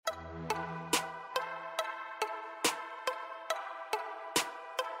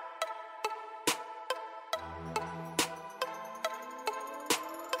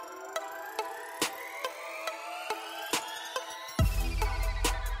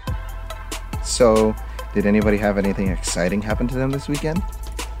So, did anybody have anything exciting happen to them this weekend?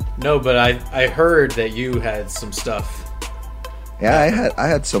 No, but I heard that you had some stuff. Yeah, I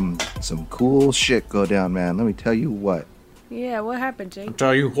had some cool shit go down, man. Let me tell you what. Yeah, what happened, Jake? I'll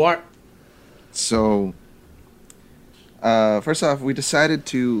tell you what. So, first off,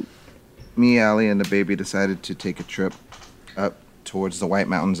 me, Allie, and the baby decided to take a trip up towards the White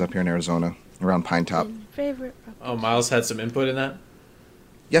Mountains up here in Arizona, around Pine Top. Favorite. Oh, Miles had some input in that?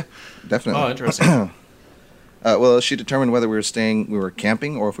 Yeah, definitely. Oh, interesting. Well, she determined whether we were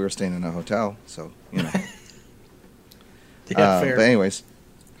camping, or if we were staying in a hotel. So, Yeah, fair. But anyways,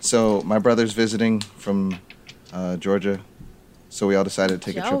 so my brother's visiting from Georgia, so we all decided to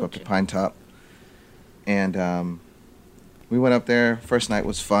take a trip up to Pine Top, and we went up there. First night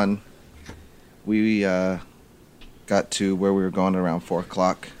was fun. We got to where we were going at around 4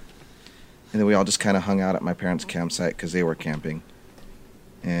 o'clock, and then we all just kind of hung out at my parents' campsite because they were camping,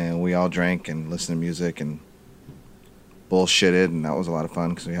 and we all drank and listened to music and bullshitted, and that was a lot of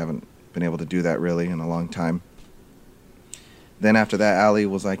fun because we haven't been able to do that really in a long time. Then after that, Allie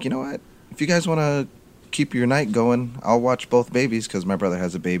was like, you know what? If you guys want to keep your night going, I'll watch both babies because my brother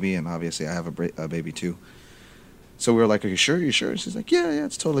has a baby, and obviously I have a baby too. So we were like, are you sure? Are you sure? She's like, yeah,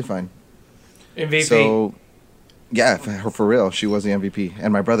 it's totally fine. MVP. So, yeah, for real, she was the MVP.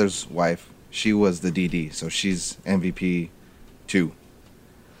 And my brother's wife, she was the DD, so she's MVP too.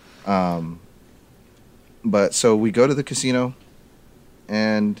 But so we go to the casino,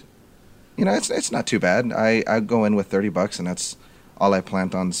 and it's not too bad. I go in with $30, and that's all I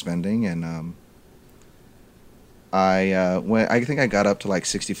planned on spending. And I think I got up to like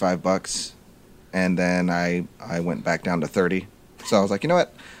 $65, and then I went back down to 30. So I was like, you know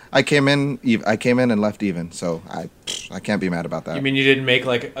what? I came in and left even, so I can't be mad about that. You mean you didn't make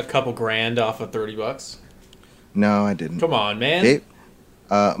like a couple grand off of $30? No, I didn't. Come on, man.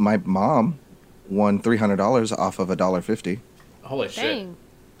 My mom won $300 off of $1.50. Holy shit. Dang.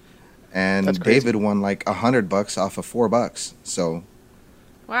 And David won like $100 off of $4. So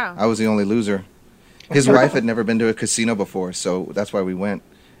Wow. I was the only loser. His wife had never been to a casino before, so that's why we went.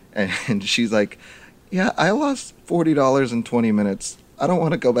 And she's like, yeah, I lost $40 in 20 minutes. I don't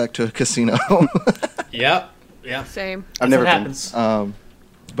want to go back to a casino. Yeah. Same. I've never been. happens.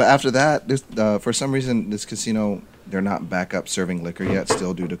 But after that, for some reason, this casino, they're not back up serving liquor yet,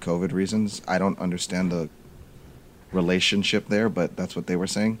 still due to COVID reasons. I don't understand the relationship there, but that's what they were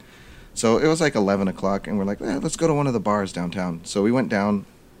saying. So it was like 11 o'clock, and we're like, let's go to one of the bars downtown. So we went down,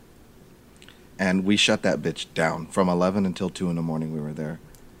 and we shut that bitch down. From 11 until 2 in the morning, we were there.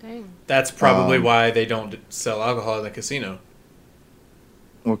 Dang. That's probably why they don't sell alcohol in the casino.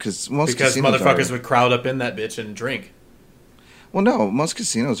 Well, because Because motherfuckers would crowd up in that bitch and drink. Well, no, most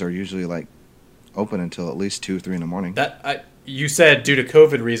casinos are usually like open until at least 2, 3 in the morning. You said due to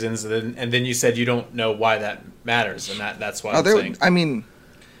COVID reasons, and then you said you don't know why that matters, and that's why I'm saying. I mean,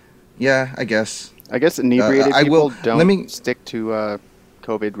 yeah, I guess. I guess inebriated people don't me stick to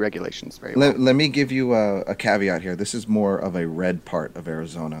COVID regulations very well. Let me give you a caveat here. This is more of a red part of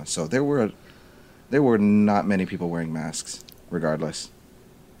Arizona, so there were not many people wearing masks, regardless,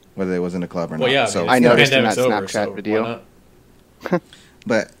 whether it was in a club or not. Well, yeah, so I noticed in that pandemic's Snapchat over, video. why not?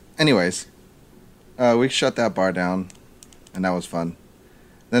 But anyways, we shut that bar down, and that was fun.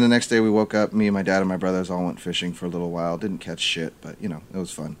 Then the next day we woke up, me and my dad and my brothers all went fishing for a little while. Didn't catch shit, but it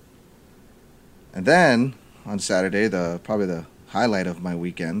was fun. And then on Saturday, probably the highlight of my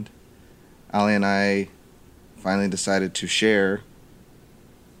weekend, Allie and I finally decided to share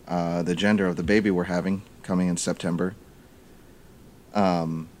the gender of the baby we're having coming in September.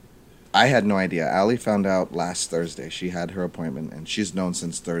 I had no idea. Allie found out last Thursday. She had her appointment, and she's known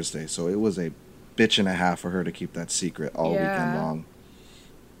since Thursday. So it was a bitch and a half for her to keep that secret all weekend long.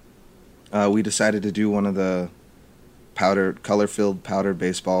 We decided to do one of the color-filled powdered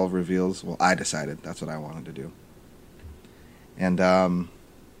baseball reveals. Well, I decided. That's what I wanted to do. And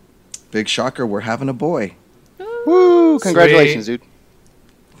big shocker, we're having a boy. Woo! Congratulations, dude.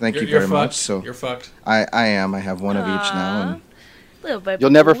 Thank you You're very much. So you're fucked. I am. I have one of each now. And Little baby You'll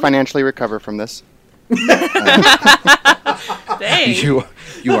never boy. financially recover from this. Dang. you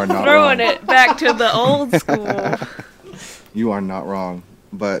are not Throwing wrong. it back to the old school. You are not wrong.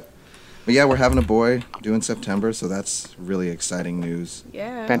 But yeah, we're having a boy due in September, so that's really exciting news.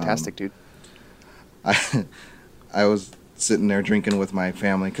 Yeah. Fantastic, dude. I was sitting there drinking with my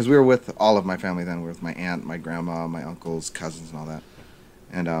family, because we were with all of my family then. We were with my aunt, my grandma, my uncles, cousins, and all that.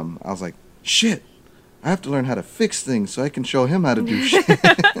 And I was like, shit, I have to learn how to fix things so I can show him how to do shit.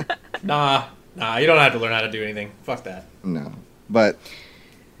 Nah, you don't have to learn how to do anything. Fuck that. No. But,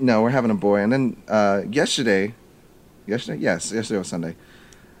 no, we're having a boy. And then yesterday was Sunday,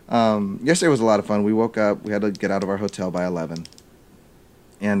 Yesterday was a lot of fun. We woke up. We had to get out of our hotel by 11.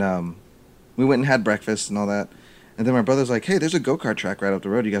 And we went and had breakfast and all that. And then my brother's like, hey, there's a go-kart track right up the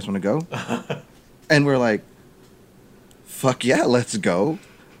road. You guys want to go? And we're like, fuck yeah, let's go.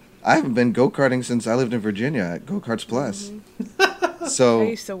 I haven't been go-karting since I lived in Virginia at Go-Karts Plus. Mm-hmm. So I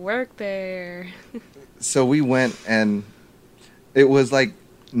used to work there. So we went, and it was like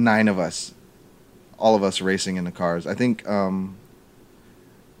 9 of us. All of us racing in the cars. I think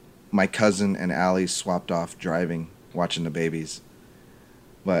my cousin and Allie swapped off driving, watching the babies.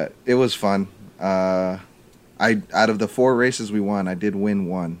 But it was fun. Out of the 4 races we won, I did win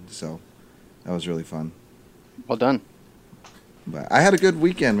 1, so that was really fun. Well done. But I had a good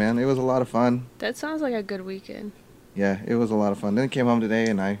weekend, man. It was a lot of fun. That sounds like a good weekend. Yeah, it was a lot of fun. Then I came home today,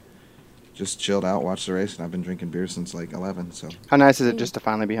 and I just chilled out, watched the race, and I've been drinking beer since like 11. So how nice is it just to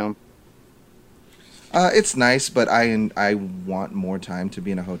finally be home? It's nice, but I want more time to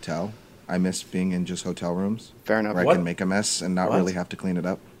be in a hotel. I miss being in just hotel rooms. Fair enough. Where I can make a mess and not really have to clean it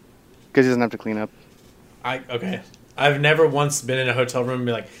up. Because he doesn't have to clean up. Okay. I've never once been in a hotel room and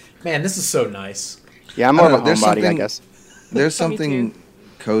be like, man, this is so nice. Yeah, I'm more of a homebody, I guess. There's something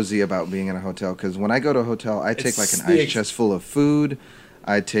cozy about being in a hotel, because when I go to a hotel, I take like an ice chest full of food.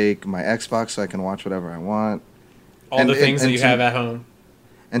 I take my Xbox so I can watch whatever I want. All the things that you have at home.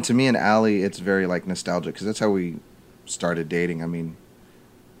 And to me and Allie, it's very like nostalgic, because that's how we started dating. I mean,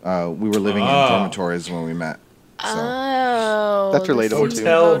 we were living in dormitories when we met. So. Oh, that's relatable too.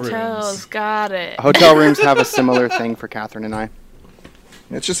 Hotels, got it. Hotel rooms have a similar thing for Catherine and I.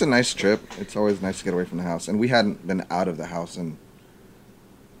 It's just a nice trip. It's always nice to get away from the house. And we hadn't been out of the house in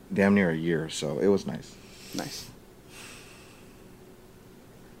damn near a year, so it was nice. Nice.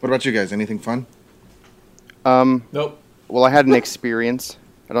 What about you guys? Anything fun? Nope. Well, I had an experience.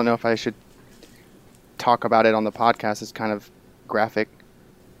 I don't know if I should talk about it on the podcast. It's kind of graphic.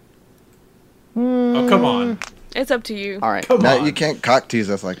 Oh, come on. It's up to you. All right. Come on. You can't cock tease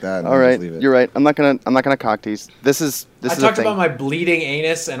us like that. All right. You're right. I'm not gonna cock tease. This is I talked about my bleeding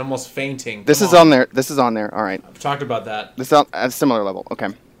anus and almost fainting. This is on there. This is on there. All right. I've talked about that. This is at a similar level. Okay.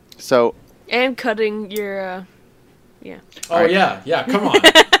 So. And cutting your, yeah. Oh right. yeah. Come on.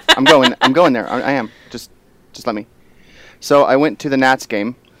 I'm going there. I am. Just let me. So I went to the Nats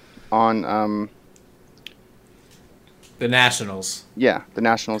game on the Nationals. Yeah, the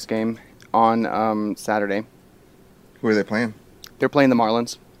Nationals game on Saturday. Who are they playing? They're playing the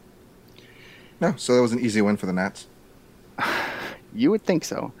Marlins. No, so that was an easy win for the Nats. You would think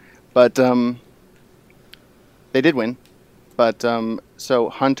so, but they did win. But so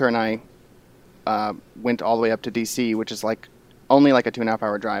Hunter and I went all the way up to DC, which is only like a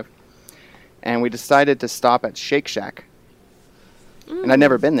 2.5-hour drive, and we decided to stop at Shake Shack. And I'd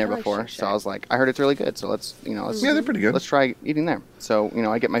never been there before, so I was like, I heard it's really good, so let's yeah, they're pretty good. Let's try eating there. So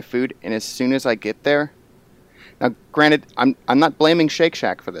I get my food, and as soon as I get there, now granted, I'm not blaming Shake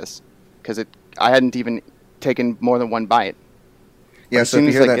Shack for this, because I hadn't even taken more than one bite. Yeah, so if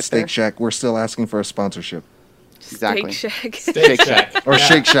you hear that, Steak Shack, we're still asking for a sponsorship. Exactly. Steak Shack. Or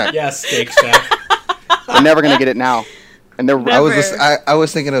Shake Shack. Yeah, Steak Shack. They're never gonna get it now. And I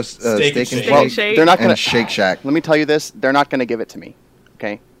was thinking of Steak and Shake. They're not gonna Shake Shack. Let me tell you this: they're not gonna give it to me.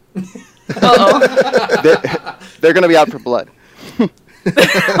 Okay. Uh-oh. They're gonna be out for blood.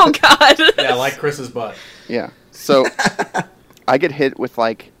 Oh God. Yeah, like Chris's butt. Yeah. So I get hit with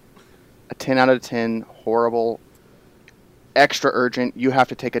a 10 out of 10 horrible, extra urgent. You have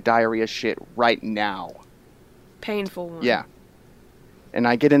to take a diarrhea shit right now. Painful one. Yeah. And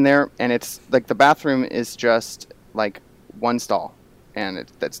I get in there, and it's the bathroom is just one stall, and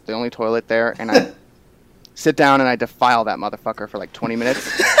that's the only toilet there, and I sit down and I defile that motherfucker for 20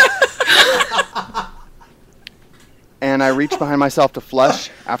 minutes. And I reach behind myself to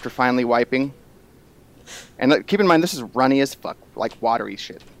flush after finally wiping. And keep in mind, this is runny as fuck, watery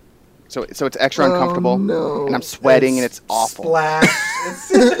shit. So it's extra uncomfortable, no. And I'm sweating, and it's awful. Splash.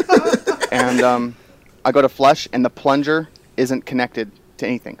 And I go to flush, and the plunger isn't connected to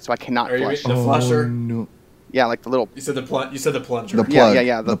anything, so I cannot flush. The flusher? No. Yeah, the little. You said the plunger. The plug.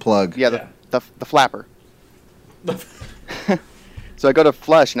 Yeah. The plug. Yeah, the flapper. So I go to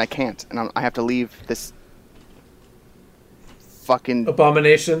flush, and I can't, and I have to leave this fucking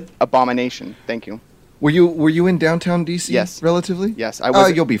abomination. Thank you. Were you in downtown DC? Yes. Relatively? Yes, I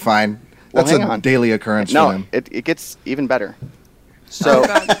was. You'll be fine. Well, That's a daily occurrence for them. It gets even better. So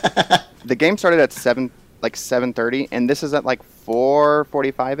the game started at 7:30, and this is at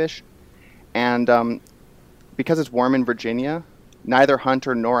 4:45ish, and because it's warm in Virginia, neither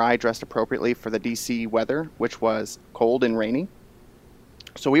Hunter nor I dressed appropriately for the DC weather, which was cold and rainy.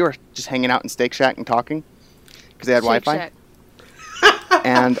 So we were just hanging out in Steak Shack and talking because they had Wi-Fi.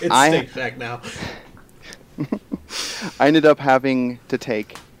 And It's Steak Shack now. I ended up having to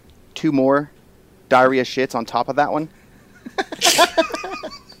take 2 more diarrhea shits on top of that one.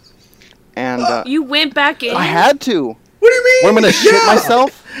 And you went back in? I had to. What do you mean? What, I'm gonna shit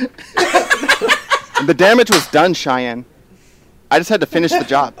myself? The damage was done, Cheyenne. I just had to finish the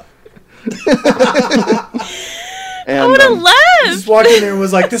job. And, I would have left. Just walked in there and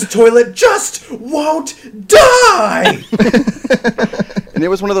was like, this toilet just won't die! And it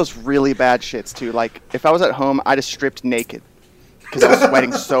was one of those really bad shits, too. Like, if I was at home, I'd have stripped naked. Because I was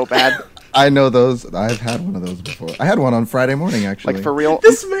sweating so bad. I know those. I've had one of those before. I had one on Friday morning, actually. Like, for real.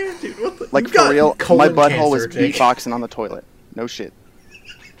 This man, dude. What the, Like, for real, colon my butthole was cancer, Jake. beatboxing on the toilet. No shit.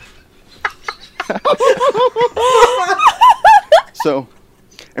 So,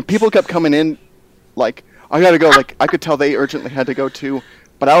 and people kept coming in, like, I gotta go. Like, I could tell they urgently had to go too.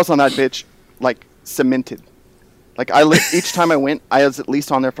 But I was on that bitch, like, cemented. Like, each time I went, I was at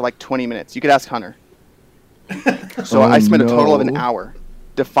least on there for like 20 minutes. You could ask Hunter. So I spent a total of an hour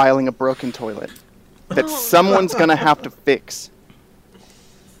defiling a broken toilet that someone's gonna have to fix.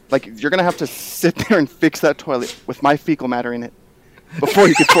 Like, you're gonna have to sit there and fix that toilet with my fecal matter in it before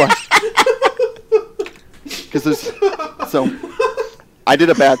you can flush. Because there's... So, I did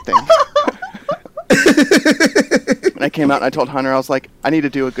a bad thing. And I came out and I told Hunter, I was like, I need to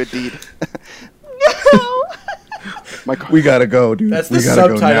do a good deed. No. We gotta go, dude. That's the we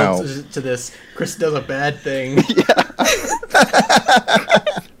gotta subtitle go now. to this. Chris does a bad thing.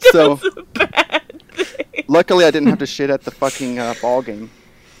 So, luckily I didn't have to shit at the fucking ball game.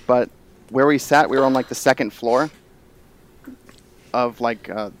 But where we sat, we were on like the second floor of like...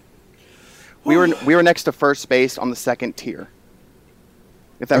 we were next to first base on the second tier.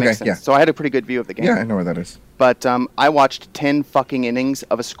 If that makes sense. Yeah. So I had a pretty good view of the game. Yeah, I know where that is. But I watched 10 fucking innings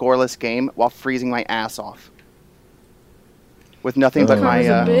of a scoreless game while freezing my ass off. With nothing but my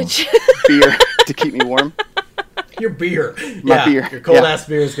beer to keep me warm. Your beer. My beer. Your cold-ass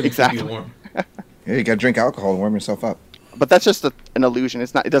beer is going to keep you warm. Yeah, you gotta drink alcohol to warm yourself up. But that's just an illusion.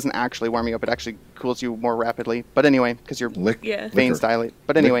 It's not. It doesn't actually warm you up. It actually cools you more rapidly. But anyway, because your veins dilate.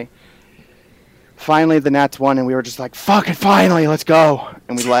 But anyway... Finally, the Nats won, and we were just like, fuck it, finally, let's go.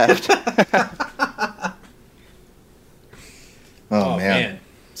 And we left. Oh, man.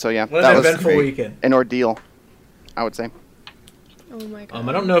 So, yeah. What an eventful weekend. An ordeal, I would say. Oh, my God.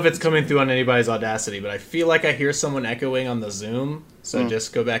 I don't know if it's coming through on anybody's Audacity, but I feel like I hear someone echoing on the Zoom. So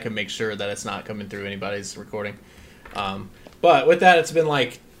just go back and make sure that it's not coming through anybody's recording. But with that, it's been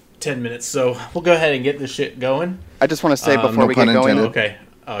like 10 minutes. So we'll go ahead and get this shit going. I just want to say before we get going. Okay.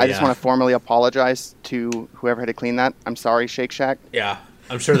 I just want to formally apologize to whoever had to clean that. I'm sorry, Shake Shack. Yeah,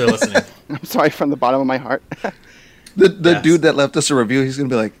 I'm sure they're listening. I'm sorry from the bottom of my heart. The dude that left us a review, he's going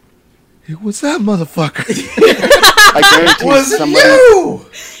to be like, hey, what's that motherfucker? I guarantee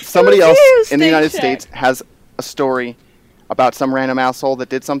somebody else in the United States has a story about some random asshole that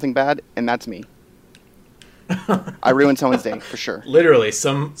did something bad, and that's me. I ruined someone's day, for sure. Literally,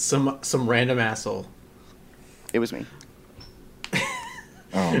 some random asshole. It was me.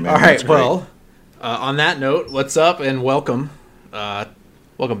 Oh, man, all right, well, on that note, what's up and welcome.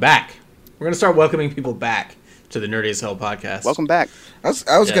 Welcome back. We're going to start welcoming people back to the Nerdy as Hell podcast. Welcome back. I was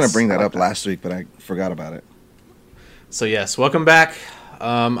going to bring that up last week, but I forgot about it. So, yes, welcome back.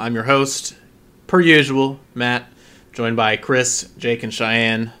 I'm your host, per usual, Matt, joined by Chris, Jake, and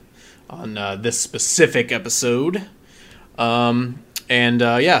Cheyenne on this specific episode. So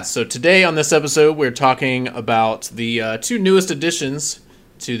today on this episode, we're talking about the 2 newest additions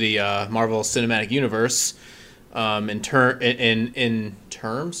to the Marvel Cinematic Universe. What are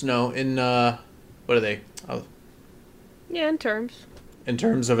they? Oh. Yeah, in terms. In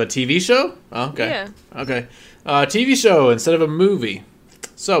terms of a TV show? Oh, okay. Yeah. Okay. TV show instead of a movie.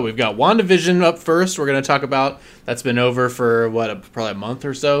 So we've got WandaVision up first. We're going to talk about. That's been over for probably a month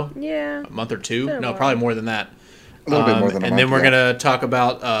or so. Yeah. A month or 2. No, probably more than that. A little bit more than a month. And then we're going to talk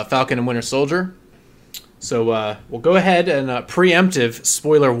about Falcon and Winter Soldier. So we'll go ahead and preemptive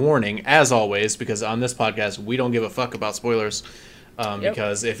spoiler warning, as always, because on this podcast, we don't give a fuck about spoilers.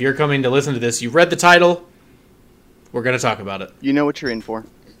 Because if you're coming to listen to this, you've read the title, we're going to talk about it. You know what you're in for.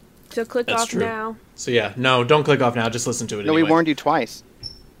 So click That's off true. now. So yeah, no, don't click off now. Just listen to it anyway. No, we warned you twice.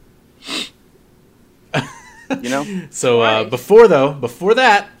 You know? So before that, we're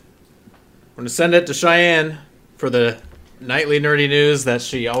going to send it to Cheyenne for the nightly nerdy news that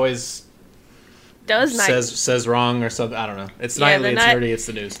she always says wrong or something. I don't know. It's nightly, it's nerdy, it's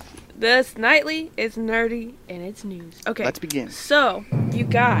the news. This nightly is nerdy and it's news. Okay. Let's begin. So, you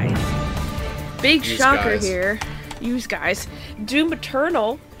guys. Big shocker here. You guys. Doom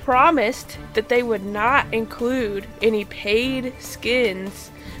Eternal promised that they would not include any paid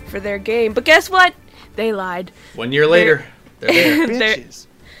skins for their game. But guess what? They lied. 1 year later, they're there. Bitches.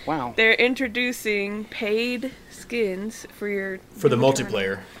 Wow. They're introducing paid skins for the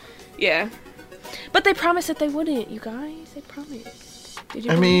multiplayer. Yeah. But they promised that they wouldn't, you guys. They promised. Did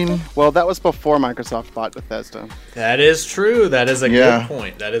you I mean, well, that was before Microsoft bought Bethesda. That is true. That is a good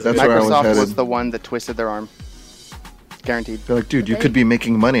point. That is That's a good where I was Microsoft headed. was the one that twisted their arm. Guaranteed. they're like, dude, you could be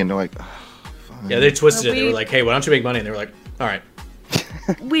making money, and they're like, oh, fine. Yeah, they twisted it. They were like, hey, why don't you make money? And they were like, all right.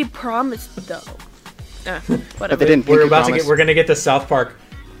 We promised, though. Whatever. But they didn't. We're gonna get the South Park.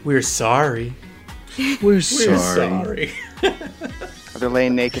 We're sorry. We're sorry. Or they're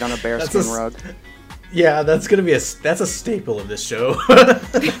laying naked on a bearskin rug. Yeah, that's gonna be a staple of this show.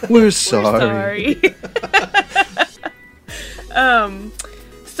 We're sorry.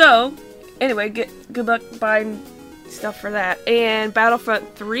 So, anyway, good luck buying stuff for that. And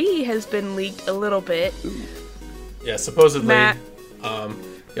Battlefront 3 has been leaked a little bit. Yeah, supposedly. Matt.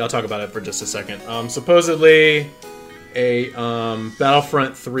 Yeah, I'll talk about it for just a second. Supposedly, a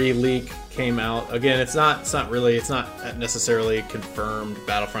Battlefront 3 leak came out. Again, it's not necessarily confirmed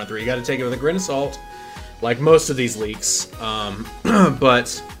Battlefront 3. You got to take it with a grain of salt, like most of these leaks.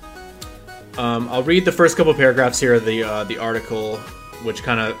 But I'll read the first couple paragraphs here of the article, which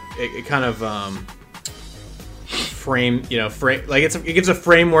it gives a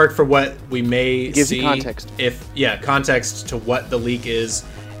framework for what we may gives see. you context. Context to what the leak is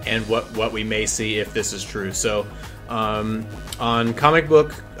and what we may see if this is true. So on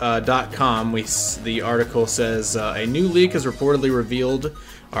comicbook.com, the article says a new leak has reportedly revealed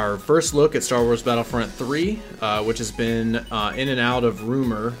our first look at Star Wars Battlefront 3, which has been in and out of the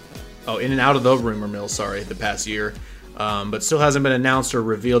rumor mill, the past year. But still hasn't been announced or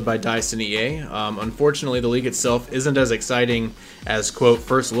revealed by DICE and EA. Unfortunately, the leak itself isn't as exciting as, quote,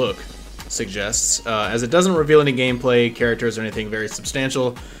 first look suggests, as it doesn't reveal any gameplay, characters, or anything very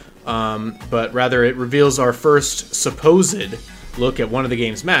substantial, but rather it reveals our first supposed look at one of the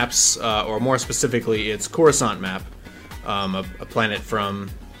game's maps, or more specifically, its Coruscant map, a planet from,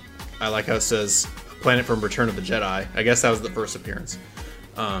 I like how it says, a planet from Return of the Jedi. I guess that was the first appearance.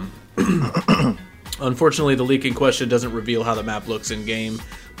 Unfortunately, the leak in question doesn't reveal how the map looks in-game,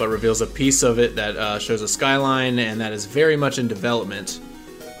 but reveals a piece of it that shows a skyline, and that is very much in development.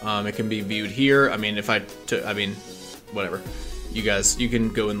 It can be viewed here. I mean, whatever. You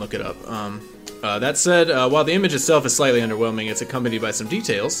can go and look it up. That said, while the image itself is slightly underwhelming, it's accompanied by some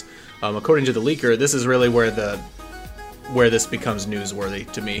details. According to the leaker, this is really where this becomes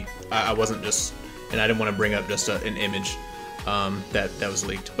newsworthy to me. I wasn't just, and I didn't want to bring up just an image. That was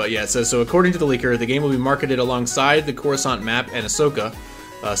leaked. But yeah, it says, so according to the leaker, the game will be marketed alongside the Coruscant map and Ahsoka,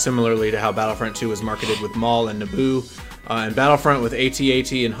 similarly to how Battlefront 2 was marketed with Maul and Naboo, and Battlefront with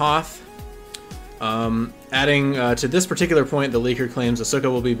AT-AT and Hoth. Adding to this particular point, the leaker claims Ahsoka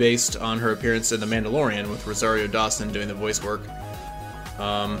will be based on her appearance in The Mandalorian, with Rosario Dawson doing the voice work.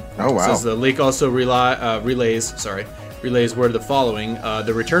 Oh, wow. Says the leak also relays word the following.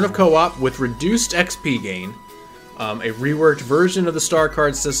 The return of co-op with reduced XP gain, a reworked version of the star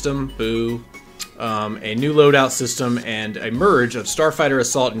card system, boo, a new loadout system, and a merge of Starfighter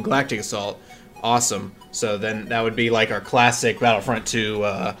Assault and Galactic Assault. Awesome. So then that would be like our classic Battlefront 2.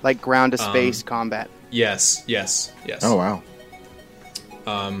 Like ground to space combat. Yes. Oh,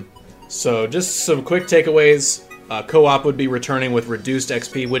 wow. So just some quick takeaways. Co-op would be returning with reduced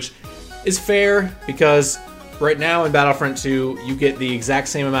XP, which is fair because right now in Battlefront 2, you get the exact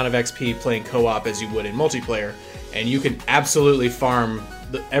same amount of XP playing co-op as you would in multiplayer. And you can absolutely farm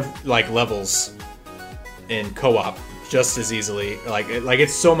levels in co-op just as easily. Like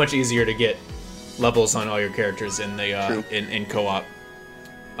it's so much easier to get levels on all your characters in the in co-op.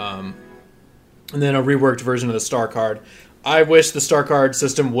 And then a reworked version of the star card. I wish the star card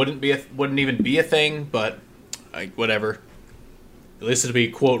system wouldn't even be a thing, but whatever. At least it'll be,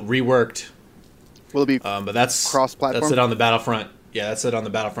 quote, reworked. Will it be? But that's cross-platform? That's it on the Battlefront. Yeah, that's it on the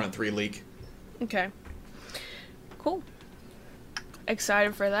Battlefront 3 leak. Okay. Cool.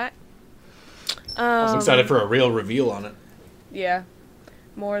 Excited for that. I'm excited for a real reveal on it. Yeah.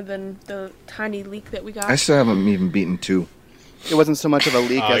 More than the tiny leak that we got. I still haven't even beaten 2. It wasn't so much of a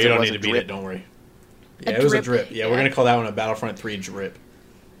leak as you it don't was need a to beat drip. it, don't worry. Yeah, it was a drip. Yeah, we're going to call that one a Battlefront 3 drip.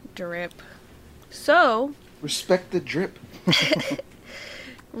 Drip. So, Respect the drip.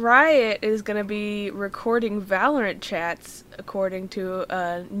 Riot is going to be recording Valorant chats, according to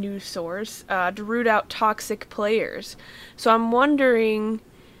a news source, to root out toxic players. So I'm wondering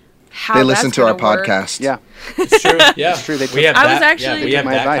how They listen that's to our gonna work. podcast. Yeah. It's true. Yeah, It's true. we have I was that. actually- we have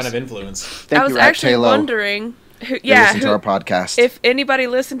my that advice. kind of influence. Thank I was you, Riot. actually Halo. wondering listen to our podcast. If anybody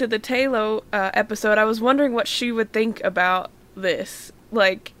listened to the Talo episode, I was wondering what she would think about this.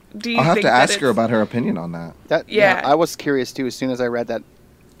 Like, do you I'll have think to ask her about her opinion on that. Yeah, I was curious too. As soon as I read that,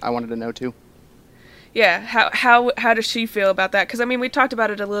 I wanted to know too. Yeah, how does she feel about that? Because, I mean, we talked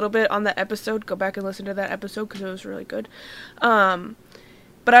about it a little bit on the episode. Go back and listen to that episode because it was really good.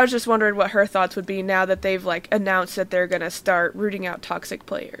 But I was just wondering what her thoughts would be now that they've, like, announced that they're going to start rooting out toxic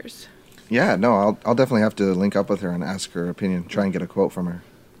players. Yeah, no, I'll definitely have to link up with her and ask her opinion, try and get a quote from her.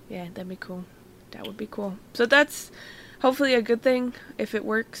 Yeah, that'd be cool. That would be cool. So that's hopefully a good thing if it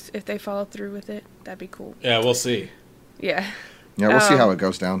works, if they follow through with it. That'd be cool. Yeah, we'll see. Yeah. Yeah, we'll see how it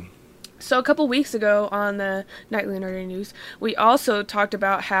goes down. So a couple weeks ago on the Nightly Nerdy News, we also talked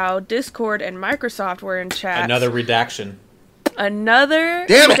about how Discord and Microsoft were in chat. Another redaction. Another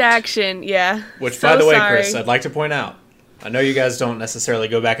Damn it! redaction, yeah. Which, So by the way, sorry. Chris, I'd like to point out, I know you guys don't necessarily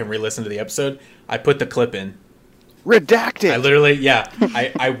go back and re-listen to the episode. I put the clip in. Redacted. I literally,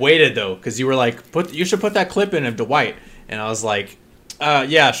 I waited, though, because you were like, you should put that clip in of Dwight. And I was like,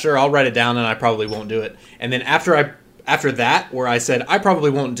 yeah, sure, I'll write it down, and I probably won't do it. And then after that, where I said, I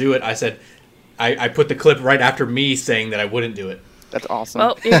probably won't do it, I said, I put the clip right after me saying that I wouldn't do it. That's awesome.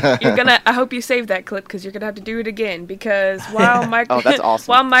 Well, you're gonna. I hope you save that clip because you're gonna have to do it again because while Oh, that's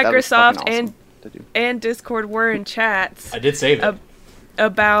awesome. while That was Microsoft fucking awesome to do. and Discord were in chats I did save it.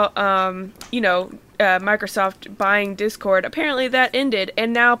 about Microsoft buying Discord, apparently that ended,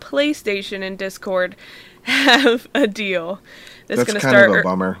 and now PlayStation and Discord have a deal That's gonna kind start. of a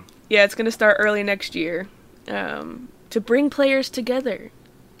bummer. Yeah, it's gonna start early next year to bring players together.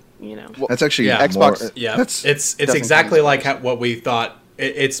 You know. Well, That's actually Yeah. more. Xbox- Yeah, That's, it's doesn't exactly come like first. what we thought.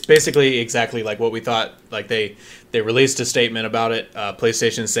 It's basically exactly like what we thought. Like they released a statement about it.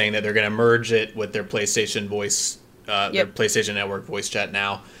 PlayStation saying that they're going to merge it with their PlayStation Voice, their PlayStation Network voice chat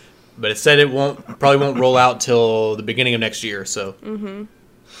now. But it said it probably won't roll out till the beginning of next year. So. Mm-hmm.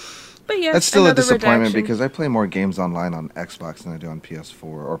 But yeah, that's still a another disappointment redaction. because I play more games online on Xbox than I do on PS4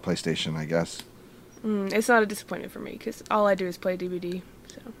 or PlayStation, I guess. It's not a disappointment for me because all I do is play DVD.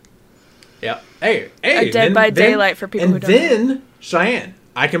 So. Yeah. Hey. A Dead by Daylight for people who don't And then, Cheyenne,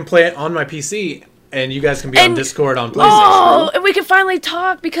 I can play it on my PC, and you guys can be on Discord on PlayStation. Oh, and we can finally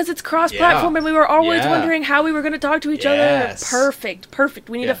talk because it's cross-platform, and we were always wondering how we were going to talk to each other. Perfect.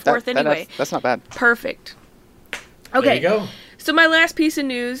 We need a fourth anyway. That's not bad. Perfect. Okay. There you go. So my last piece of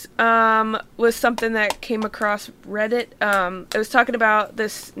news was something that came across Reddit. It was talking about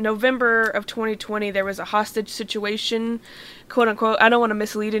this November of 2020. There was a hostage situation, quote unquote. I don't want to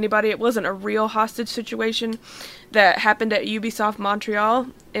mislead anybody. It wasn't a real hostage situation that happened at Ubisoft Montreal.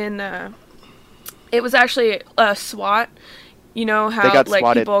 And it was actually a SWAT. You know how like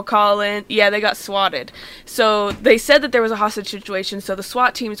swatted. people call in? Yeah, they got swatted. So they said that there was a hostage situation, so the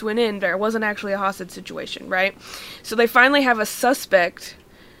SWAT teams went in. There wasn't actually a hostage situation, right? So they finally have a suspect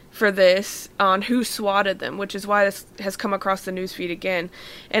for this on who swatted them, which is why this has come across the newsfeed again.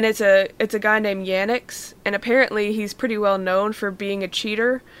 And it's a guy named Yannix, and apparently he's pretty well known for being a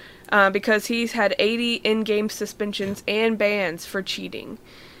cheater because he's had 80 in-game suspensions and bans for cheating.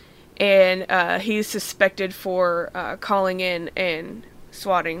 And he's suspected for calling in and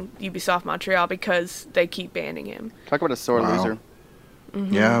swatting Ubisoft Montreal because they keep banning him. Talk about a sore loser.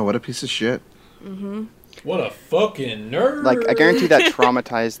 Mm-hmm. Yeah, what a piece of shit. Mm-hmm. What a fucking nerd. Like, I guarantee that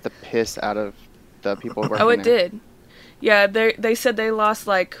traumatized the piss out of the people working there. Oh, it did. Yeah, they said they lost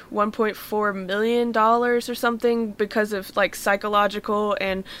like $1.4 million or something because of like psychological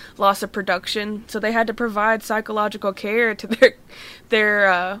and loss of production. So they had to provide psychological care to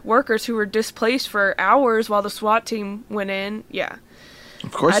their workers who were displaced for hours while the SWAT team went in. Yeah.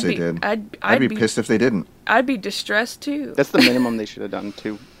 Of course they did. I'd be pissed if they didn't. I'd be distressed too. That's the minimum they should have done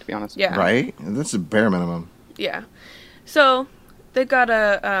too, to be honest. Yeah. Right? That's the bare minimum. Yeah. So they got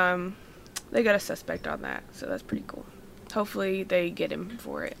a suspect on that. So that's pretty cool. Hopefully they get him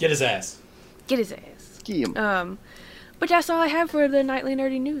for it. Get his ass. Get his ass. Ski him. But that's all I have for the Nightly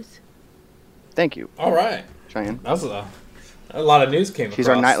Nerdy News. Thank you. All right. Cheyenne. That was a lot of news came She's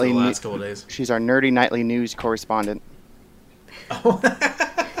across our nightly the last couple of days. She's our nerdy nightly news correspondent.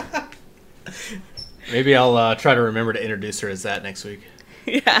 Maybe I'll try to remember to introduce her as that next week.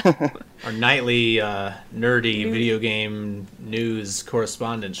 Yeah. Our nightly nerdy video game news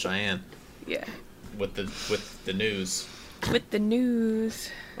correspondent, Cheyenne. Yeah. With the news. With the news.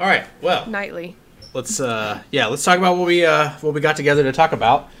 All right. Well, Nightly. let's talk about what we got together to talk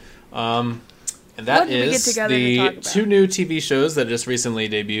about. And that What did we get is together to the talk about? 2 new TV shows that just recently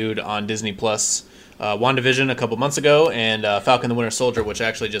debuted on Disney Plus. WandaVision a couple months ago, and Falcon the Winter Soldier, which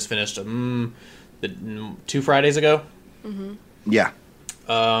actually just finished 2 Fridays ago. Mm-hmm. Yeah.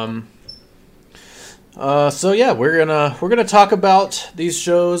 So yeah, we're gonna talk about these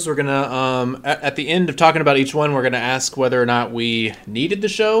shows. We're gonna at the end of talking about each one, we're gonna ask whether or not we needed the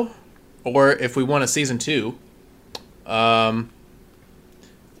show, or if we want a season 2. And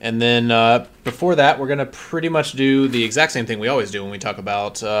then before that, we're gonna pretty much do the exact same thing we always do when we talk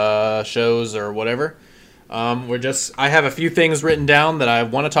about shows or whatever. I have a few things written down that I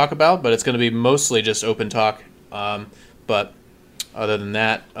want to talk about, but it's gonna be mostly just open talk. But other than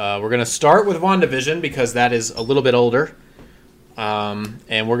that, we're going to start with WandaVision because that is a little bit older.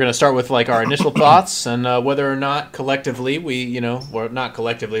 And we're going to start with like our initial thoughts and whether or not collectively or not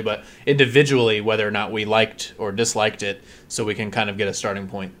collectively, but individually, whether or not we liked or disliked it, so we can kind of get a starting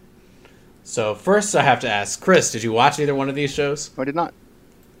point. So first I have to ask, Chris, did you watch either one of these shows? I did not.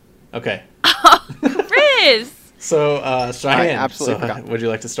 Okay. Chris! So, Cheyenne, I absolutely forgot. Would you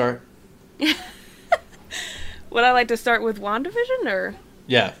like to start? Would I like to start with WandaVision, or?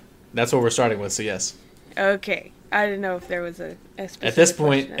 Yeah, that's what we're starting with, so yes. Okay. I didn't know if there was a specific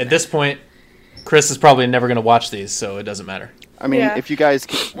At this point, Chris is probably never going to watch these, so it doesn't matter. I mean, if you guys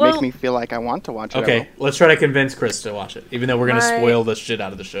make me feel like I want to watch it, okay, let's try to convince Chris to watch it, even though we're going to spoil the shit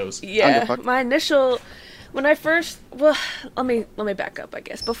out of the shows. Yeah, my initial... When I first... Well, let me back up, I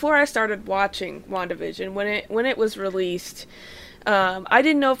guess. Before I started watching WandaVision, when it was released, I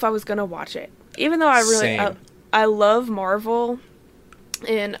didn't know if I was going to watch it. Even though I love Marvel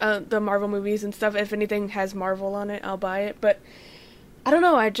and the Marvel movies and stuff. If anything has Marvel on it, I'll buy it. But I don't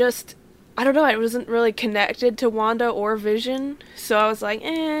know. I don't know. I wasn't really connected to Wanda or Vision. So I was like,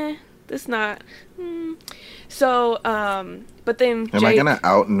 this not. So, but then Am I going to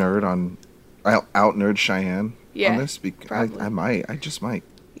out-nerd Cheyenne on this? Probably. I might. I just might.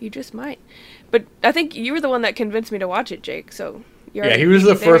 You just might. But I think you were the one that convinced me to watch it, Jake. So he was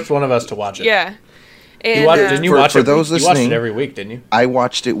the first one of us to watch it. Yeah. And, didn't you watch it? For those listening, you watched it every week, didn't you? I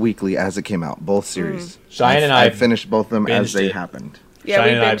watched it weekly as it came out, both series. Cheyenne and I finished both of them as they happened. Yeah,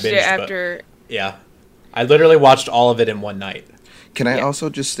 we binged it after. Yeah, I literally watched all of it in one night. Can I also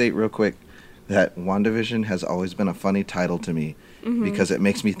just state real quick that WandaVision has always been a funny title to me because it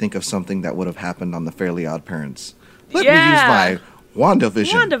makes me think of something that would have happened on The Fairly Odd Parents. Let me use my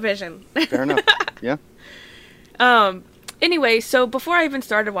WandaVision. WandaVision. Fair enough. Yeah. Anyway, so before I even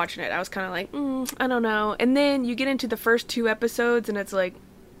started watching it, I was kind of like, I don't know. And then you get into the first 2 episodes, and it's like,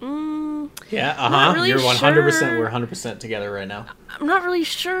 yeah, really You're 100%. Sure. We're 100% together right now. I'm not really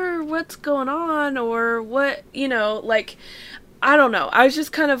sure what's going on or what, like, I don't know. I was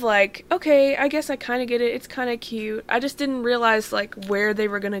just kind of like, okay, I guess I kind of get it. It's kind of cute. I just didn't realize like where they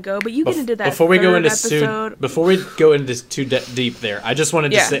were gonna go. But you get into that before we go into episode. Before we go into too deep there, I just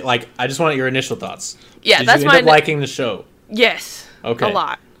wanted to say, like, I just wanted your initial thoughts. Yeah, Did you end up liking the show? Yes. Okay. A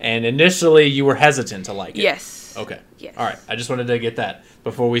lot. And initially, you were hesitant to like it. Yes. Okay. Yes. All right. I just wanted to get that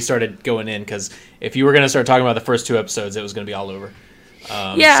before we started going in, because if you were going to start talking about the first 2 episodes, it was going to be all over.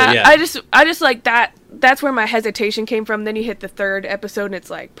 I just like that. That's where my hesitation came from. Then you hit the 3rd episode, and it's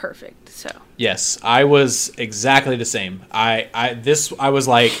like perfect. So. Yes, I was exactly the same. I was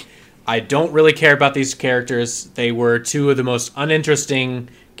like, I don't really care about these characters. They were 2 of the most uninteresting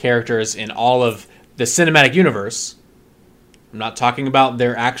characters in all of the cinematic universe. I'm not talking about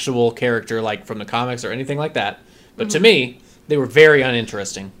their actual character, like from the comics or anything like that. But to me, they were very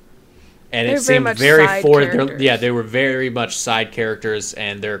uninteresting, and it seemed very they were very much side characters,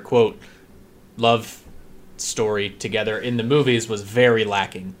 and their quote love story together in the movies was very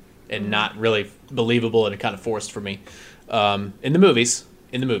lacking and not really believable, and kind of forced for me in the movies.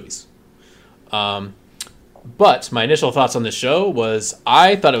 But my initial thoughts on the show was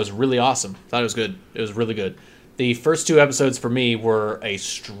I thought it was really awesome. Thought it was good. It was really good. The first 2 episodes for me were a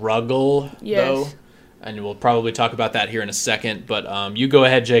struggle, though, and we'll probably talk about that here in a second. But you go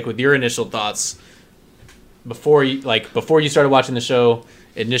ahead, Jake, with your initial thoughts before you started watching the show.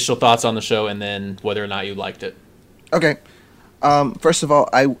 Initial thoughts on the show, and then whether or not you liked it. Okay. First of all,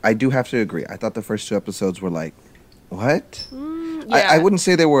 I do have to agree. I thought the first 2 episodes were like, what? I wouldn't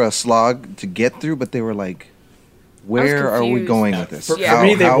say they were a slog to get through, but they were like, where are we going with this? For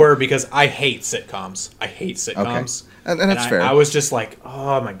me, they were, because I hate sitcoms. Okay. And that's fair. I was just like,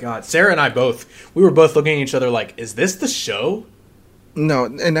 oh my God. Sarah and I we were both looking at each other like, is this the show? No,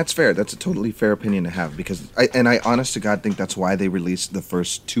 and that's fair. That's a totally fair opinion to have, because I honest to God think that's why they released the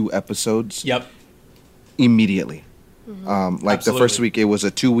first 2 episodes. Yep. Immediately. Absolutely. The first week, it was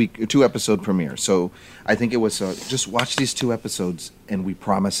a 2 episode premiere. So I think it was just watch these 2 episodes and we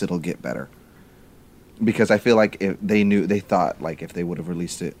promise it'll get better. Because I feel like if they thought like if they would have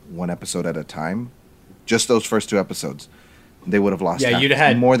released it 1 episode at a time, just those first 2 episodes, they would have lost you'd have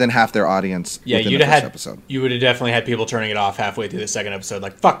had more than half their audience. Yeah, within the first episode. You would have definitely had people turning it off halfway through the 2nd episode,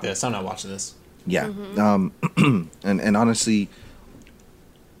 like, fuck this, I'm not watching this. Yeah. And honestly,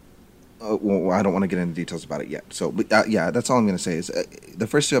 well, I don't want to get into details about it yet. So, but yeah, that's all I'm going to say is the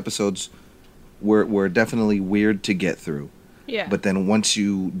first 2 episodes were definitely weird to get through. Yeah. But then once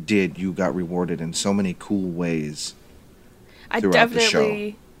you did, you got rewarded in so many cool ways throughout the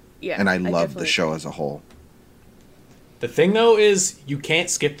show. Yeah. And I love the show as a whole. The thing, though, is you can't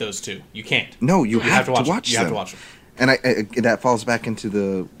skip those 2. You can't. No, you have to watch them. You have to watch them. And that falls back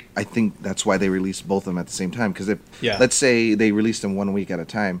into I think that's why they released both of them at the same time. Because let's say they released them 1 week at a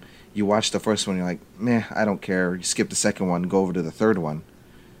time, you watch the first one, you're like, meh, I don't care. You skip the second one, go over to the third one.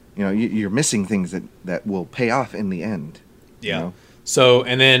 You know, you're missing things that will pay off in the end. Yeah. You know? So,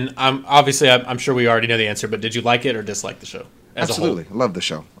 and then I'm sure we already know the answer, but did you like it or dislike the show as Absolutely. a whole? Love the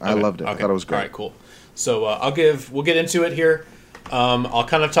show. I loved it. Okay. I thought it was great. All right, cool. So we'll get into it here. I'll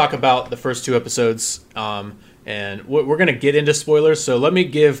kind of talk about the first 2 episodes, and we're going to get into spoilers. So let me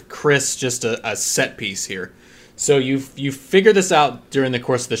give Chris just a set piece here. So you figure this out during the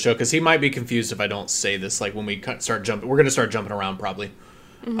course of the show, because he might be confused if I don't say this. Like when we start jumping, we're going to start jumping around probably.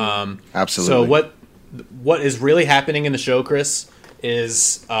 Absolutely. So what is really happening in the show, Chris,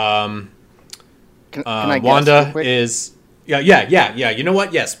 is can I guess Wanda real quick? is yeah. You know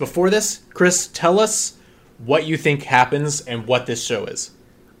what? Yes. Before this, Chris, tell us what you think happens and what this show is.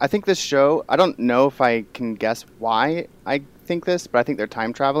 I think this show, I don't know if I can guess why I think this, but I think they're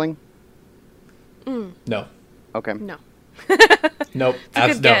time traveling. No. Okay. No. Nope. It's a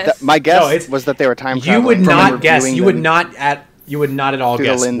good guess. My guess was that they were time traveling. You would not guess. reviewing You would them not at all through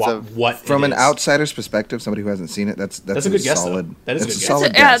the guess lens what, of- what From it an is. outsider's perspective, somebody who hasn't seen it, that's a good guess, though. solid. That is a that's good guess.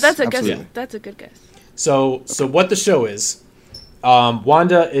 solid Yeah, guess. that's a Absolutely. guess. That's a good guess. So what the show is,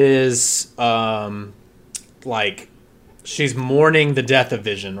 Wanda is like she's mourning the death of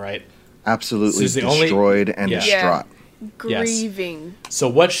Vision, right? Absolutely She's the only- destroyed and Yeah. distraught. Grieving. So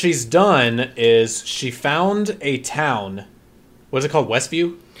what she's done is she found a town. What's it called?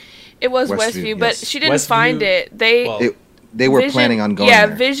 Westview? It was Westview, Westview, but yes. she didn't Westview- find it. They were Vision- planning on going Yeah,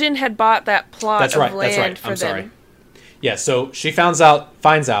 there. Vision had bought that plot That's of right. land That's right. for I'm them. sorry. Yeah. So she finds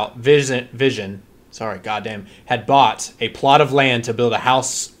out Vision. Sorry, goddamn, had bought a plot of land to build a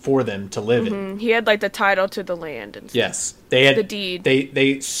house for them to live in. He had like the title to the land and stuff. Yes, they had The deed.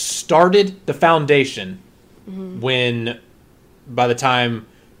 They started the foundation when, by the time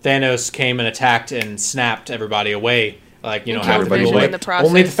Thanos came and attacked and snapped everybody away, like And half killed the people Vision away, in the process.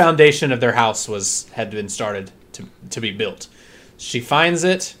 only the foundation of their house had been started to be built. She finds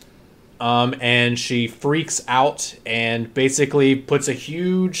it, and she freaks out and basically puts a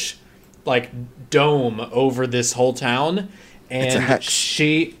huge dome over this whole town, and It's a hex.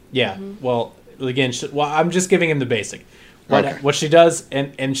 well again, I'm just giving him the basic. Okay. What she does,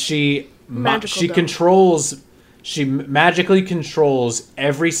 and she Magical dome. controls, she magically controls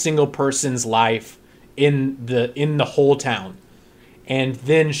every single person's life in the whole town, and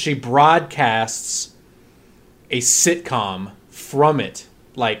then she broadcasts a sitcom from it,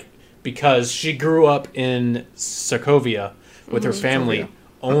 because she grew up in Sokovia with her family,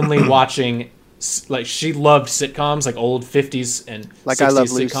 only watching. She loved sitcoms, like old 50s and 60s I Love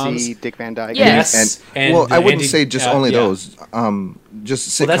sitcoms. Lucy, Dick Van Dyke. Yeah. Yes. And well, I wouldn't Andy- say just only yeah. those. Just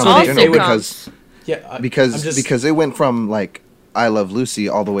sitcoms that's in what general, they do. because Yeah, because it went from I Love Lucy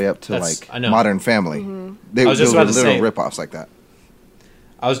all the way up to I know. Modern Family. They I was just were about to little say- ripoffs like that.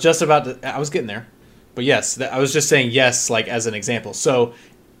 I was just about to. I was getting there, but yes, I was just saying yes, as an example. So,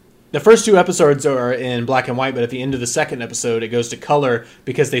 the first 2 episodes are in black and white, but at the end of the second episode, it goes to color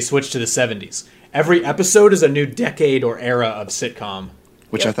because they switch to the 70s. Every episode is a new decade or era of sitcom.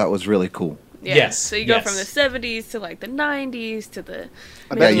 Which I thought was really cool. Yeah. Yes, So you go yes. from the 70s to the 90s to the.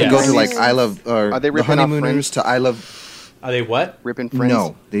 I Yeah, bet you Yeah. go to mid-nineties. I Love or Are they the ripping off Honeymooners Friends? to I Love. Are they what? Ripping Friends.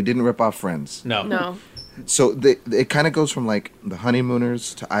 No, they didn't rip off Friends. No. No. So it kind of goes from the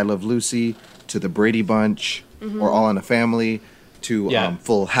Honeymooners to I Love Lucy to the Brady Bunch or All in a Family to Yeah.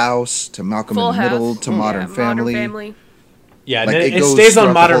 Full House to Malcolm Full in the Middle House. to Modern Yeah, Family. Modern Family. Yeah, and Like, then it it goes stays throughout on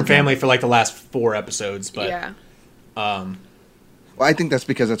the Modern whole Family for the last 4 episodes, but Yeah. Well, I think that's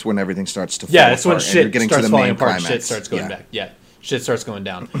because that's when everything starts to fall that's when apart and you're shit getting starts to the falling main apart. climax. Shit starts going Yeah. back. Yeah, shit starts going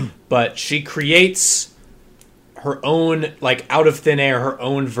down. But she creates her own, out of thin air, her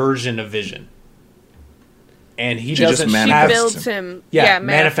own version of Vision, and he She just doesn't She manifests have. builds him. him. Yeah, manifests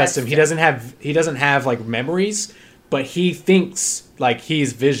manifests him. He doesn't have memories, but he thinks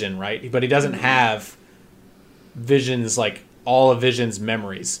he's Vision, right? But he doesn't have Vision's all of Vision's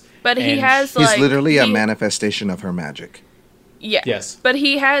memories. But he And has He's literally a he- manifestation of her magic. Yeah. Yes. But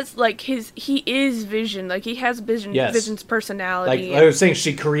he has he is Vision. He has Vision. Yes. Vision's personality. Like I was saying,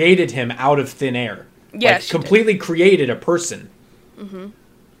 she created him out of thin air. Yeah, she did. completely created a person.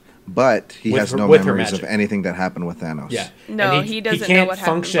 but he has no memories of anything that happened with Thanos. Yeah. No, he doesn't know what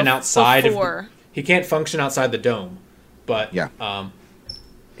happened before. He can't function outside the dome, but yeah.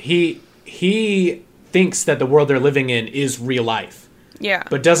 He thinks that the world they're living in is real life. Yeah.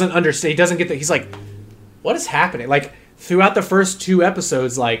 But doesn't understand. He doesn't get that. He's like, what is happening? Like throughout the first 2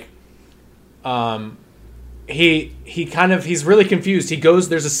 episodes, like, he's really confused.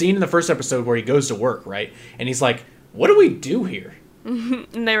 There's a scene in the first episode where he goes to work, right? And he's like, what do we do here? And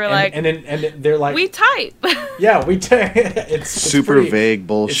they were and then they're like, we type. Yeah, it's super pretty, vague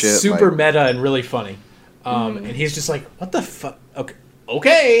bullshit. It's super meta and really funny. And he's just like, what the fuck?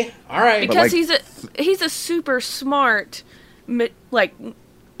 Okay, all right. Because he's a super smart, like,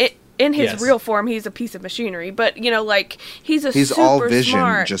 in his real form, he's a piece of machinery. But he's super all vision,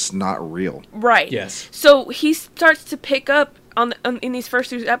 smart, just not real. Right. Yes. So he starts to pick up in these first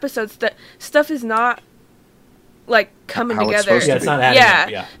 2 episodes that stuff is not coming together. It's not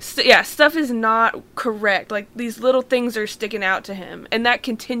adding up. Yeah, stuff is not correct. Like these little things are sticking out to him, and that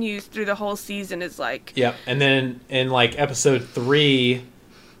continues through the whole season. Is like. Yep, and then in episode 3,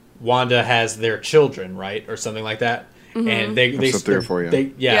 Wanda has their children, right, or something like that, and they 3 or 4,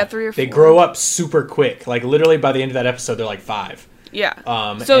 3 or 4. They grow up super quick. Like literally by the end of that episode, they're like 5.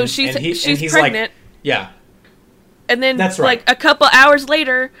 Yeah. So she's pregnant. Like, yeah. And then that's right. A couple hours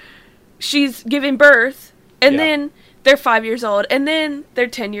later, she's giving birth. And then they're 5 years old, and then they're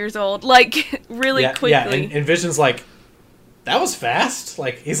 10 years old, really quickly. Yeah, and Vision's like, that was fast.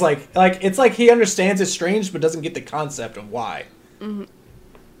 Like he's like it's like he understands it's strange, but doesn't get the concept of why. Mm-hmm.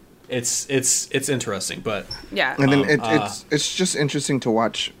 It's interesting, but yeah. And then it's just interesting to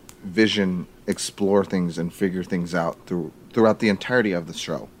watch Vision explore things and figure things out throughout the entirety of the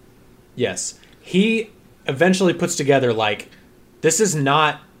show. Yes, he eventually puts together this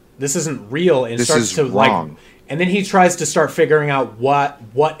isn't real, and this starts to wrong. And then he tries to start figuring out what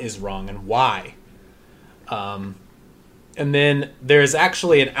is wrong and why. And then there's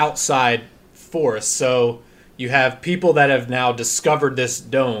actually an outside force. So you have people that have now discovered this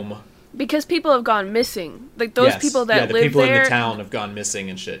dome. Because people have gone missing. Like those people that the live people there, in the town have gone missing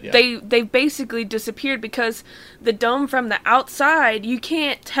and shit. Yeah. They basically disappeared because the dome from the outside, you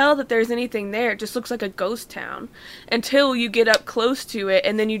can't tell that there's anything there. It just looks like a ghost town until you get up close to it,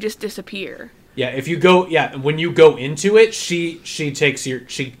 and then you just disappear. Yeah, when you go into it, she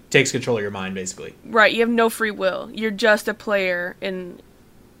takes control of your mind basically. Right, you have no free will. You're just a player in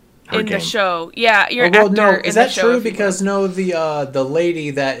the show. Yeah, you're an actor in the show. Is that true? Because the lady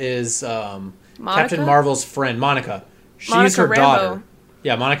that is Captain Marvel's friend, Monica. She's her daughter.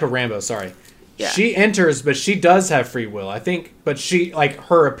 Yeah, Monica Rambeau, sorry. Yeah. She enters, but she does have free will, I think. But she,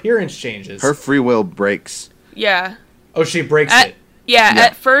 her appearance changes. Her free will breaks. Yeah. Oh, she breaks it. Yeah,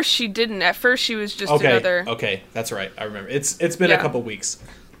 at first she didn't. At first she was just another... Okay, that's right. I remember. It's been a couple weeks.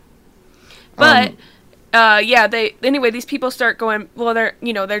 But... these people start going, well,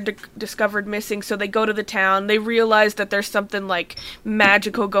 they're discovered missing, so they go to the town, they realize that there's something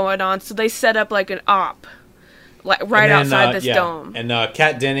magical going on, so they set up an op outside this dome. And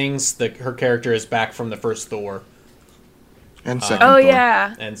Kat Dennings, her character, is back from the first Thor. And second Thor.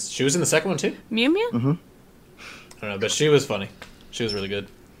 Yeah. And she was in the second one too? Mew Mew? Mm-hmm. I don't know, but she was funny. She was really good.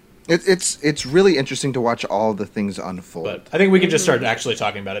 It's really interesting to watch all the things unfold. But I think we can just start actually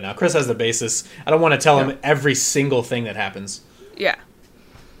talking about it now. Chris has the basis. I don't want to tell him every single thing that happens. Yeah.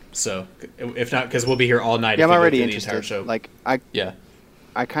 So, if not, because we'll be here all night. Yeah, I'm already interested. The entire show.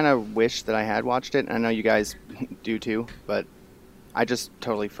 I kind of wish that I had watched it. I know you guys do too, but I just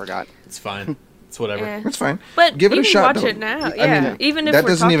totally forgot. It's fine. It's whatever. It's fine. But give it a shot. Watch it now. Yeah. Even if that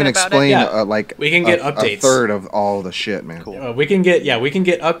we're doesn't talking even about explain it. We can get updates. A third of all the shit, man. Cool. We can get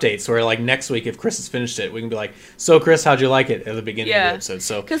updates where next week if Chris has finished it, we can be like, so Chris, how'd you like it at the beginning of the episode?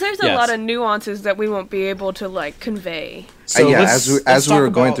 So because there's a lot of nuances that we won't be able to convey. So as we were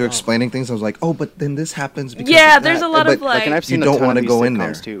going through explaining things, I was like, oh, but then this happens because there's a lot of and I've seen you don't want to go in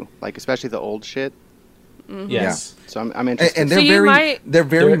there too, especially the old shit. Mm-hmm. Yes. Yeah. So I'm interested. And they're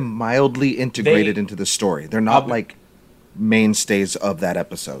very mildly integrated into the story. They're not mainstays of that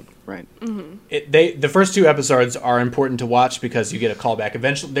episode. Right. Mm-hmm. The first 2 episodes are important to watch because you get a callback.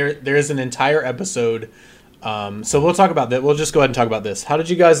 Eventually, there is an entire episode. So we'll talk about that. We'll just go ahead and talk about this. How did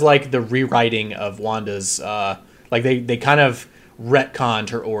you guys like the rewriting of Wanda's? They kind of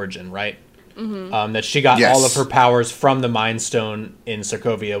retconned her origin, right? Mm-hmm. That she got all of her powers from the Mind Stone in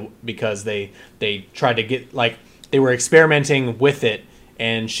Sokovia because they tried to get they were experimenting with it,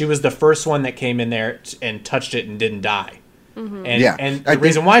 and she was the first one that came in there and touched it and didn't die. Mm-hmm. And the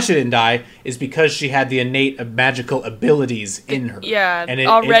reason why she didn't die is because she had the innate magical abilities in her. Yeah, and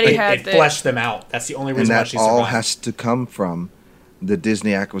it fleshed them out. That's the only reason why she survived. And that all has to come from the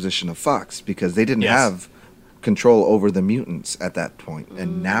Disney acquisition of Fox, because they didn't Yes. have control over the mutants at that point,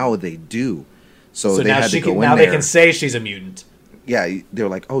 and now they do. So they now had to go in now there. they can say she's a mutant. Yeah, they're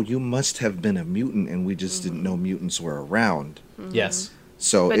like, oh, you must have been a mutant, and we just didn't know mutants were around. Yes.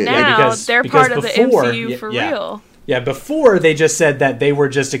 So But it, now they're part of the before- MCU for real. Yeah, before they just said that they were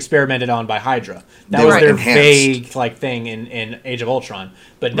just experimented on by Hydra. That They was were their enhanced. vague thing in Age of Ultron.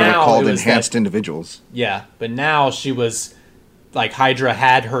 But they're now called it was enhanced that, individuals. yeah, but now she was like Hydra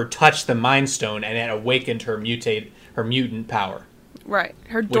had her touch the Mind Stone and it awakened her mutant power. Right.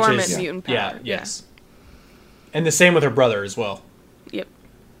 Her Which dormant is, mutant power. Yeah, yes. And the same with her brother as well. Yep.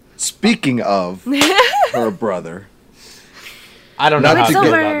 Speaking of her brother, I don't know Not how to to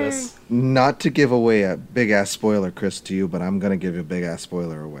feel get- about this. not to give away a big ass spoiler, Chris, to you, but I'm gonna give a big ass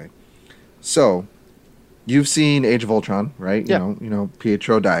spoiler away. So, you've seen Age of Ultron, right? Yeah. You know,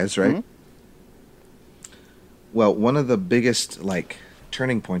 Pietro dies, right? Mhm. Well, one of the biggest like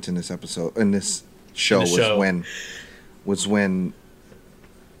turning points in this episode, in this show, was when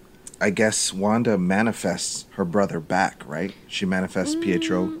I guess Wanda manifests her brother back, right? She manifests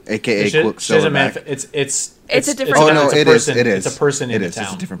Pietro, aka She Quicksilver, doesn't back. It's a different- Oh It's no, it's a it is. person- It is. It's a person in It the is. town.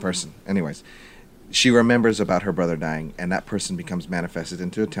 It's a different person. Anyways, she remembers about her brother dying, and that person becomes manifested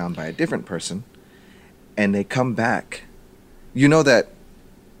into a town by a different person, and they come back. You know that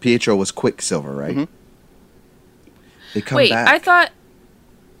Pietro was Quicksilver, right? Mhm. They come Wait, back. I thought.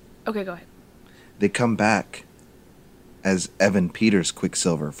 Okay, go ahead. They come back as Evan Peters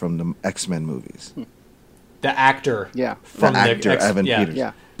Quicksilver from the X-Men movies. The actor. Yeah. From the actor Evan yeah. Peters.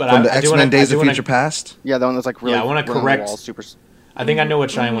 Yeah. But From I the do X-Men wanna- Days I do of wanna- Future Past. Yeah, the one that's like really. I wanna really on the correct- wall, super. I think I know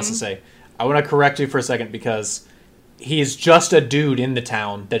what Cheyenne wants to say. I want to correct you for a second because he is just a dude in the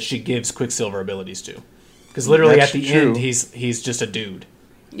town that she gives Quicksilver abilities to. Because literally That's at the true. end, he's just a dude.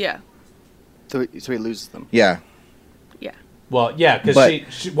 Yeah. So he loses them. Yeah. Yeah. Well, yeah, because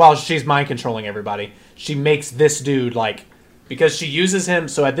But- while she's mind controlling everybody, she makes this dude like because she uses him.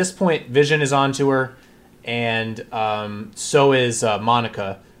 So at this point, Vision is onto her, and so is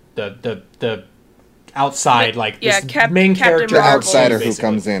Monica, the outside like Yeah, this Cap- main Captain character, The Marvel. outsider who basically.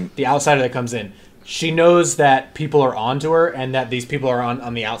 comes in. The outsider that comes in. She knows that people are onto her and that these people are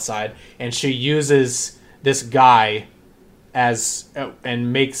on the outside, and she uses this guy as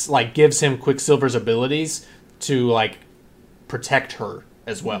and makes like gives him Quicksilver's abilities to like protect her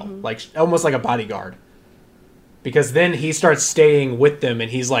as well, like almost like a bodyguard. Because then he starts staying with them,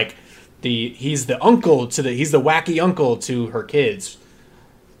 and he's like he's the wacky uncle to her kids.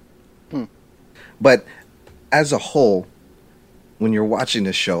 But as a whole, when you're watching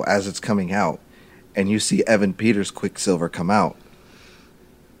this show as it's coming out, and you see Evan Peters Quicksilver come out,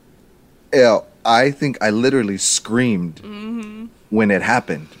 I think I literally screamed when it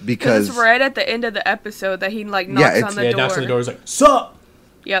happened because It's right at the end of the episode that he like knocks it's- on the door. Knocks on the door. He's like, "Sup?"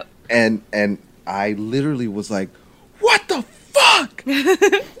 Yep. and I literally was like, "What the fuck?"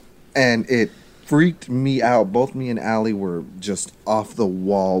 And it freaked me out. Both me and Allie were just off the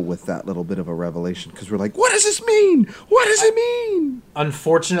wall with that little bit of a revelation because we're like, "What does this mean? What does it mean?"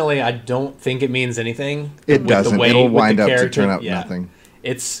 Unfortunately, I don't think it means anything. It with the doesn't. way- It'll with the wind up to character. turn out Yeah. nothing.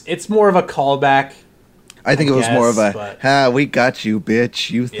 It's more of a callback. I think it was more of guess, a, but- "Ha, we got you,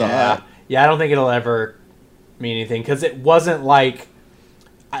 bitch. You Yeah, thought." yeah. I don't think it'll ever mean anything because it wasn't like.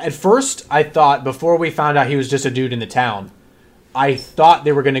 At first, I thought before we found out he was just a dude in the town, I thought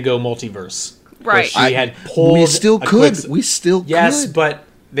they were going to go multiverse. where Right. She had pulled. We still a could. Quicks- We still Yes, could. but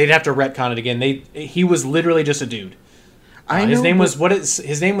they'd have to retcon it again. He was literally just a dude. I His know, name but- was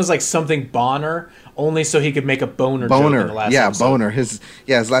his name was like something Bonner, only so he could make a boner joke in the Boner. last Yeah, episode. Boner. His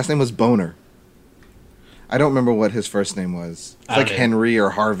last name was Boner. I don't remember what his first name was. It's I like don't Henry or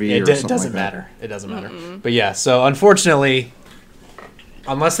Harvey or It something doesn't like that. matter. It doesn't matter. But yeah, so unfortunately,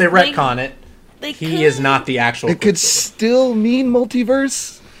 unless they retcon it, he is not the actual. It could Quicksilver. still mean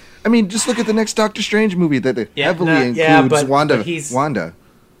multiverse. I mean, just look at the next Doctor Strange movie that heavily includes Wanda.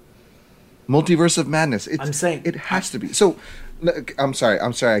 Multiverse of Madness. I'm saying- it has to be. So, look, I'm sorry.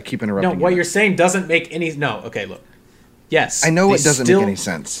 I keep interrupting. No, what you. you're saying doesn't make any. No, okay, look. Yes, I know they it doesn't still- make any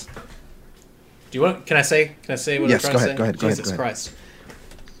sense. Do you want? Can I say? Can I say what Yes, I'm go trying ahead, to say? go ahead, go ahead, Jesus go ahead. Christ.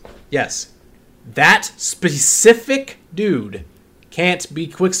 Yes, that specific dude can't be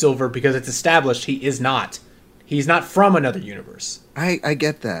Quicksilver because it's established he is not. He's not from another universe. I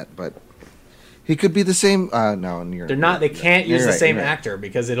get that, but he could be the same. No, They're not. They can't use the same actor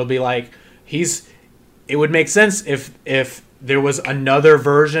because it'll be like he's. It would make sense if there was another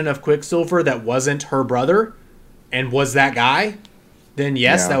version of Quicksilver that wasn't her brother, and was that guy. Then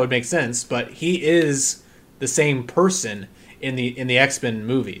yes, Yeah. that would make sense. But he is the same person in the X-Men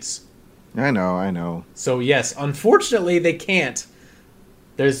movies. I know. So yes, unfortunately they can't.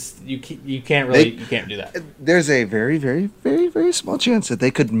 you can't do that. There's a very, very, very, very small chance that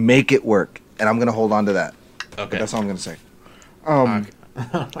they could make it work, and I'm gonna hold on to that. Okay, but that's all I'm gonna say.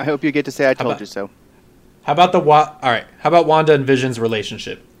 I hope you get to say I told you so. How about How about Wanda and Vision's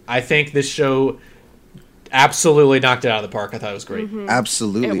relationship? I think this show absolutely knocked it out of the park. I thought it was great. Mm-hmm.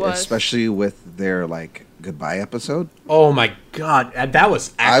 Absolutely, especially with their goodbye episode. Oh my god, that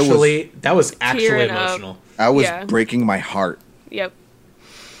was actually emotional. I was breaking my heart. Yep.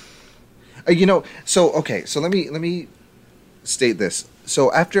 So let me state this.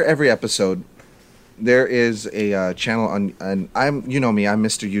 So after every episode, there is a channel on, and I'm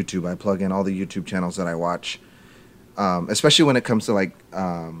Mr. YouTube. I plug in all the YouTube channels that I watch, especially when it comes to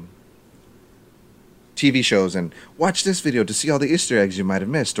TV shows, and watch this video to see all the Easter eggs you might have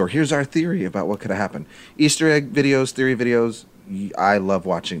missed, or here's our theory about what could have happened. Easter egg videos, theory videos, I love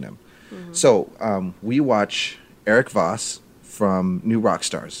watching them. Mm-hmm. So we watch Eric Voss from New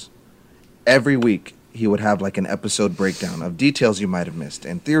Rockstars. Every week he would have an episode breakdown of details you might have missed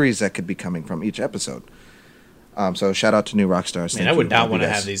and theories that could be coming from each episode. So shout out to New Rockstars. Man, I would not want to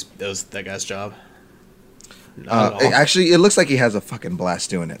have that guy's job. Actually, it looks like he has a fucking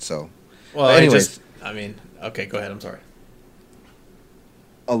blast doing it. So, well, anyways, okay, go ahead. I'm sorry.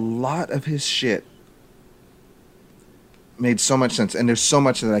 A lot of his shit made so much sense, and there's so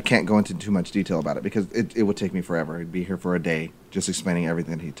much that I can't go into too much detail about it because it would take me forever. I'd be here for a day just explaining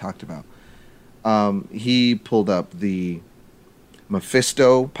everything that he talked about. He pulled up the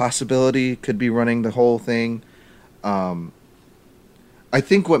Mephisto possibility, could be running the whole thing. I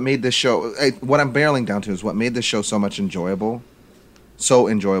think what made this show, what I'm barreling down to is what made this show so enjoyable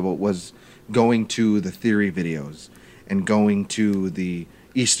was going to the theory videos and going to the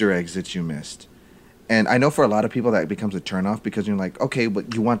Easter eggs that you missed. And I know for a lot of people that becomes a turnoff because you're like, okay,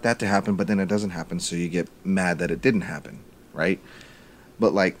 but you want that to happen, but then it doesn't happen, so you get mad that it didn't happen, right?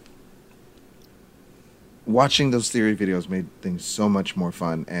 But watching those theory videos made things so much more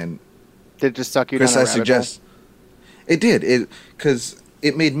fun. And did it just suck you Chris, down a I suggest hole? It did. Because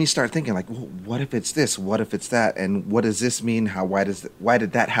it made me start thinking well, what if it's this? What if it's that? And what does this mean? Why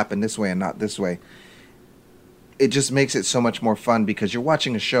did that happen this way and not this way? It just makes it so much more fun because you're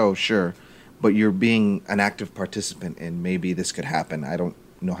watching a show, sure, but you're being an active participant in maybe this could happen. I don't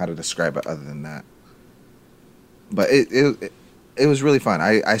know how to describe it other than that. But it was really fun.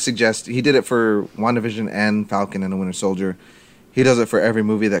 I suggest he did it for WandaVision and Falcon and the Winter Soldier. He does it for every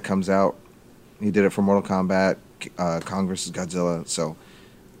movie that comes out. He did it for Mortal Kombat, Kong vs. Godzilla. So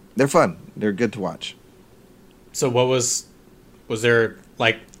they're fun. They're good to watch. So what was there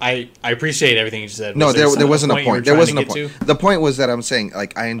I appreciate everything you said. No, there wasn't a point. There wasn't a point. The point was that I'm saying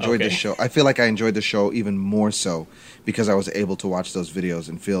I enjoyed the show. I feel like I enjoyed the show even more so because I was able to watch those videos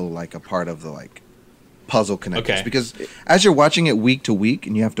and feel like a part of the puzzle connectors. Okay. Because as you're watching it week to week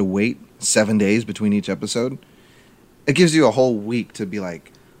and you have to wait 7 days between each episode, it gives you a whole week to be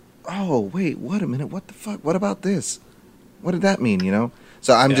like, oh, wait, wait a minute, what the fuck? What about this? What did that mean,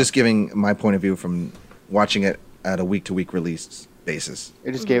 So I'm just giving my point of view from watching it at a week-to-week release basis.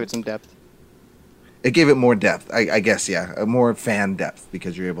 It just gave it some depth. It gave it more depth, I guess, yeah. More fan depth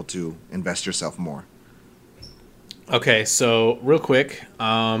because you're able to invest yourself more. Okay, so real quick,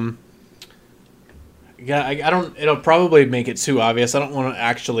 it'll probably make it too obvious. I don't want to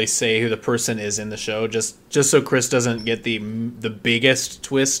actually say who the person is in the show, just so Chris doesn't get the biggest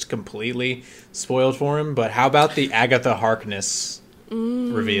twist completely spoiled for him. But how about the Agatha Harkness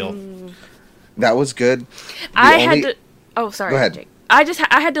reveal? That was good. Oh, sorry. Go ahead. Jake. I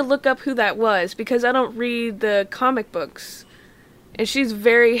had to look up who that was because I don't read the comic books. And she's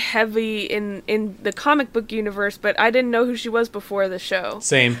very heavy in the comic book universe, but I didn't know who she was before the show.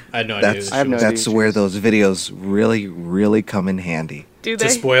 Same. I had no idea. That's where those videos really, really come in handy. Do they?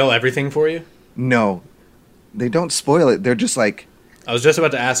 To spoil everything for you? No. They don't spoil it. They're just I was just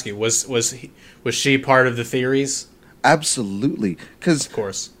about to ask you, was she part of the theories? Absolutely. Of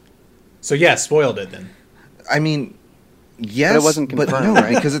course. So yeah, spoiled it then. I mean, yes, but it wasn't confirmed,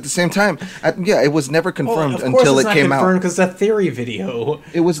 right? Because at the same time, it was never confirmed until it came out. Because it's a theory video.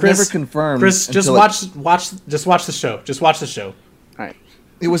 It was never confirmed. Chris, just watch the show. Just watch the show. All right.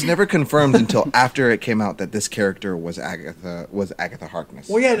 It was never confirmed until after it came out that this character was Agatha Harkness.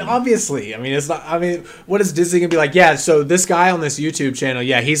 Well, yeah, obviously. I mean, it's not. I mean, what is Disney gonna be like? Yeah, so this guy on this YouTube channel,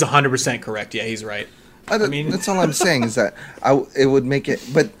 yeah, he's 100% correct. Yeah, he's right. I mean, that's all I'm saying is that it would make it,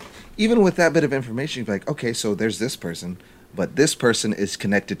 but. Even with that bit of information, you'd be like, okay, so there's this person, but this person is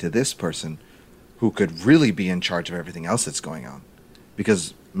connected to this person who could really be in charge of everything else that's going on.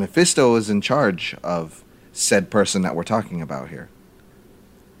 Because Mephisto is in charge of said person that we're talking about here.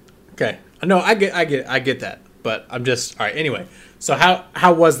 Okay. No, I get that. But I'm just all right. Anyway, so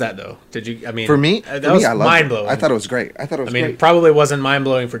how was that though? Did you? I mean, For me, that was I loved mind it. blowing. I thought it was great. It probably wasn't mind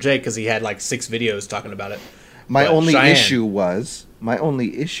blowing for Jake because he had like 6 videos talking about it. My But only Cheyenne- issue was,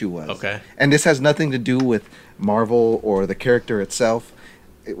 Okay. and this has nothing to do with Marvel or the character itself.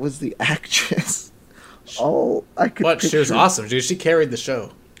 It was the actress. All I could. What? She was picture- awesome, dude. She carried the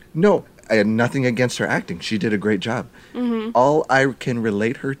show. No, I had nothing against her acting. She did a great job. Mm-hmm. All I can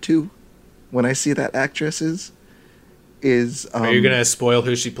relate her to, when I see that actress is. Are you gonna spoil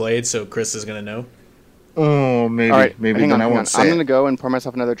who she played so Chris is gonna know? Oh, maybe, All right, maybe. hang Then on, I won't say I'm it. gonna go and pour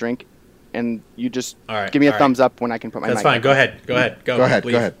myself another drink, and you just All right, give me a all thumbs up when I can put my That's mic fine. back Go on. ahead. Go ahead. Go ahead.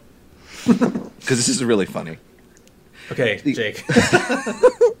 Leave. Go ahead. Because this is really funny. Okay, Jake.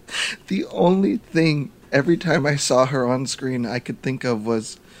 The only thing every time I saw her on screen I could think of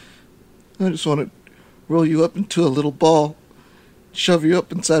was, I just want to roll you up into a little ball, shove you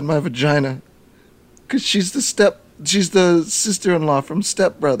up inside my vagina. Because she's the sister-in-law from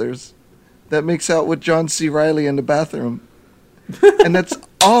Step Brothers that makes out with John C. Reilly in the bathroom. And that's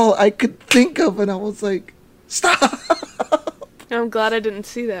all I could think of, and I was like, stop! I'm glad I didn't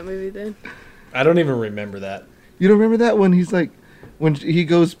see that movie then. I don't even remember that. You don't remember that when he's like, when he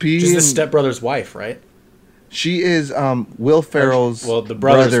goes pee? She's the and stepbrother's wife, right? She is Will Ferrell's the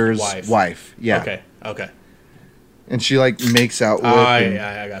brother's wife. Yeah. Okay. And she like makes out with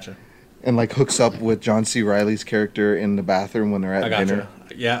I gotcha. and like hooks up with John C. Reilly's character in the bathroom when they're at I gotcha. dinner.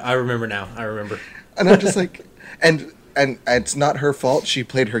 Yeah, I remember now. I remember. And I'm just like, and it's not her fault. She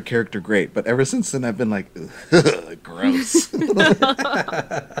played her character great, but ever since then I've been like, gross.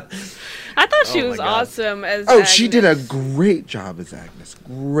 I thought she Oh was my God. Oh, awesome as Agnes. she did a great job as Agnes.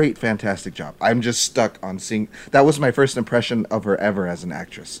 Great, fantastic job. I'm just stuck on seeing. That was my first impression of her ever as an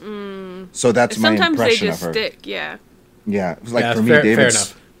actress. So that's my Sometimes they impression just of her. stick, yeah. Yeah, it was like Yeah, for me, fair David.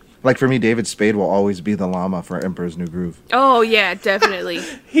 enough. Like for me, David Spade will always be the llama for Emperor's New Groove. Oh, yeah, definitely.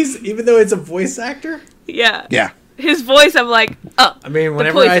 Even though it's a voice actor. Yeah. Yeah, His voice, I'm like, oh. I mean,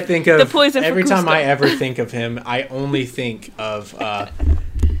 whenever poison- I think the of poison for every time Cusco. I ever think of him, I only think of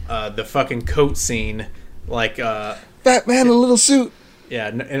the fucking coat scene, like fat man in a little suit. yeah,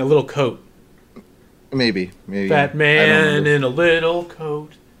 in a little coat. Maybe. Fat I don't man remember. in a little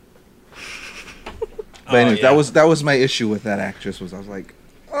coat. But anyways, yeah. that was my issue with that actress. Was I was like,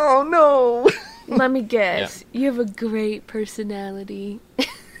 oh no. Let me guess. You have a great personality.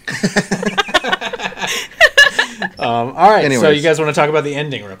 All right, so Anyways. you guys want to talk about the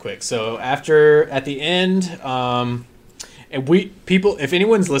ending real quick. So at the end, and if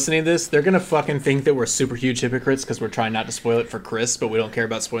anyone's listening to this, they're gonna fucking think that we're super huge hypocrites because we're trying not to spoil it for Chris, but we don't care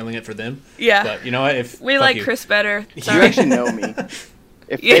about spoiling it for them. Yeah. But you know what? If We fuck like you. Chris better. You Sorry. actually know me.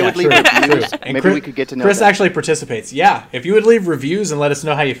 If Yeah, they would leave reviews, And maybe Chris, we could get to know Chris them. actually participates. Yeah, if you would leave reviews and let us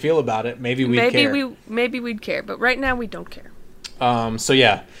know how you feel about it, maybe we'd care. Maybe we'd care, but right now we don't care. So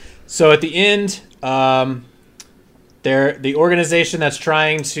yeah, so at the end, the organization that's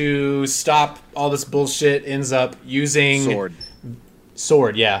trying to stop all this bullshit ends up using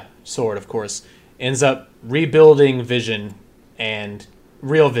Sword, of course, ends up rebuilding Vision and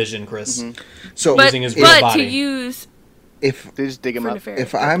real Vision, Chris. Mm-hmm. So But, Using his real but body. to use if They just dig him for up. nefarious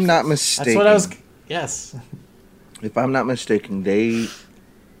if I'm not purposes. mistaken, That's what I was. Yes. if I'm not mistaken, they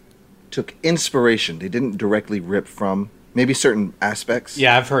took inspiration. They didn't directly rip from maybe certain aspects.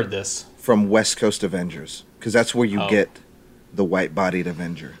 Yeah, I've heard this. From West Coast Avengers, because that's where you get the white-bodied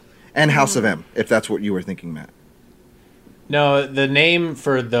Avenger and House of M, if that's what you were thinking, Matt. No, the name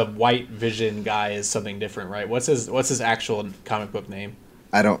for the White Vision guy is something different, right? What's his actual comic book name?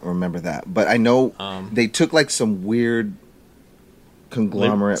 I don't remember that, but I know they took like some weird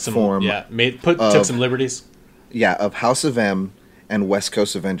conglomerate form. Yeah, took some liberties. Yeah, of House of M and West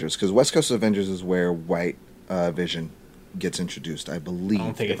Coast Avengers, because West Coast Avengers is where White Vision gets introduced, I believe. I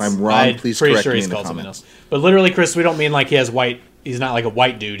don't think if I'm wrong, please correct me in the called something comments. else. But literally, Chris, we don't mean like he has white. He's not like a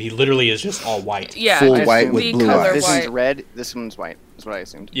white dude. He literally is just all white. Yeah, Full just white with the blue color eyes. This white. one's red. This one's white. That's what I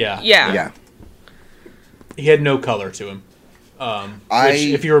assumed. Yeah. Yeah. He had no color to him. Which,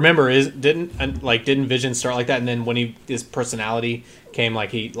 if you remember, didn't Vision start like that, and then when his personality came, when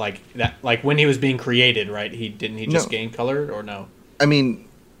he was being created, right? He just gain color, or no? I mean,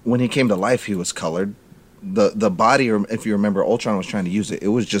 when he came to life, he was colored. The body, or if you remember, Ultron was trying to use it. It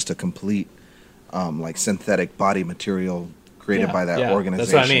was just a complete, synthetic body material created by that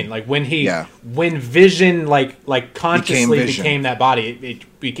organization. That's what I mean. Like when Vision consciously became that body,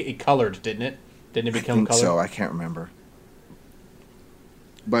 it colored, didn't it? Didn't it become colored? So I can't remember.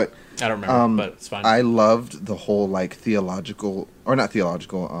 But I don't remember, but it's fine. I loved the whole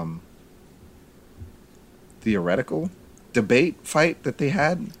theoretical debate fight that they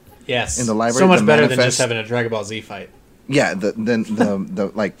had. Yes. in the library. So much better than just having a Dragon Ball Z fight. Yeah,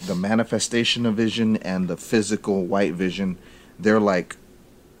 the like the manifestation of Vision and the physical White Vision, they're like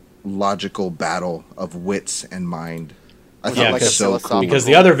logical battle of wits and mind. I thought like so cool because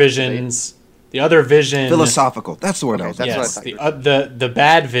the other Vision philosophical. That's the word I was. Yes, the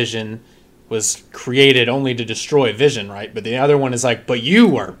bad Vision was created only to destroy Vision, right? But the other one is like, but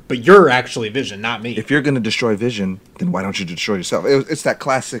you're actually Vision, not me. If you're going to destroy Vision, then why don't you destroy yourself? It's that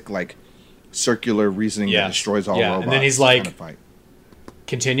classic like circular reasoning that destroys all robots. And then he's like,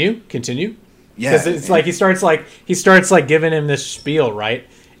 continue. Yeah, because it's like he starts like giving him this spiel, right?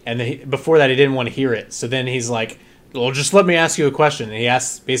 And then before that, he didn't want to hear it. So then he's like, well, just let me ask you a question. And he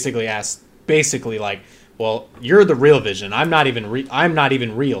basically like, well, you're the real Vision. I'm not even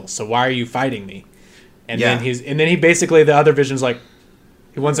real. So why are you fighting me? And then he basically, the other Vision's like,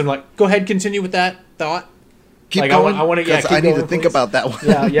 he wants him to like, go ahead, continue with that thought. Keep like, going. I want to. I need to think about that one.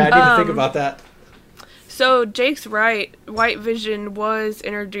 Yeah, I need to think about that. So Jake's right. White Vision was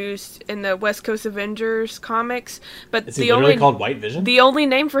introduced in the West Coast Avengers comics, but is he literally called White Vision? The only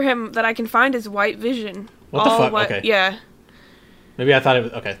name for him that I can find is White Vision. What the fuck? Okay. Yeah. Maybe I thought it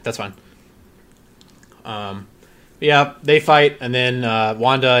was okay. That's fine. Yeah, they fight, and then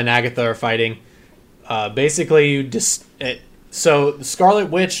Wanda and Agatha are fighting. Basically, so the Scarlet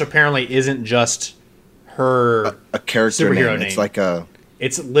Witch apparently isn't just her a character superhero name. It's like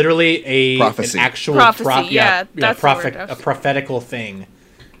it's literally prophecy. An actual prophecy. a prophetical thing,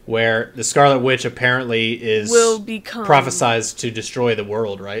 where the Scarlet Witch apparently will become prophesized to destroy the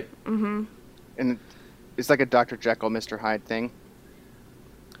world, right? Mm-hmm. And it's like a Dr. Jekyll, Mr. Hyde thing.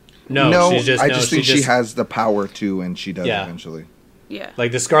 No, I just think she has the power to, and she does eventually. Yeah.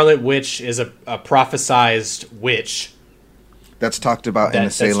 Like the Scarlet Witch is a prophesized witch. That's talked about in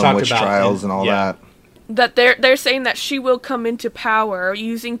the Salem witch trials and all that. That they're saying that she will come into power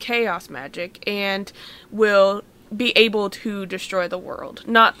using chaos magic and will be able to destroy the world.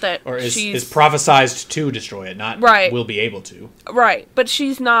 Not that is prophesized to destroy it, not will be able to. Right, but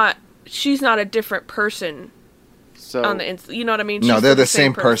she's not a different person. So on the you know what I mean? No, they're the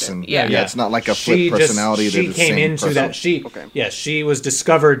same person. Yeah, it's not like a flip personality. She came into that. She was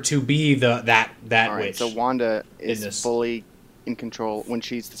discovered to be that witch. So Wanda is fully in control when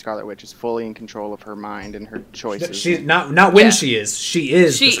she's the Scarlet Witch. Is fully in control of her mind and her choices. She's not when she is. She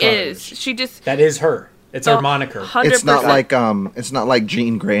is. She the Scarlet is. Witch. She just. That is her. It's her moniker. 100%. It's not like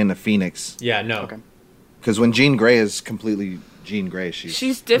Jean Grey and the Phoenix. Yeah, no. Because when Jean Grey is completely Jean Grey,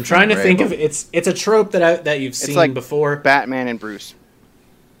 she's different. I'm trying to think of it's a trope that you've seen like before. Batman and Bruce.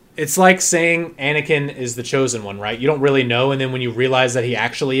 It's like saying Anakin is the chosen one, right? You don't really know, and then when you realize that he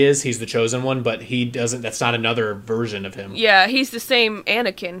actually is, he's the chosen one, but he doesn't. That's not another version of him. Yeah, he's the same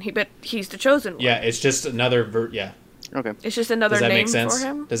Anakin, but he's the chosen one. Yeah, it's just another. Yeah. Okay. It's just another name for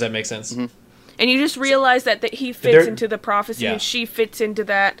him. Does that make sense? Mm-hmm. And you just realize that he fits into the prophecy, and she fits into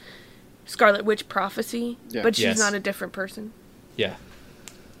that Scarlet Witch prophecy, but she's not a different person. Yeah.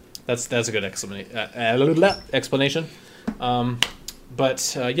 That's a good explanation.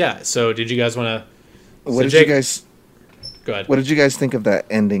 So did you guys want to... What did you guys... Go ahead. What did you guys think of that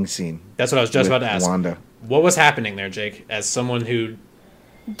ending scene? That's what I was just about to ask. Wanda. What was happening there, Jake, as someone who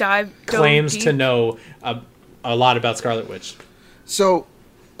claims to know a lot about Scarlet Witch? So,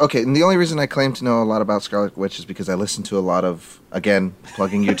 okay, and the only reason I claim to know a lot about Scarlet Witch is because I listen to a lot of, again,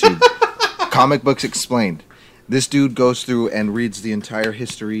 plugging YouTube, Comic Books Explained. This dude goes through and reads the entire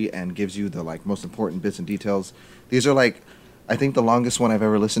history and gives you the most important bits and details. These are I think the longest one I've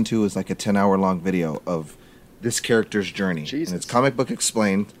ever listened to is a 10-hour long video of this character's journey. Jesus. And it's Comic Book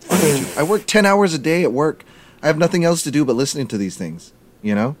Explained on YouTube. I work 10 hours a day at work. I have nothing else to do but listening to these things,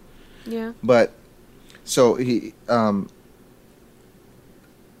 you know? Yeah. But, so he,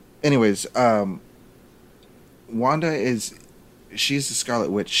 anyways, Wanda she's the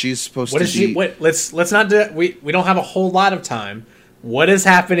Scarlet Witch. She's supposed to be... Let's not do... We don't have a whole lot of time. What is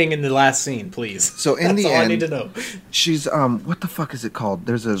happening in the last scene, please? So in the end... That's all I need to know. She's, what the fuck is it called?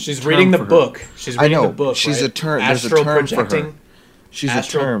 She's reading the book. She's reading the book, She's right? a term. There's a term for her. She's a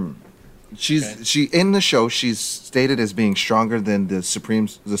term. She in the show, she's stated as being stronger than the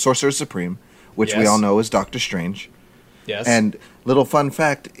Sorcerer Supreme, which we all know is Doctor Strange. Yes. And little fun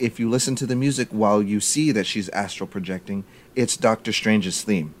fact, if you listen to the music while you see that she's astral projecting, it's Doctor Strange's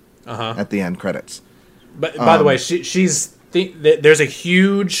theme at the end credits. But by the way, there's a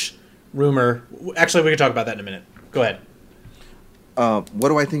huge rumor. Actually, we can talk about that in a minute. Go ahead. What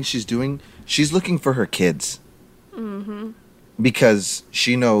do I think she's doing? She's looking for her kids. Mm-hmm. Because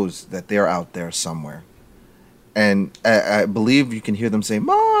she knows that they're out there somewhere. And I believe you can hear them say,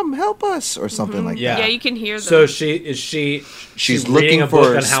 "Mom, help us," or something like that. Yeah, you can hear them. So she's looking reading a for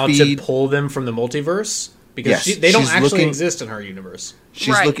book on how speed. to pull them from the multiverse because Yes, they don't she's actually looking- exist in her universe.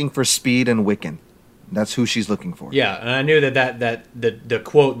 She's Right. looking for Speed and Wiccan. That's who she's looking for. Yeah, and I knew that the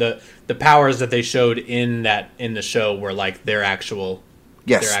quote the powers that they showed in the show were like their actual.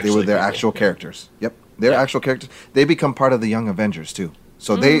 Yes, they were their people. actual characters. Yep, they're actual characters. They become part of the Young Avengers too.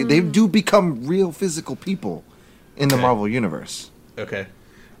 So they do become real physical people in the Marvel universe. Okay,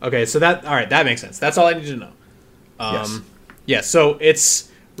 so that makes sense. That's all I need to know. Yes. Yeah, so it's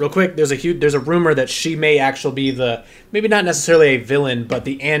real quick. There's a rumor that she may actually be maybe not necessarily a villain, but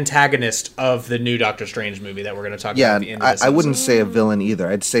the antagonist of the new Doctor Strange movie that we're going to talk about at the end of this I wouldn't episode. say a villain either.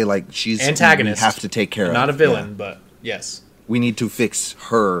 I'd say like she's Antagonist. We have to take care of. Not a villain, Yeah. but yes. We need to fix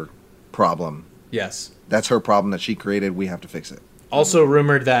her problem. Yes. That's her problem that she created. We have to fix it. Also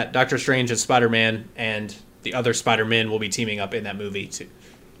rumored that Doctor Strange and Spider-Man and the other Spider-Men will be teaming up in that movie too.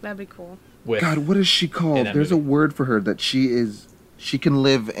 That'd be cool. God, what is she called? There's a word for her that she can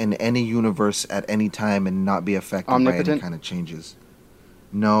live in any universe at any time and not be affected by any kind of changes.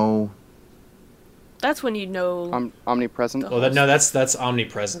 No. That's when you know. Omnipresent. Well, that's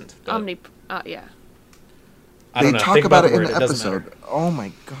omnipresent. Yeah. I don't They know. talk Think about it the in word. the It doesn't episode. matter. Oh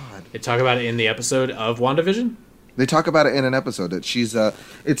my God. They talk about it in the episode of WandaVision? They talk about it in an episode that she's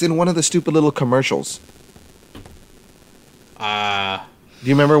it's in one of the stupid little commercials. Do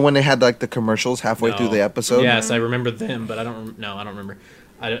you remember when they had like the commercials halfway through the episode? Yes, I remember them, but I don't remember.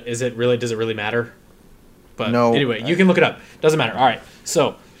 Does it really matter? But no. Anyway, you can look it up. Doesn't matter. All right.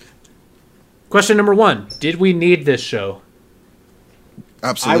 So, question number 1: did we need this show?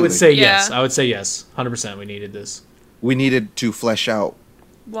 Absolutely. I would say Yeah. yes. I would say yes. 100%. We needed this. We needed to flesh out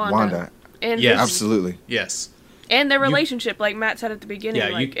Wanda. And Yes. Vision. Absolutely. Yes. And their relationship, like Matt said at the beginning. Yeah,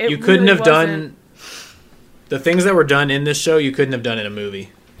 like, you couldn't have done the things that were done in this show. You couldn't have done in a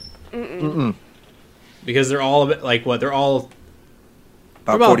movie. Because they're all a bit like what? They're all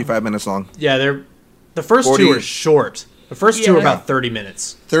about 45 minutes long. Yeah, the first 40, two are short. The first two are about 30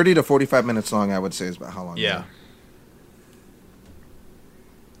 minutes. 30 to 45 minutes long, I would say, is about how long. Yeah. they are.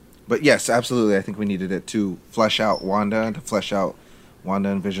 But yes, absolutely. I think we needed it to flesh out Wanda, to flesh out Wanda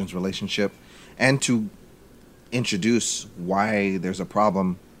and Vision's relationship, and to introduce why there's a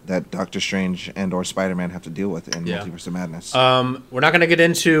problem that Doctor Strange and or Spider-Man have to deal with in Multiverse of Madness. We're not going to get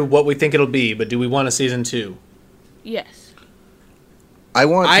into what we think it'll be, but do we want a season 2? Yes. I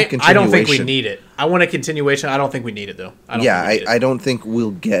want a continuation. I don't think we need it. I want a continuation. I don't think we need it, though. I don't think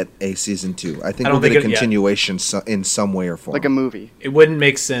we'll get a season 2. I think we'll get a continuation in some way or form. Like a movie. It wouldn't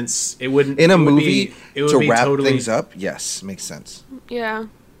make sense. It wouldn't. In a it would movie, be, it would to be wrap totally, things up, yes, makes sense. Yeah.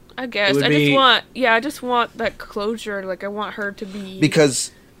 I guess. would I be- just want that closure. Like, I want her to be.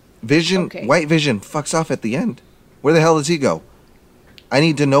 Because Vision, White Vision, fucks off at the end. Where the hell does he go? I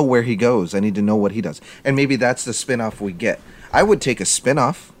need to know where he goes. I need to know what he does. And maybe that's the spin-off we get. I would take a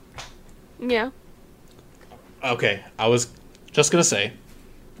spin-off. Yeah. Okay, I was just going to say,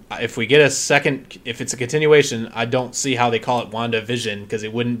 if we get a second, if it's a continuation, I don't see how they call it WandaVision, because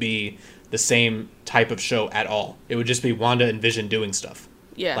it wouldn't be the same type of show at all. It would just be Wanda and Vision doing stuff.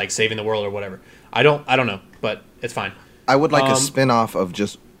 Yeah. Like saving the world or whatever. I don't know, but it's fine. I would like a spin-off of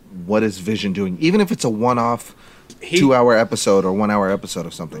just what is Vision doing, even if it's a one-off 2-hour episode or 1-hour episode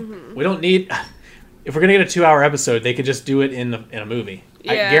of something. Mm-hmm. We don't need. If we're gonna get a 2-hour episode, they could just do it in a movie.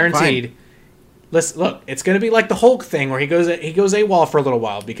 Yeah. I guaranteed. Fine. Listen, look, it's gonna be like the Hulk thing where he goes AWOL for a little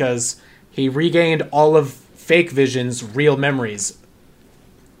while because he regained all of fake Vision's real memories.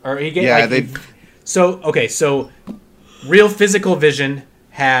 Or he gained. So real physical Vision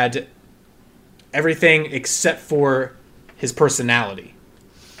had everything except for his personality.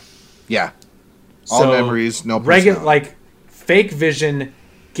 Yeah. All memories, no personality. Like, fake Vision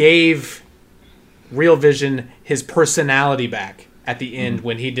gave real Vision his personality back at the end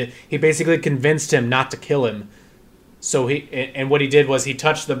when he basically convinced him not to kill him. So what he did was he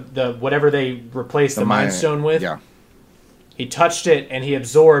touched the whatever they replaced the Mind Stone with. Yeah. He touched it and he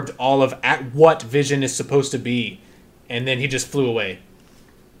absorbed all of what Vision is supposed to be, and then he just flew away.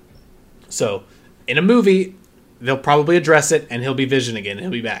 So, in a movie, they'll probably address it, and he'll be Vision again, and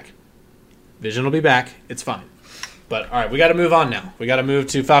he'll be back. Vision will be back. It's fine. But, all right, we got to move on now. We got to move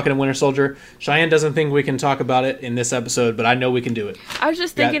to Falcon and Winter Soldier. Cheyenne doesn't think we can talk about it in this episode, but I know we can do it. I was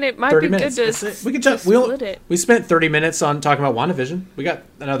just thinking it might be good to split it. We spent 30 minutes on talking about WandaVision. We got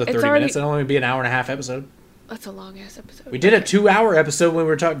another 30 minutes. It'll only be an hour and a half episode. That's a long-ass episode. We did a 2-hour episode when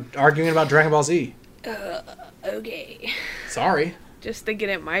we were arguing about Dragon Ball Z. Okay. Sorry. Just thinking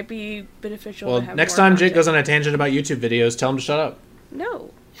it might be beneficial Well, to have next more time content. Jake goes on a tangent about YouTube videos, tell him to shut up.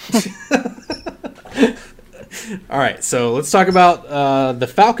 No. All right, so let's talk about the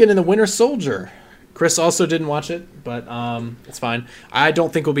Falcon and the Winter Soldier. Chris also didn't watch it, but it's fine. I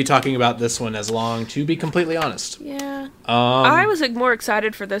don't think we'll be talking about this one as long, to be completely honest. Yeah. I was more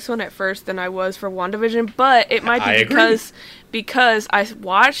excited for this one at first than I was for WandaVision, but it might be because I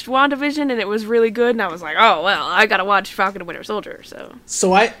watched WandaVision and it was really good, and I was like, oh, well, I gotta watch Falcon and Winter Soldier, so.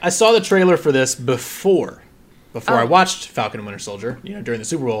 So I saw the trailer for this before I watched Falcon and Winter Soldier, during the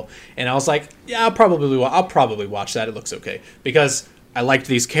Super Bowl, and I was like, yeah, I'll probably watch that. It looks okay. Because I liked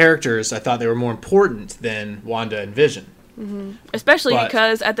these characters. I thought they were more important than Wanda and Vision. Mm-hmm. Especially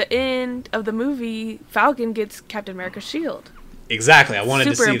because at the end of the movie, Falcon gets Captain America's shield. Exactly. I wanted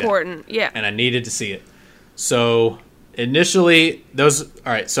to see that. Super important, yeah. And I needed to see it. So, initially, all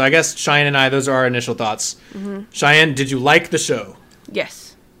right, so I guess Cheyenne and I, those are our initial thoughts. Mm-hmm. Cheyenne, did you like the show?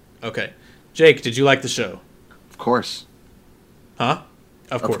 Yes. Okay. Jake, did you like the show? Of course. Huh?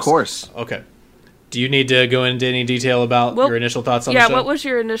 Of course. Of course. Okay. Do you need to go into any detail about your initial thoughts on the show? Yeah, what was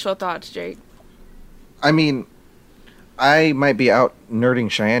your initial thoughts, Jake? I mean, I might be out nerding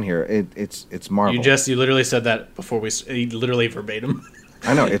Cheyenne here. It's Marvel. You literally said that before literally verbatim.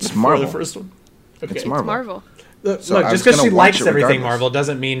 I know, it's Marvel. the first one. Okay. It's Marvel. Marvel. Look, just because she likes everything Marvel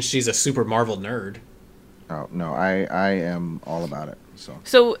doesn't mean she's a super Marvel nerd. Oh, no, I am all about it.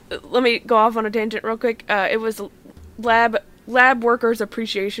 So let me go off on a tangent real quick. It was Lab Workers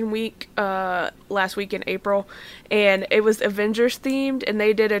Appreciation Week last week in April, and it was Avengers themed, and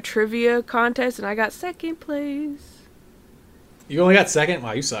they did a trivia contest, and I got second place. You only got second?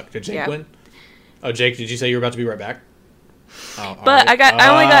 Wow, you suck. Did Jake win? Oh, Jake, did you say you were about to be right back? Oh, but right. I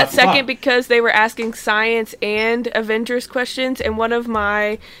only got second because they were asking science and Avengers questions, and one of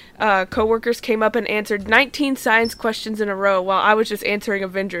my coworkers came up and answered 19 science questions in a row while I was just answering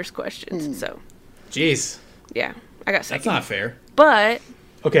Avengers questions. So, jeez. Yeah, I got second. That's not fair. But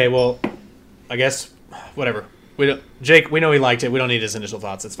okay, well, I guess whatever. Jake, we know he liked it. We don't need his initial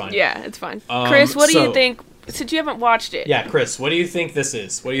thoughts. It's fine. Yeah, it's fine. Chris, what do you think? Since you haven't watched it. Yeah, Chris, what do you think this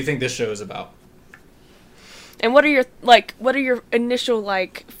is? What do you think this show is about? And what are your initial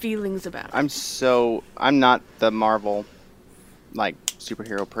feelings about it? I'm not the Marvel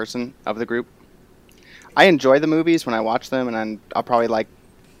superhero person of the group. I enjoy the movies when I watch them, and I'll probably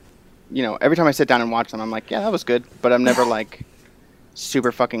every time I sit down and watch them, I'm like, yeah, that was good, but I'm never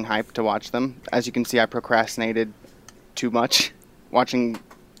super fucking hyped to watch them. As you can see, I procrastinated too much watching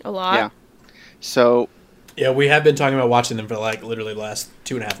a lot. Yeah. So yeah, we have been talking about watching them for literally the last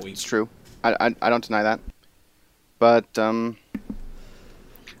 2.5 weeks. It's true. I don't deny that. But I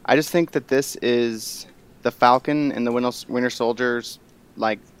just think that this is the Falcon and the Winter Soldier's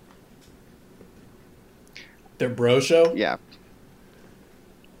their bro show? Yeah.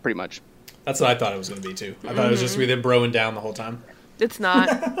 Pretty much. That's what I thought it was going to be too. I thought it was just going to be them broing down the whole time. It's not.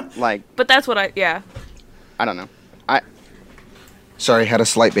 But that's what I don't know. Sorry, had a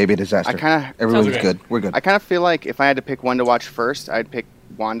slight baby disaster. Everyone's good. We're good. I kind of feel like if I had to pick one to watch first, I'd pick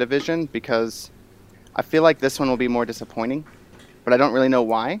WandaVision because I feel like this one will be more disappointing, but I don't really know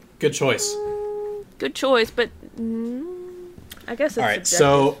why. Good choice. Good choice, but I guess it's all right.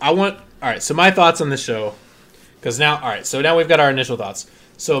 subjective. So my thoughts on this show, because now we've got our initial thoughts.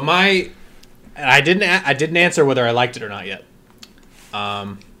 So I didn't answer whether I liked it or not yet.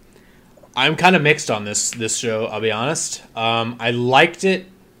 I'm kind of mixed on this show. I'll be honest. I liked it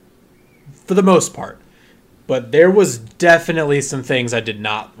for the most part, but there was definitely some things I did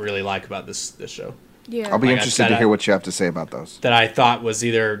not really like about this show. Yeah, I'll be interested to hear what you have to say about those. That I thought was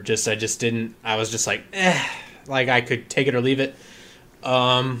either I was just I could take it or leave it.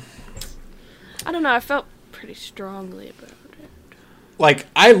 I don't know. I felt pretty strongly about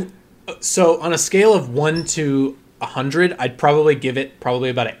it. So on a scale of 1 to 100, I'd probably give it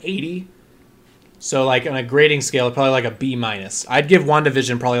about an 80. So on a grading scale, probably a B-. I'd give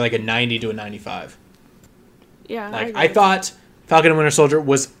WandaVision probably a 90 to a 95. Yeah, I thought Falcon and Winter Soldier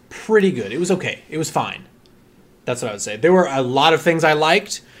was pretty good. It was okay. It was fine. That's what I would say. There were a lot of things I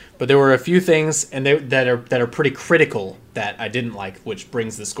liked, but there were a few things that are pretty critical that I didn't like, which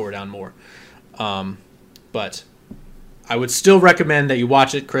brings the score down more. But I would still recommend that you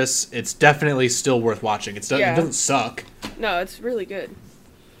watch it, Chris. It's definitely still worth watching. It doesn't suck. No, it's really good.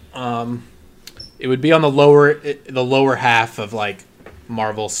 It would be on the lower half of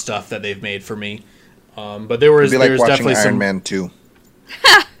Marvel stuff that they've made for me. But there's definitely some Iron Man 2.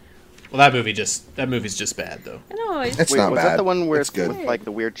 Well, that movie's just bad though. I know. It's not bad. Was that the one where it's good with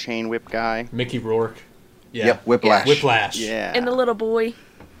the weird chain whip guy? Mickey Rourke. Yeah. Yep, Whiplash. Yeah. Whiplash. Yeah. And the little boy.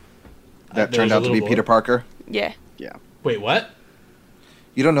 That turned out to be Peter Parker. Yeah. Yeah. Wait, what?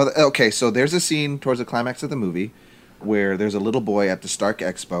 You don't know that? Okay, so there's a scene towards the climax of the movie where there's a little boy at the Stark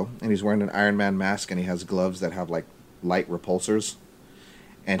Expo, and he's wearing an Iron Man mask, and he has gloves that have like light repulsors,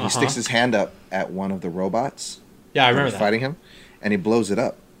 and he sticks his hand up at one of the robots. Yeah, I remember that. Fighting him, and he blows it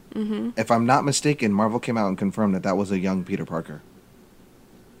up. Mm-hmm. If I'm not mistaken, Marvel came out and confirmed that was a young Peter Parker.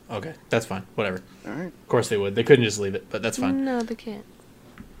 Okay, that's fine. Whatever. All right. Of course they would. They couldn't just leave it, but that's fine. No, they can't.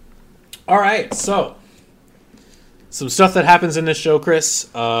 All right, so some stuff that happens in this show, Chris.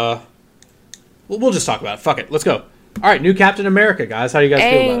 We'll just talk about it. Fuck it. Let's go. All right, new Captain America, guys. How do you guys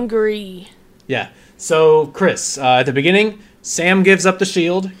feel about it? Angry. Yeah. So, Chris, at the beginning, Sam gives up the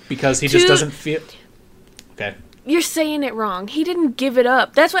shield because he just doesn't feel... Okay. You're saying it wrong. He didn't give it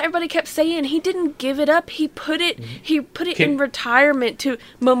up. That's what everybody kept saying. He didn't give it up. He put it in retirement to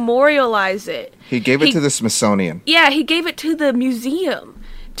memorialize it. He gave it to the Smithsonian. Yeah, he gave it to the museum.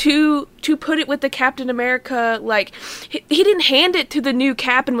 To put it with the Captain America, like, he didn't hand it to the new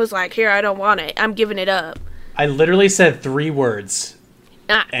Cap and was like, here, I don't want it. I'm giving it up. I literally said 3 words.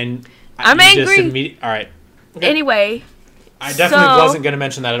 And I'm angry. All right. Okay. Anyway. I definitely wasn't going to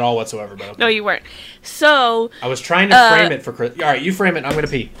mention that at all whatsoever. But okay. No, you weren't. So. I was trying to frame it for Chris. All right, you frame it. I'm going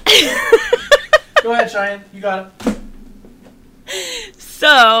to pee. Go ahead, Cheyenne. You got it.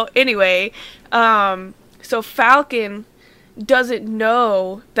 So, anyway. So Falcon doesn't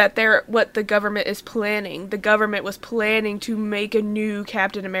know that what the government is planning. The government was planning to make a new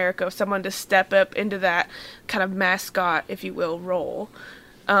Captain America, someone to step up into that kind of mascot, if you will, role.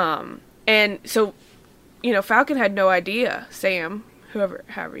 And so, Falcon had no idea. Sam,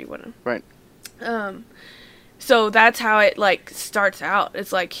 however you want to. Right. So that's how it starts out.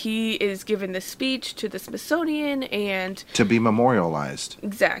 It's like he is giving this speech to the Smithsonian and to be memorialized.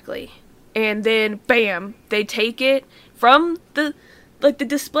 Exactly. And then bam, they take it from the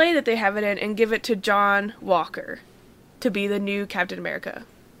display that they have it in and give it to John Walker to be the new Captain America.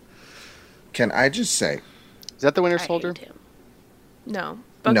 Can I just say, is that the Winter Soldier? No,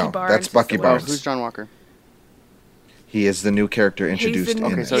 Bucky Barnes. That's Bucky Barnes. Who's John Walker? He is the new character introduced in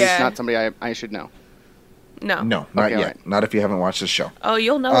Okay, so he's not somebody I should know. No, not yet. Right. Not if you haven't watched the show. Oh,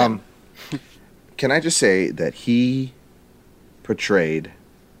 you'll know him. Can I just say that he portrayed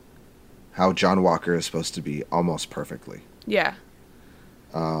how John Walker is supposed to be almost perfectly. Yeah.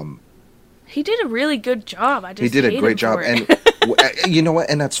 He did a really good job. He did a great job, and you know what?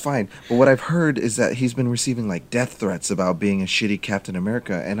 And that's fine. But what I've heard is that he's been receiving death threats about being a shitty Captain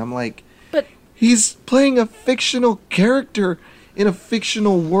America, and I'm like, but he's playing a fictional character in a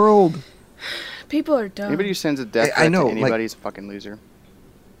fictional world. People are dumb. Anybody who sends a death threat to anybody's a fucking loser.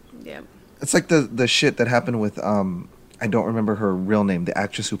 Yeah. It's like the shit that happened with I don't remember her real name, the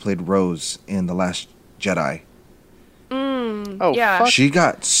actress who played Rose in The Last Jedi. Oh, yeah. Fuck. She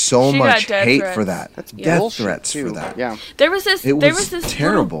got so much hate for that. That's death threats too. for that. Yeah. There was this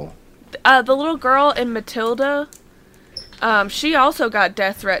terrible. The little girl in Matilda, she also got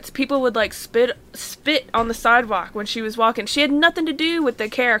death threats. People would spit on the sidewalk when she was walking. She had nothing to do with the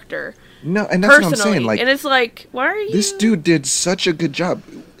character. No, and that's personally. what I'm saying. And it's like, why are you? This dude did such a good job.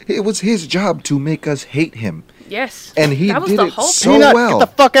 It was his job to make us hate him. Yes. And he did it so Peanut, well. Get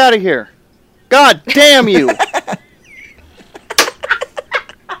the fuck out of here. God damn you.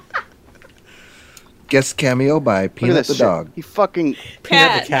 Guest cameo by Peanut the dog. He fucking...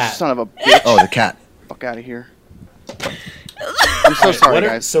 Cat. The cat. Son of a bitch. Oh, the cat. Fuck out of here. I'm so sorry,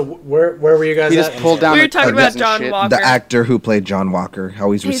 guys. So where were you guys he at? Just pulled down we were talking about John Walker. The actor who played John Walker,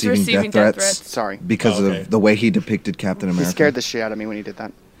 how he's receiving death threats. Sorry. Because of the way he depicted Captain America. He scared the shit out of me when he did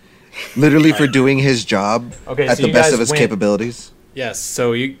that. Literally for doing his job at the best of his capabilities. Yes,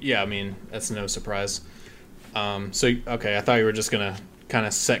 so that's no surprise. I thought you were just going to kind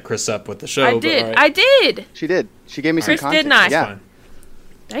of set Chris up with the show. I did. She did. She gave me some context. Didn't I? Yeah. Fine.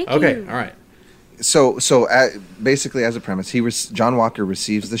 Thank you. Okay, all right. So basically, as a premise, John Walker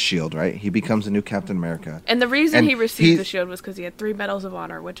receives the shield, right? He becomes a new Captain America. And the reason he received the shield was because he had 3 Medals of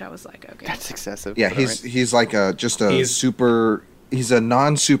Honor, which I was like, okay. That's excessive. Yeah, he's like he's a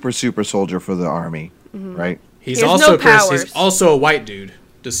non-super soldier for the army, right? He's also he's also a white dude.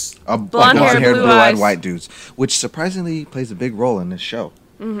 Just a blonde-haired, blue-eyed white dudes, which surprisingly plays a big role in this show.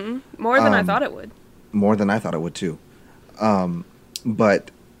 Mm-hmm. More than I thought it would. More than I thought it would too.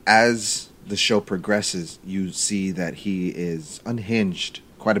 But as the show progresses, you see that he is unhinged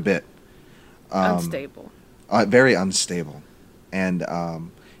quite a bit. Unstable. Very unstable. And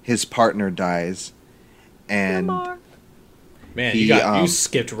his partner dies. And man, you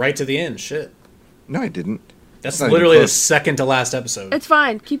skipped right to the end. Shit. No, I didn't. That's literally the second to last episode. It's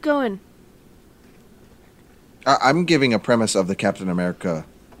fine. Keep going. I'm giving a premise of the Captain America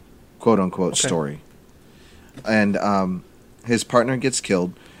quote-unquote story. And his partner gets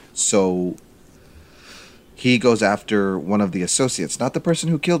killed, so he goes after one of the associates, not the person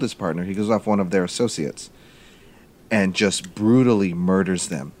who killed his partner. He goes after one of their associates and just brutally murders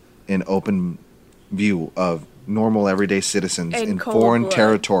them in open view of normal everyday citizens in foreign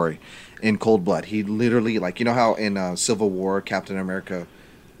territory in cold blood. He literally, like, you know how in Civil War Captain America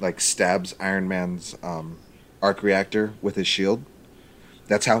like stabs Iron Man's arc reactor with his shield?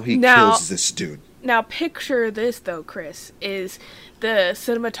 That's how he kills this dude. Now picture this though, Chris, is the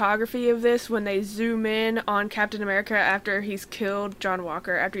cinematography of this when they zoom in on Captain America after he's killed John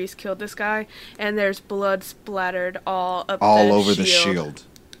Walker, after he's killed this guy, and there's blood splattered all over the shield.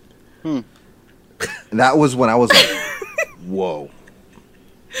 That was when I was like, whoa.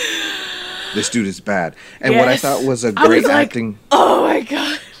 This dude is bad. And what I thought was a great acting... Oh my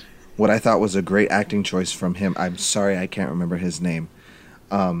god. What I thought was a great acting choice from him, I'm sorry I can't remember his name.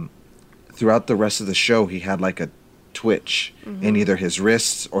 Throughout the rest of the show, he had like a twitch in either his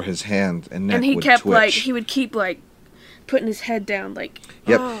wrists or his hand and neck. And he would kept twitch. he would keep like putting his head down, like.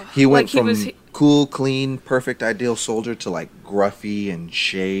 Yep, he went like from cool, clean, perfect, ideal soldier to like gruffy and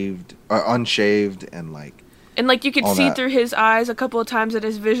shaved, unshaved, and like. And like you could see through his eyes a couple of times that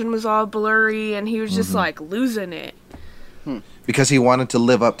his vision was all blurry, and he was just like losing it. Because he wanted to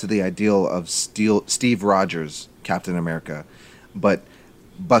live up to the ideal of Steve Rogers, Captain America, but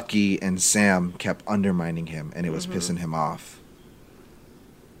Bucky and Sam kept undermining him, and it was pissing him off.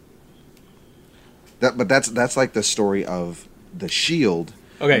 But that's like the story of the Shield.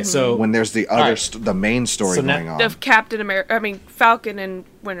 Okay, so when there's the other the main story going on, the Falcon and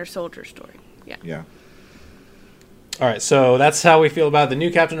Winter Soldier story. Yeah. All right, so that's how we feel about the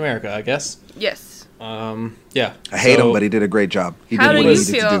new Captain America, I guess. Yes. Yeah. I hate him, but he did a great job. He How did do what you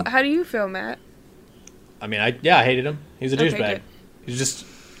he needed feel? to do. How do you feel, Matt? I mean, I hated him. He's a douchebag. good. He's just,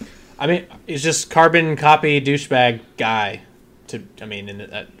 he's just carbon copy douchebag guy.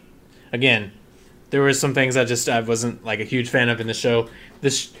 Again, there were some things I wasn't like a huge fan of in the show.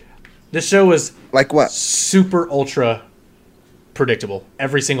 This show was like what? Super ultra predictable.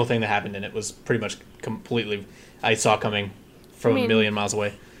 Every single thing that happened in it was pretty much completely I saw coming from a million miles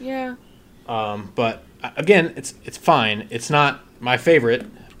away. Yeah. But again, it's fine. It's not my favorite.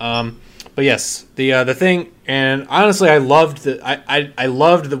 But yes, the thing, and honestly, I loved I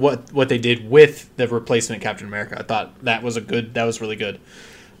loved what they did with the replacement Captain America. I thought that was really good.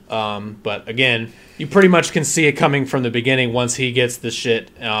 But again, you pretty much can see it coming from the beginning once he gets the shit,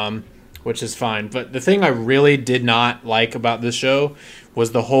 which is fine. But the thing I really did not like about this show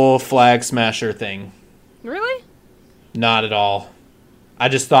was the whole flag smasher thing. Really? Not at all. I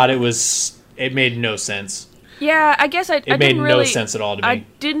just thought it made no sense. Yeah, I guess it made no sense at all to me. I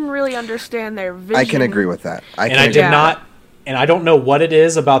didn't really understand their vision. I can agree with that. I did not, and I don't know what it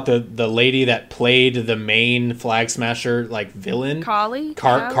is about the lady that played the main flag smasher like villain. Carly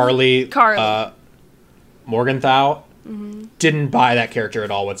Morgenthau. Didn't buy that character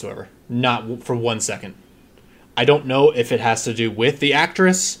at all whatsoever. Not for 1 second. I don't know if it has to do with the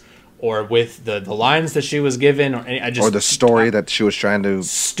actress or with the lines that she was given, or the story that she was trying to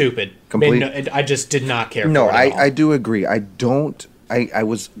complete. I just did not care. No, for it at all. I do agree. I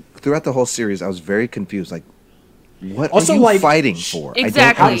was throughout the whole series. I was very confused. Like, what are you fighting for? Exactly.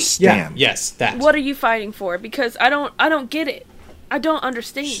 I don't understand. Yeah, yes, that. What are you fighting for? Because I don't get it. I don't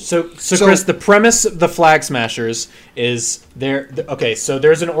understand. So Chris, the premise of the Flag Smashers is so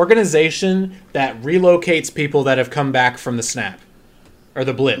there's an organization that relocates people that have come back from the snap or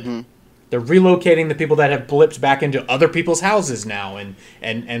the blip. They're relocating the people that have blipped back into other people's houses now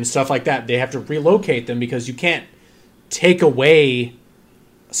and stuff like that. They have to relocate them because you can't take away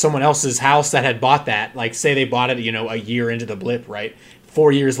someone else's house that had bought that. Like, say they bought it, a year into the blip, right?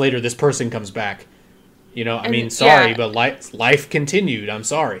 4 years later, this person comes back. Sorry, but life continued. I'm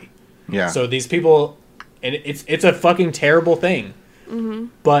sorry. Yeah. So these people, and it's a fucking terrible thing.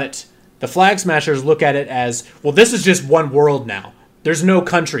 But the Flag Smashers look at it as, well, this is just one world now. There's no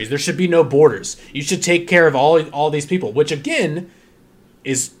countries. There should be no borders. You should take care of all these people, which again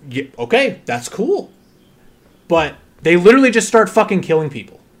is okay. That's cool, but they literally just start fucking killing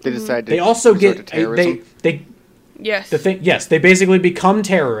people. They decide. They also get terrorism. They basically become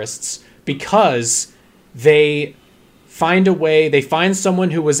terrorists because they find a way. They find someone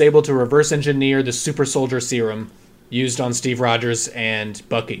who was able to reverse engineer the super soldier serum used on Steve Rogers and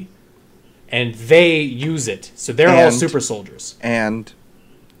Bucky. And they use it. So they're all super soldiers. And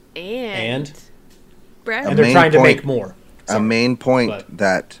they're trying to make more. A main point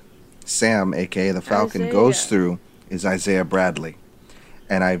that Sam, a.k.a. the Falcon, goes through is Isaiah Bradley.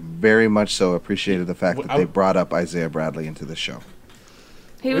 And I very much so appreciated the fact that they brought up Isaiah Bradley into the show.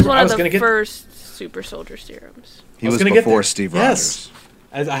 He was one of the first super soldier serums. He was before Steve Rogers.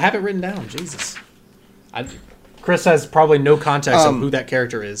 I have it written down. Jesus. Chris has probably no context of who that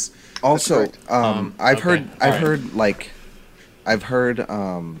character is. Also, I've heard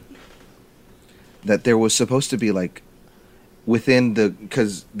that there was supposed to be like within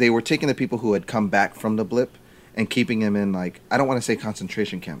because they were taking the people who had come back from the blip and keeping them in like, I don't want to say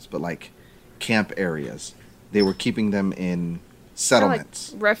concentration camps, but like camp areas. They were keeping them in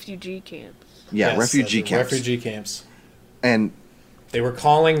settlements. Like refugee camps. Yeah, yes, refugee camps. Refugee camps. And they were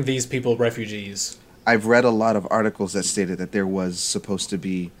calling these people refugees. I've read a lot of articles that stated that there was supposed to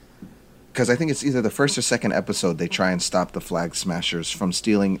be, because I think it's either the first or second episode, they try and stop the Flag Smashers from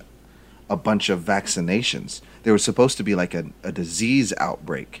stealing a bunch of vaccinations. There was supposed to be like a disease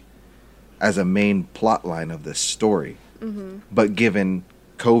outbreak as a main plot line of this story. Mm-hmm. But given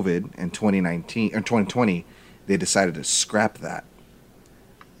COVID in 2019 or 2020, they decided to scrap that.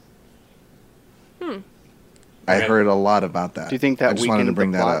 I heard a lot about that. Do you think that weakened the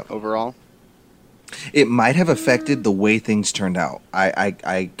plot overall? It might have affected the way things turned out.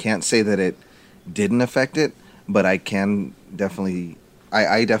 I can't say that it didn't affect it, but I can definitely...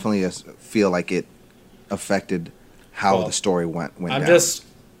 I definitely feel like it affected how the story went down.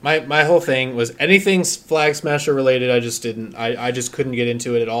 My whole thing was anything Flag Smasher related. I just didn't. I just couldn't get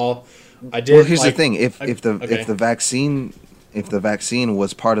into it at all. I did. Well, here's the thing: if the vaccine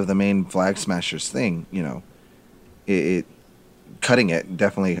was part of the main Flag Smashers thing, you know, it cutting it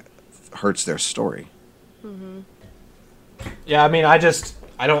definitely hurts their story. Mm-hmm. Yeah, I mean, I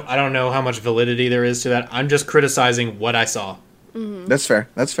don't know how much validity there is to that. I'm just criticizing what I saw. Mm-hmm. That's fair.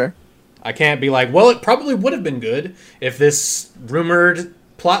 I can't be like, well, it probably would have been good if this rumored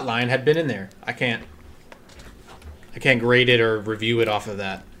plot line had been in there. I can't grade it or review it off of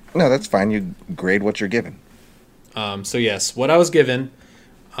that. No, that's fine. You grade what you're given. So yes, what I was given,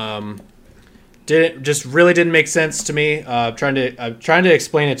 didn't make sense to me. Trying to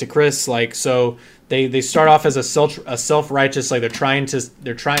explain it to Chris, like, so they start off as a self-righteous, like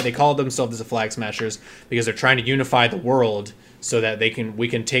they call themselves the Flag Smashers because they're trying to unify the world so that we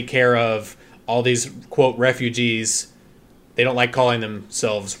can take care of all these quote refugees. They don't like calling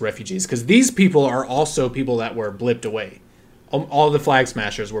themselves refugees because these people are also people that were blipped away. All the Flag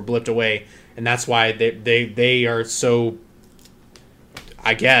Smashers were blipped away, and that's why they are so.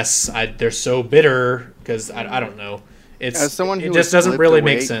 I guess they're so bitter because I don't know. It just doesn't really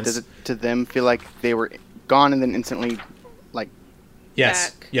make sense. Does it to them feel like they were gone and then instantly, like?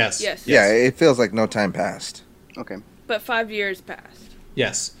 Yes. Back. Yes. Yeah, it feels like no time passed. Okay. But 5 years passed.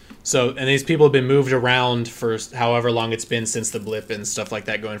 Yes. So, and these people have been moved around for however long it's been since the blip and stuff like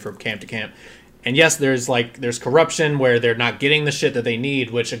that, going from camp to camp. And yes, there's corruption where they're not getting the shit that they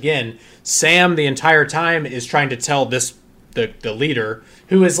need, which again, Sam the entire time is trying to tell the leader,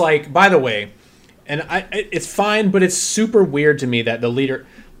 who is like, by the way, and it's fine, but it's super weird to me that the leader,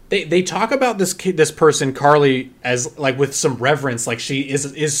 they talk about this person, Carly, as like with some reverence, like she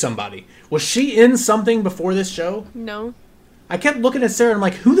is somebody. Was she in something before this show? No. I kept looking at Sarah and I'm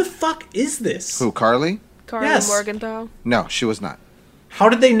like, who the fuck is this? Who, Carly? Carly Yes. Morgenthau? No, she was not. How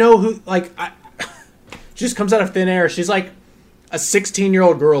did they know who, like, she just comes out of thin air. She's like a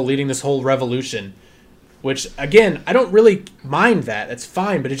 16-year-old girl leading this whole revolution, which, again, I don't really mind that. That's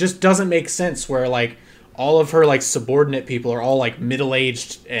fine, but it just doesn't make sense where, like, all of her, like, subordinate people are all, like,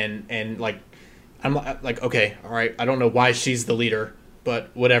 middle-aged and like, I'm like, okay, all right, I don't know why she's the leader, but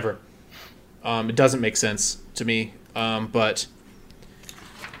whatever. It doesn't make sense to me, but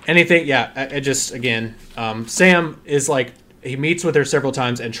anything, yeah, it just, again, Sam is, like, he meets with her several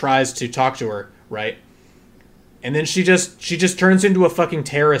times and tries to talk to her, right? And then she just turns into a fucking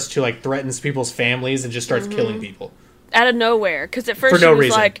terrorist who, like, threatens people's families and just starts killing people. Out of nowhere, because at first she was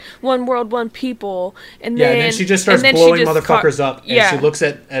like, one world, one people, and then she just starts blowing motherfuckers up, and she looks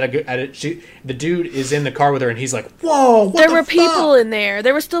at it. The dude is in the car with her, and he's like, "Whoa, what the fuck?" There were people in there.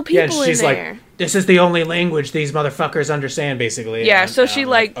 There were still people in there. She's like, "This is the only language these motherfuckers understand," basically. Yeah, so she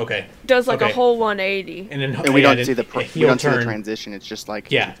does a whole 180, and we don't see the transition. It's just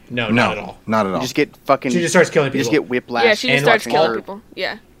like not at all. Not at all. You just get fucking. She just starts killing people. You just get whiplash. Yeah, she just starts killing people.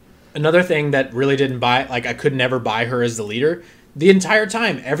 Yeah. Another thing that really didn't buy, like, I could never buy her as the leader. The entire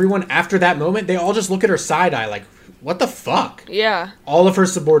time, everyone after that moment, they all just look at her side eye like, what the fuck? Yeah. All of her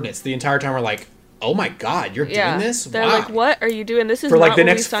subordinates the entire time were like, oh my god, you're doing this? They're like, what are you doing? This is for not like the what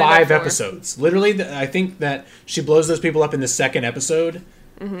next 5 episodes. Literally, I think that she blows those people up in the second episode.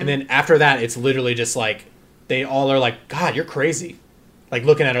 Mm-hmm. And then after that, it's literally just like, they all are like, God, you're crazy. Like,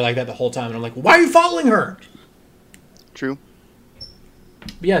 looking at her like that the whole time. And I'm like, why are you following her? True.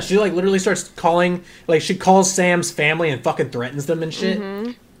 But yeah, she like literally starts calling, like she calls Sam's family and fucking threatens them and shit.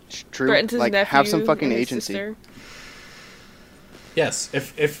 Mm-hmm. True. Threatens his like nephew have some fucking and his agency. sister. Yes,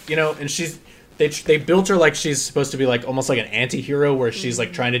 if you know, and she's they built her like she's supposed to be like almost like an anti-hero where she's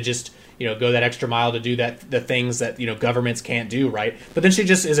like trying to just, you know, go that extra mile to do the things that, you know, governments can't do, right? But then she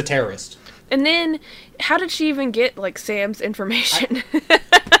just is a terrorist. And then, how did she even get, like, Sam's information?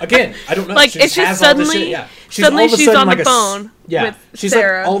 Again, I don't know. Like, she it's just suddenly, she's on like the phone with she's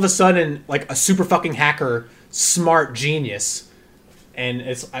Sarah. like all of a sudden like a super fucking hacker, smart genius, and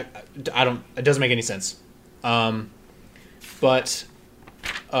it's I don't, it doesn't make any sense. But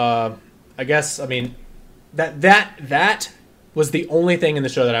I guess, I mean, that was the only thing in the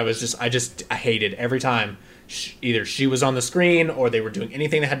show that I hated every time. Either she was on the screen or they were doing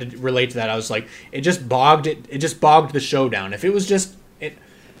anything that had to relate to that. I was like, it just bogged the show down. If it was just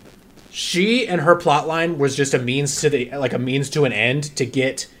she and her plot line was just a means to an end to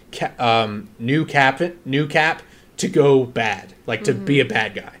get new Cap to go bad, like to be a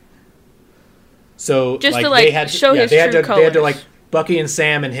bad guy. So just like, to like they had show his true colors. They had to like Bucky and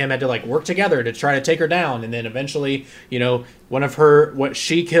Sam and him had to like work together to try to take her down, and then eventually, you know,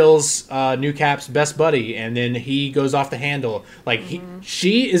 she kills New Cap's best buddy, and then he goes off the handle. Like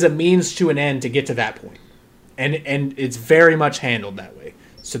she is a means to an end to get to that point, and it's very much handled that way.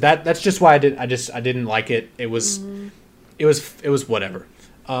 So that's just why I didn't like it. It was whatever.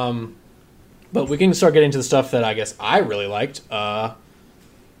 But we can start getting to the stuff that I guess I really liked.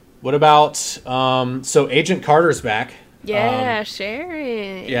 What about so Agent Carter's back? Yeah,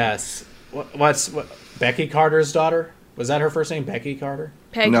 Sharon. Yes. What Becky Carter's daughter? Was that her first name? Becky Carter?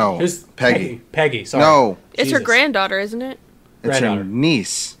 Peggy. No. Who's Peggy. Peggy, sorry. No. It's her granddaughter, isn't it? It's her Granddaughter.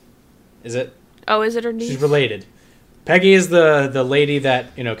 niece. Is it? Oh, is it her niece? She's related. Peggy is the lady that,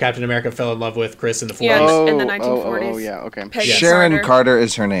 you know, Captain America fell in love with, Chris, in the 40s. Yeah, in the 1940s. Oh, yeah, okay. Peggy Sharon Carter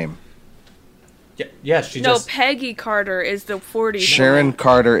is her name. Yeah, Peggy Carter is the 40s. Sharon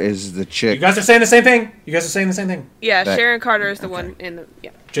Carter is the chick. You guys are saying the same thing. Yeah, Sharon Carter is the one in the...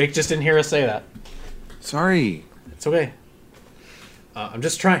 Yeah. Jake just didn't hear us say that. Sorry. It's okay. I'm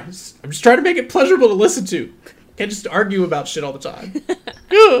just trying to make it pleasurable to listen to. Can't just argue about shit all the time.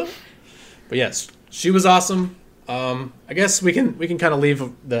 But yes, she was awesome. I guess we can kind of leave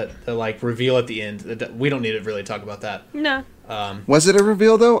the like reveal at the end. We don't need to really talk about that. No. Was it a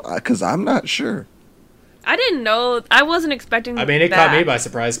reveal though? Because I'm not sure. I didn't know. I wasn't expecting. I mean, it caught me by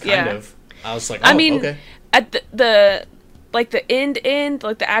surprise, kind of. I was like, okay. At the like the end,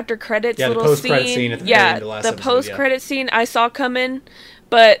 like the after credits little the post-credit scene. scene at the very end of the last episode, post-credit scene I saw coming,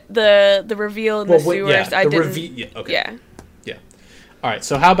 but the reveal in the sewers I didn't. Yeah. All right.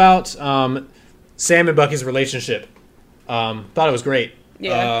 So how about Sam and Bucky's relationship? Thought it was great.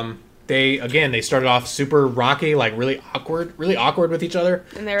 Yeah. They started off super rocky, like really awkward with each other.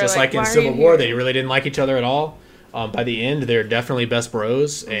 And they were just like in Civil War, they really didn't like each other at all. By the end, they're definitely best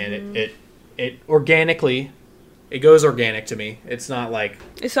bros, and it organically, it goes organic to me. It's not like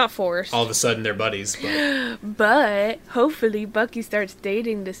it's not forced. All of a sudden, they're buddies. But hopefully, Bucky starts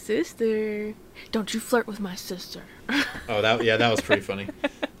dating the sister. Don't you flirt with my sister? Oh, that was pretty funny.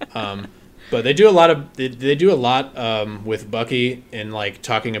 But they do a lot with Bucky and like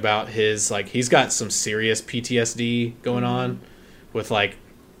talking about his like he's got some serious PTSD going on with like,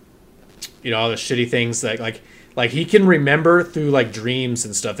 you know, all the shitty things that like he can remember through like dreams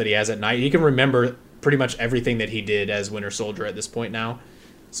and stuff that he has at night. He can remember pretty much everything that he did as Winter Soldier at this point now.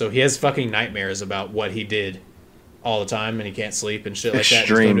 So he has fucking nightmares about what he did all the time, and he can't sleep and shit like that.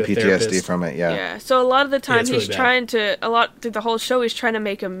 Extreme PTSD from it, yeah. Yeah. So a lot of the time really he's trying to through the whole show he's trying to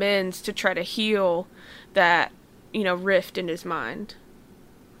make amends to try to heal that, you know, rift in his mind.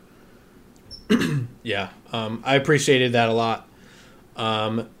 Yeah. I appreciated that a lot.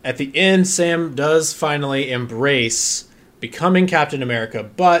 At the end, Sam does finally embrace becoming Captain America,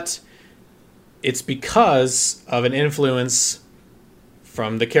 but it's because of an influence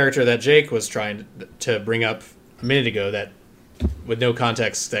from the character that Jake was trying to bring up a minute ago, that with no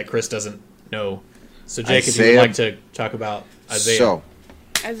context that Chris doesn't know. So Jake, if you would like to talk about Isaiah. So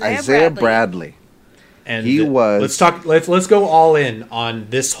Isaiah Bradley. And let's go all in on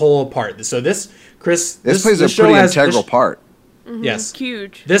this whole part. So this plays a pretty integral part. Mm-hmm, yes.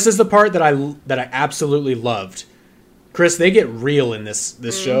 Huge. This is the part that I absolutely loved. Chris, they get real in this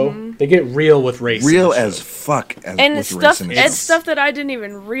show. They get real with race. Real as fuck. It's stuff that I didn't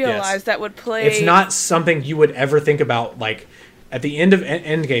even realize that would play. It's not something you would ever think about. Like at the end of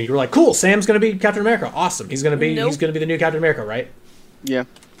Endgame, you were like, "Cool, Sam's gonna be Captain America. Awesome. He's gonna be the new Captain America, right?" Yeah.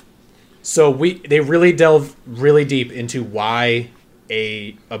 So they really delve really deep into why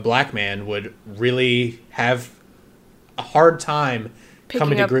a black man would really have a hard time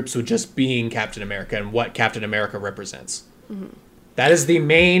coming to grips with just being Captain America and what Captain America represents. Mm-hmm. That is the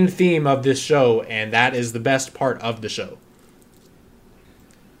main theme of this show, and that is the best part of the show.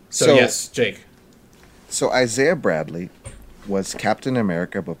 So yes, Jake. So Isaiah Bradley was Captain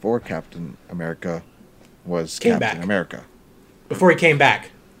America before Captain America was Captain America. Before he came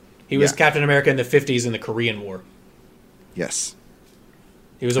back. He was Captain America in the 50s in the Korean War. Yes.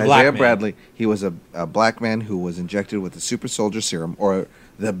 He was a black man. Isaiah Bradley, he was a black man who was injected with the super soldier serum, or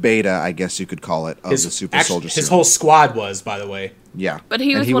the beta, I guess you could call it, of the super soldier serum. His whole squad was, by the way. Yeah. But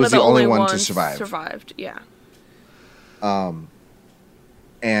he was one of the only ones to survived. Yeah.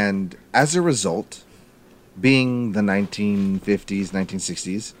 And as a result, being the 1950s,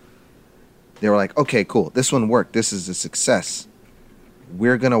 1960s, they were like, okay, cool, this one worked. This is a success.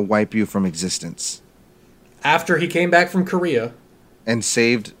 We're going to wipe you from existence. After he came back from Korea. And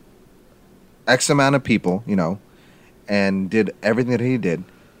saved X amount of people, you know, and did everything that he did.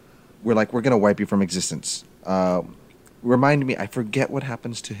 We're like, we're going to wipe you from existence. Remind me, I forget what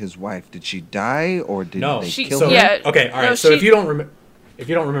happens to his wife. Did she die or did they kill her? Yeah, okay, all right. No, so if you don't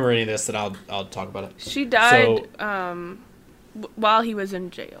remember any of this, then I'll talk about it. She died while he was in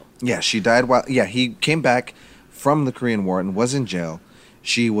jail. Yeah, she died while he came back from the Korean War and was in jail.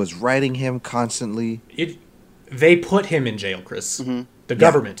 She was writing him constantly. They put him in jail, Chris. Mm-hmm. The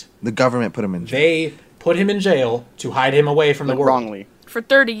government. The government put him in jail. They put him in jail to hide him away from the world. Wrongly. For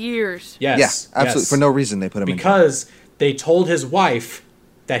 30 years. Yes. Yeah, absolutely. Yes. For no reason they put him in jail. Because they told his wife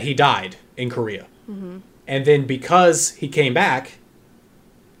that he died in Korea. Mm-hmm. And then because he came back,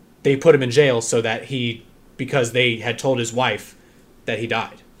 they put him in jail because they had told his wife that he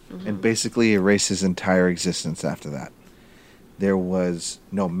died. Mm-hmm. And basically erased his entire existence after that. There was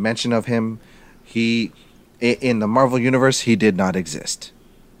no mention of him. In the Marvel Universe, he did not exist.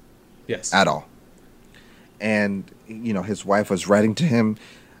 Yes. At all. And, you know, his wife was writing to him.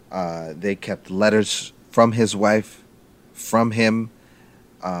 They kept letters from his wife, from him.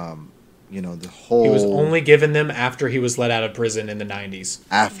 You know, the whole... He was only given them after he was let out of prison in the 90s.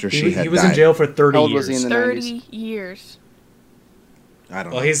 After she had He was died. in jail for 30 How old years. was he in the 30 years. I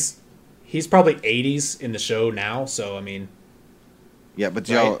don't know. Well, he's probably 80s in the show now, so, I mean... Yeah, but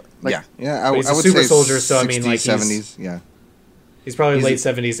right? I would super say soldier, so 60s, I mean, like 70s, yeah. He's probably late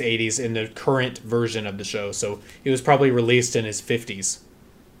 70s, 80s in the current version of the show, so he was probably released in his 50s.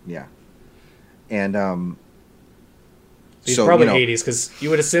 Yeah. And, he's probably 80s, because you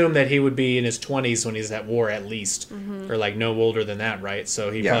would assume that he would be in his 20s when he's at war, at least. Mm-hmm. Or, like, no older than that, right?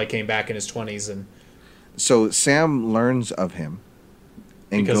 So he probably came back in his 20s. And so Sam learns of him.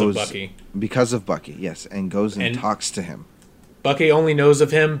 And because of Bucky. Because of Bucky, yes. And goes and talks to him. Bucky only knows of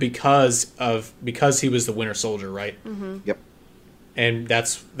him because he was the Winter Soldier, right? Mm-hmm. Yep. And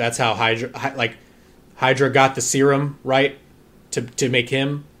that's how Hydra got the serum, right? To make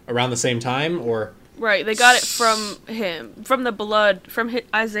him around the same time, or right? They got it from him, from the blood, from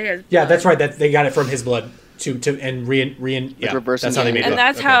Isaiah's blood. Yeah, that's right. That they got it from his blood that's how they made it. And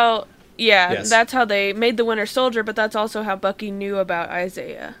that's how that's how they made the Winter Soldier. But that's also how Bucky knew about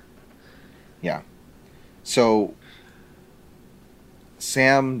Isaiah. Yeah. So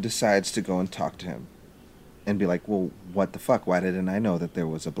Sam decides to go and talk to him and be like, well, what the fuck? Why didn't I know that there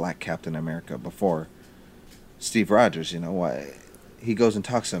was a black Captain America before Steve Rogers? You know, why? He goes and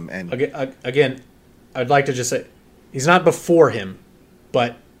talks to him. And again, I'd like to just say, he's not before him,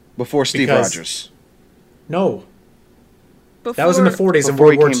 but... Before Steve Rogers. No. That was in the 40s in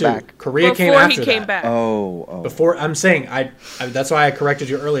World War II. Korea came after that. Before he came back. Oh. Before, I'm saying, that's why I corrected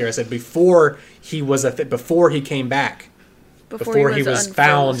you earlier. I said before he was before he came back. Before he was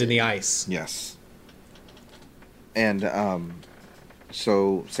found in the ice. Yes. And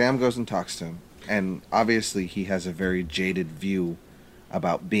so Sam goes and talks to him. And obviously he has a very jaded view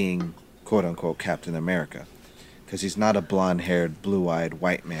about being, quote-unquote, Captain America. Because he's not a blonde-haired, blue-eyed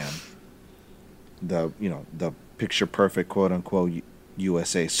white man. The picture-perfect, quote-unquote,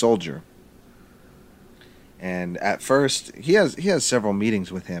 USA soldier. And at first, he has several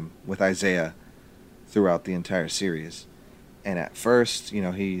meetings with Isaiah, throughout the entire series. And at first,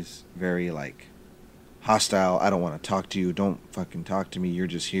 he's very, like, hostile. I don't want to talk to you. Don't fucking talk to me. You're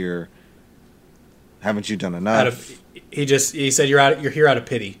just here. Haven't you done enough? He said you're here out of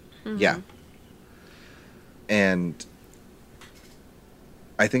pity. Mm-hmm. Yeah. And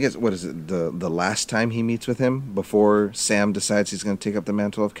I think it's, the last time he meets with him before Sam decides he's going to take up the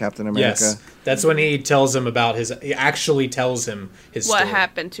mantle of Captain America? Yes. That's when he tells him he actually tells him his story. What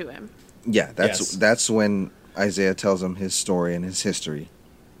happened to him. Yeah, that's when Isaiah tells him his story and his history.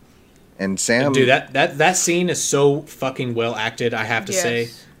 And Sam... Dude, that scene is so fucking well acted, I have to say.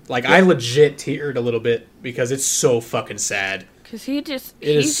 Like, I legit teared a little bit because it's so fucking sad. Because he's just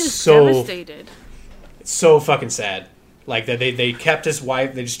devastated. It's so fucking sad. Like, that they kept his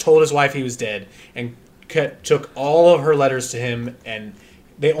wife, they just told his wife he was dead, and took all of her letters to him and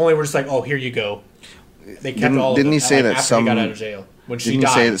they only were just like, oh, here you go. They kept all of it. Didn't he say that after he got out of jail when she died? Didn't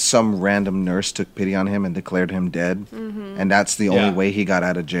he say that some random nurse took pity on him and declared him dead, and that's the only way he got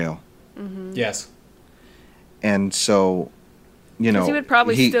out of jail? Yes. And so, you know, he would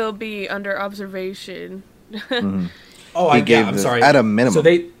probably still be under observation. Oh, I'm sorry. At a minimum. So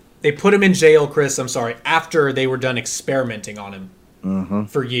they put him in jail, Chris. I'm sorry. After they were done experimenting on him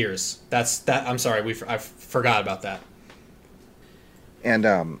for years. That. I'm sorry. I forgot about that.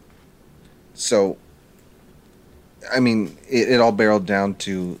 And so, I mean, it all barreled down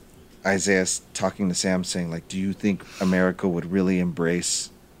to Isaiah talking to Sam, saying, like, "Do you think America would really embrace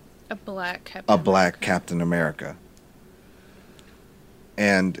a black Captain America?"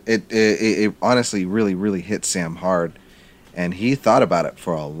 And it honestly really, really hit Sam hard. And he thought about it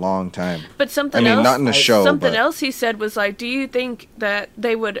for a long time. But something else, not in the show. Something else he said was like, "Do you think that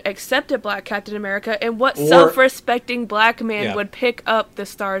they would accept a black Captain America? And what self-respecting black man would pick up the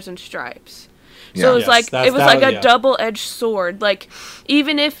Stars and Stripes?" Yeah. So it was like a double-edged sword. Like,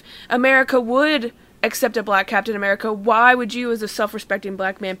 even if America would accept a black Captain America, why would you, as a self-respecting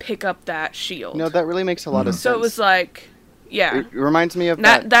black man, pick up that shield? No, that really makes a lot of sense. So it was like, yeah, it reminds me of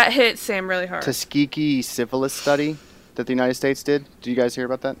that hit Sam really hard. Tuskegee syphilis study that the United States did. Do you guys hear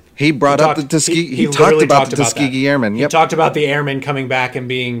about that? He brought up the Tuskegee. He talked about the Tuskegee Airmen. He talked about the airmen coming back and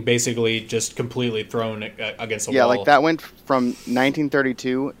being basically just completely thrown against the wall. Yeah, like that went from 1932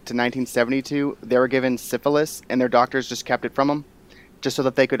 to 1972. They were given syphilis, and their doctors just kept it from them, just so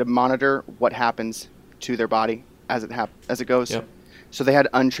that they could monitor what happens to their body as it goes. Yep. So they had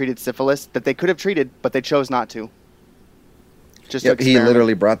untreated syphilis that they could have treated, but they chose not to. He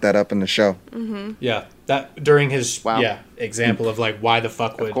literally brought that up in the show. Mm-hmm. Yeah, that during his example of like why the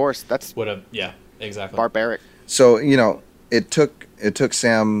fuck would. Of course, that's exactly barbaric. So it took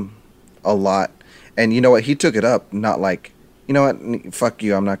Sam a lot, and you know what, he took it up not like, you know what, fuck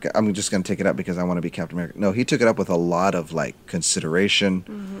you, I'm just gonna take it up because I want to be Captain America. No, he took it up with a lot of like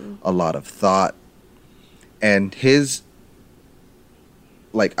consideration, a lot of thought, and his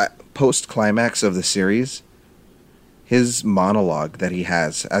like post climax of the series. His monologue that he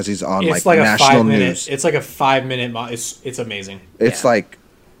has as he's on like national news. It's like a 5-minute. It's amazing. It's like,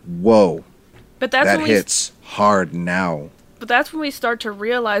 whoa, but that hits hard now. But that's when we start to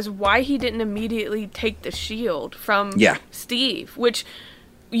realize why he didn't immediately take the shield from Steve, which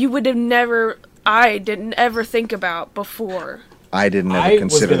you would have never. I didn't ever think about before. I didn't ever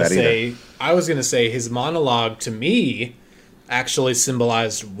consider that either. I was gonna say his monologue to me actually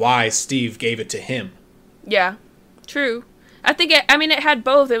symbolized why Steve gave it to him. Yeah. True. I think it had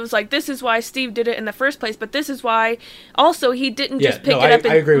both. It was like, this is why Steve did it in the first place, but this is why also he didn't just pick it up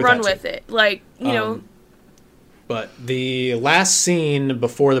and run with it. Like, you know. But the last scene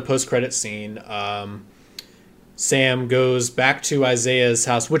before the post-credit scene, Sam goes back to Isaiah's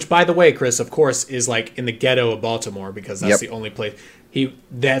house, which, by the way, Chris, of course, is like in the ghetto of Baltimore because that's the only place.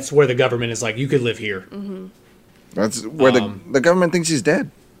 That's where the government is like, you could live here. Mm-hmm. That's where the government thinks he's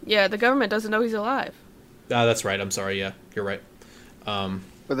dead. Yeah, the government doesn't know he's alive. That's right. I'm sorry. Yeah, you're right. But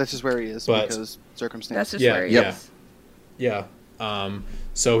that's just where he is because circumstance. That's just where he is. Yeah.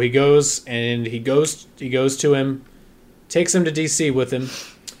 So he goes to him, takes him to DC with him,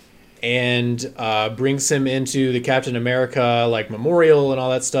 and brings him into the Captain America like memorial and all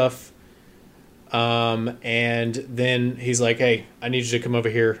that stuff. And then he's like, "Hey, I need you to come over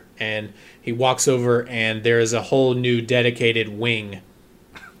here." And he walks over, and there is a whole new dedicated wing.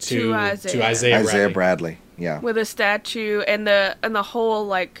 To Isaiah Bradley, yeah, with a statue and the whole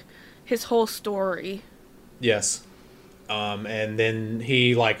like his whole story. Yes, and then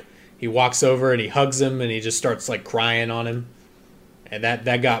he walks over and he hugs him and he just starts like crying on him, and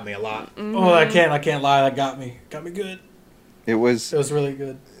that got me a lot. Mm-hmm. Oh, I can't lie, that got me good. It was really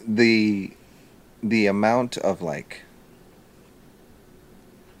good. The amount of like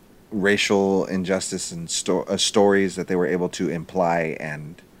racial injustice and stories that they were able to imply,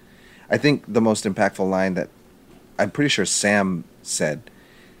 and I think the most impactful line that I'm pretty sure Sam said,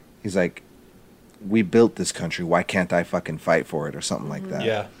 he's like, "We built this country. Why can't I fucking fight for it?" or something like that.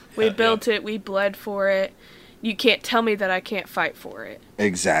 Yeah. We built it. We bled for it. You can't tell me that I can't fight for it.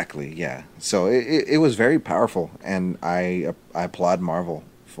 Exactly. Yeah. So it was very powerful, and I applaud Marvel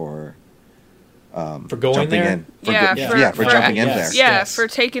for going jumping there. in. For jumping in there. Yeah, for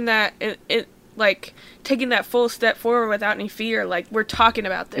taking that taking that full step forward without any fear. Like, we're talking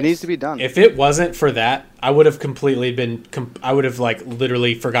about this. It needs to be done. If it wasn't for that, I would have completely been. I would have like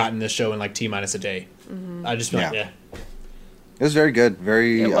literally forgotten this show in like T-minus a day. Mm-hmm. I just It was very good,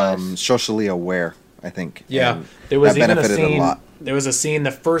 very socially aware, I think. Yeah, and there was that even benefited a scene. A lot. There was a scene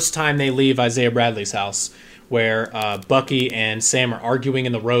the first time they leave Isaiah Bradley's house where Bucky and Sam are arguing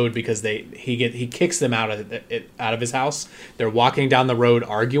in the road because he kicks them out of his house. They're walking down the road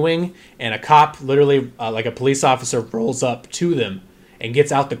arguing, and a cop, literally like a police officer, rolls up to them and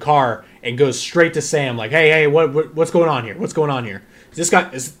gets out the car and goes straight to Sam, like, "Hey, what's going on here? What's going on here? Is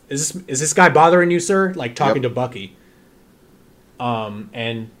this guy bothering you, sir?" Like talking to Bucky.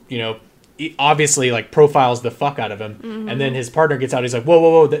 And he obviously like profiles the fuck out of him, and then his partner gets out. He's like,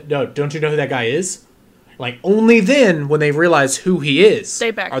 "Whoa, no! Don't you know who that guy is?" Like only then, when they realize who he is,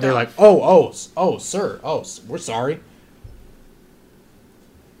 they back. They're like, "Oh, sir, we're sorry."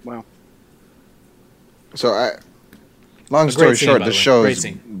 Wow. So long story short, the show is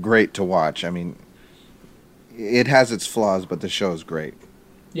great to watch. I mean, it has its flaws, but the show is great.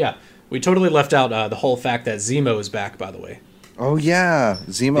 Yeah, we totally left out the whole fact that Zemo is back. By the way. Oh yeah,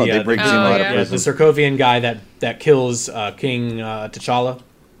 Zemo. They break Zemo out of prison. The Sokovian guy that kills King T'Challa.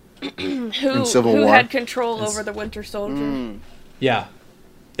 who had control over the Winter Soldier. Yeah,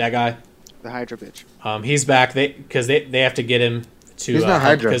 that guy. The Hydra bitch. He's back. Because they have to get him to. He's not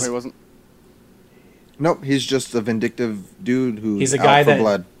Hydra. He wasn't. Nope, he's just a vindictive dude who's he's a guy out for that,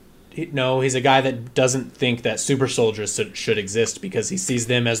 blood. He's a guy that doesn't think that super soldiers should exist because he sees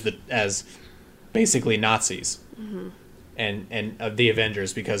them as basically Nazis. And of the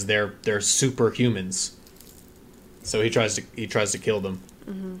Avengers because they're superhumans. So he tries to kill them.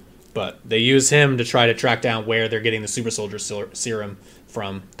 But they use him to try to track down where they're getting the super soldier serum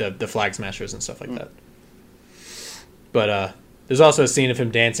from, the Flag Smashers and stuff like that. But there's also a scene of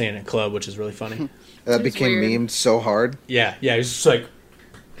him dancing in a club, which is really funny. That became memed so hard. Yeah, he's just like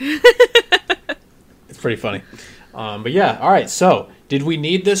it's pretty funny. But yeah, all right, so did we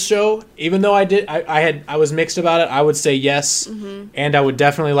need this show? Even though I was mixed about it, I would say yes, and I would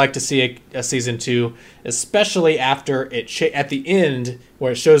definitely like to see a season 2, especially after at the end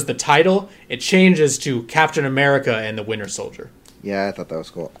where it shows the title, it changes to Captain America and the Winter Soldier. Yeah, I thought that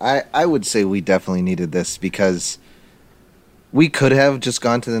was cool. I would say we definitely needed this because we could have just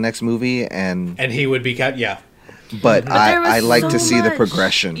gone to the next movie and he would be But I like to see the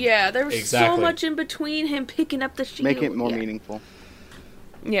progression. Yeah, there was so much in between him picking up the shield. Make it more meaningful.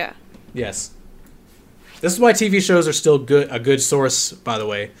 Yeah. Yes. This is why TV shows are still a good source, by the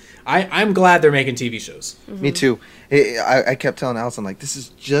way. I'm glad they're making TV shows. Me too. I kept telling Alice, I'm like, this is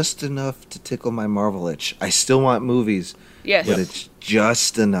just enough to tickle my Marvel itch. I still want movies. Yes. But it's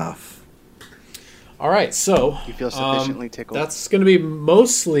just enough. All right, so you feel sufficiently tickled. That's going to be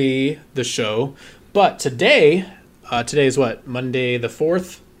mostly the show. But today is what? Monday the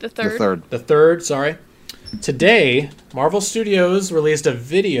 4th? The 3rd. The 3rd. The 3rd, sorry. Today, Marvel Studios released a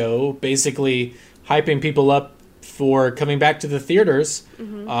video basically hyping people up for coming back to the theaters.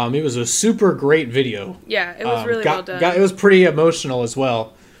 It was a super great video. Yeah, it was really well done. It was pretty emotional as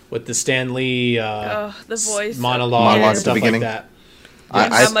well with the Stan Lee the voice monologue and stuff like that.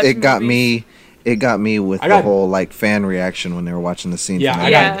 It got me with the whole like fan reaction when they were watching the scene.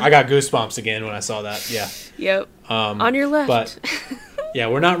 Yeah, I got goosebumps again when I saw that. Yeah. Yep. On your left. But yeah,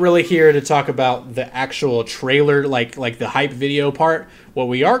 we're not really here to talk about the actual trailer, like the hype video part. What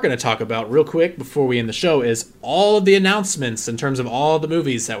we are going to talk about real quick before we end the show is all of the announcements in terms of all the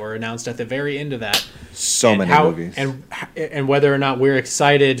movies that were announced at the very end of that. So many movies. And whether or not we're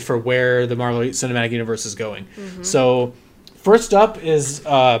excited for where the Marvel Cinematic Universe is going. So first up is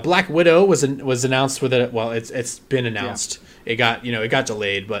Black Widow was announced with it. Well, it's been announced. Yeah. It got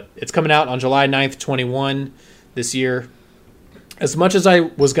delayed, but it's coming out on July 9th, 2021 this year. As much as I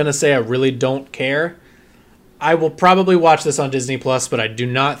was going to say I really don't care, I will probably watch this on Disney Plus, but I do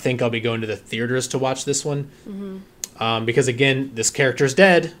not think I'll be going to the theaters to watch this one. Because again, this character's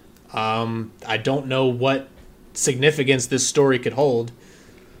dead. I don't know what significance this story could hold.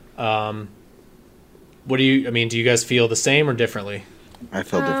 Do you guys feel the same or differently? I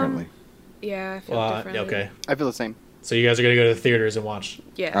feel differently. Yeah, I feel differently. Okay. I feel the same. So you guys are going to go to the theaters and watch?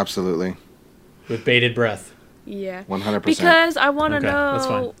 Yeah. Absolutely. With bated breath? Yeah. 100%. Because I want to know, that's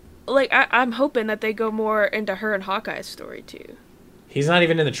fine. like, I'm hoping that they go more into her and Hawkeye's story, too. He's not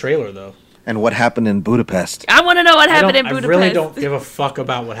even in the trailer, though. And what happened in Budapest? I want to know what happened in Budapest. I really don't give a fuck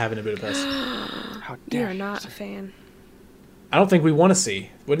about what happened in Budapest. How dare You're not a fan. I don't think we want to see.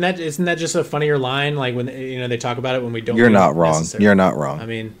 Isn't that just a funnier line? Like when they talk about it when we don't. You're not wrong. You're not wrong. I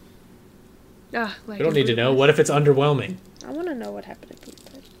mean, we don't need to know. What if it's underwhelming? I want to know what happened in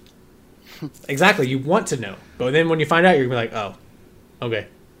Budapest. Exactly. You want to know, but then when you find out, you're gonna be like, oh, okay.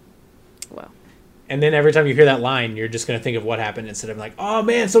 Well. And then every time you hear that line, you're just gonna think of what happened instead of like, oh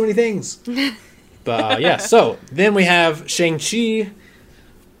man, so many things. But yeah. So then we have Shang-Chi,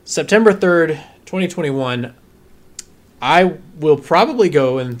 September 3rd, 2021. I will probably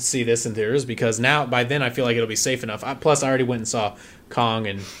go and see this in theaters because now by then I feel like it'll be safe enough. Plus, I already went and saw Kong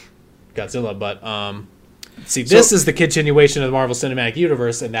and Godzilla, but this is the continuation of the Marvel Cinematic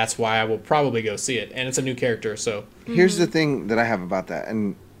Universe, and that's why I will probably go see it. And it's a new character, so here's the thing that I have about that,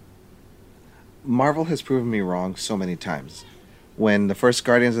 and Marvel has proven me wrong so many times. When the first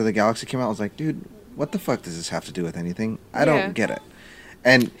Guardians of the Galaxy came out, I was like, dude, what the fuck does this have to do with anything? I don't get it.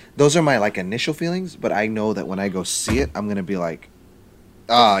 And those are my like initial feelings, but I know that when I go see it, I'm gonna be like,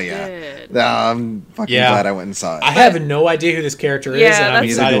 oh yeah, I'm fucking glad I went and saw it. I have no idea who this character is, and I'm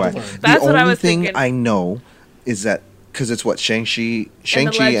excited to learn. That's what I was thinking. thinking. I know is that because it's what Shang-Chi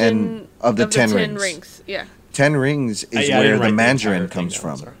and of the Ten Rings. Yeah. 10 Rings is where the Mandarin comes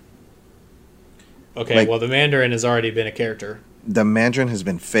from. Okay, like, well, the Mandarin has already been a character. The Mandarin has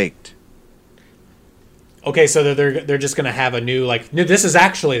been faked. Okay, so they're just gonna have a new this is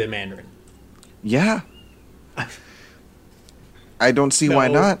actually the Mandarin. Yeah. I don't see why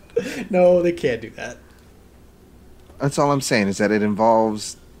not. No, they can't do that. That's all I'm saying is that it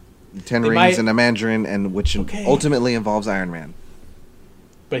involves 10 rings and a Mandarin, and which ultimately involves Iron Man.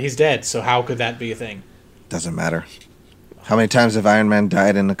 But he's dead, so how could that be a thing? Doesn't matter. How many times have Iron Man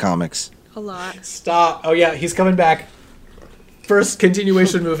died in the comics? A lot. Stop. Oh yeah, he's coming back. First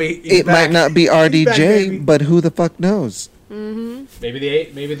continuation movie. It might not be RDJ, but who the fuck knows? Mm-hmm.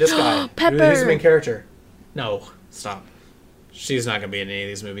 Maybe this guy. Pepper. He's the main character. No, stop. She's not gonna be in any of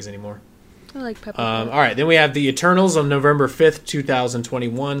these movies anymore. I like Pepper. All right, then we have the Eternals on November 5th,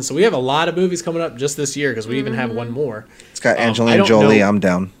 2021. So we have a lot of movies coming up just this year because we even have one more. It's got Angelina Jolie. I'm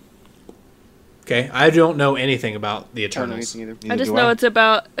down. Okay, I don't know anything about the Eternals. I just know it's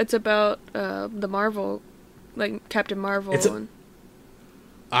about the Marvel, like Captain Marvel.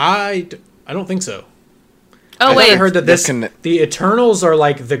 I don't think so. Oh wait, I heard that the Eternals are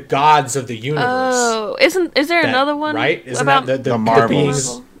like the gods of the universe. Oh, is there another one? Right? Isn't about that the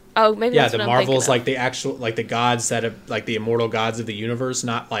Marvels? Oh, maybe. Yeah, that's the what Marvels, like the actual, like the gods that have, like the immortal gods of the universe,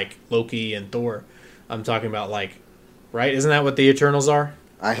 not like Loki and Thor. I'm talking about like, right? Isn't that what the Eternals are?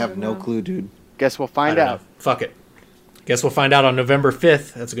 I have no clue, dude. Guess we'll find out. Fuck it. Guess we'll find out on November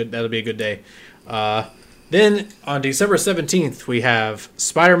 5th. That'll be a good day. Then on December 17th we have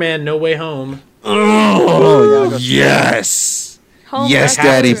Spider-Man: No Way Home. Oh yes, yes,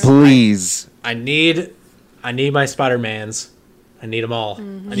 Daddy, please. I need my Spider-Mans. I need them all.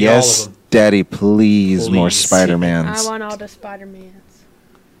 Mm-hmm. I need all of them. Daddy, please, more Spider-Mans. I want all the Spider-Mans.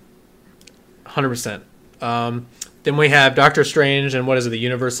 100%. Then we have Doctor Strange and what is it? The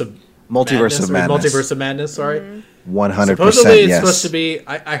Multiverse of Madness. Sorry. 100%. Supposedly it's supposed to be.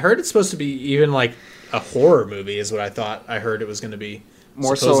 I heard it's supposed to be even like a horror movie is what I thought. I heard it was going to be.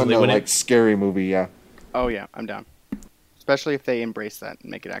 More so in the scary movie, yeah. Oh yeah, I'm down. Especially if they embrace that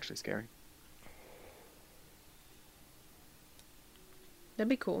and make it actually scary. That'd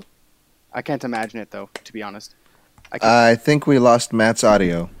be cool. I can't imagine it though, to be honest. I think we lost Matt's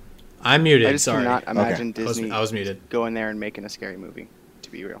audio. I'm muted. I just cannot imagine Disney. I was muted. Going there and making a scary movie. To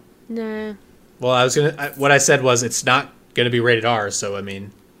be real. Nah. Well, what I said was it's not gonna be rated R. So I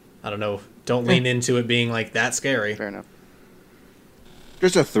mean, I don't know. Don't lean into it being like that scary. Fair enough.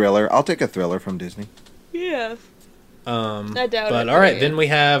 Just a thriller. I'll take a thriller from Disney. Yeah. I doubt it. But all right, then we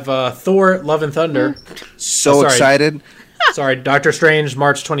have Thor: Love and Thunder. So excited. Sorry, Doctor Strange,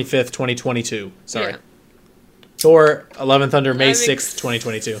 March 25th, 2022. Sorry. Yeah. Thor: Love and Thunder, May 6th,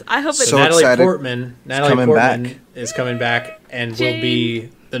 2022. I hope it's so Natalie excited. Portman is coming back and will be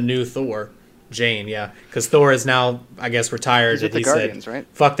the new Thor. Jane, yeah, because Thor is now, I guess, retired. He's with the Guardians, right?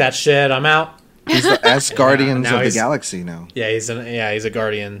 Fuck that shit, I'm out. He's the Guardians of the Galaxy now. Yeah, he's a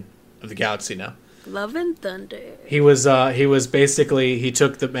Guardian of the Galaxy now. Love and Thunder. He was basically, he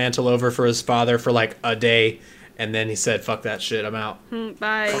took the mantle over for his father for like a day, and then he said, "Fuck that shit, I'm out."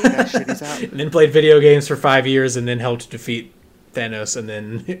 Bye. Fuck that shit, he's out. And then played video games for 5 years, and then helped defeat Thanos, and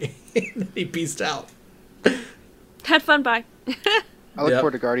then he peaced out. Had fun. Bye. I look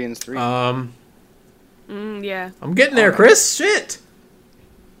forward to Guardians 3. Yeah. I'm getting there, Chris. Shit.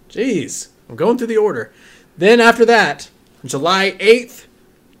 Jeez. I'm going through the order. Then after that, July 8th,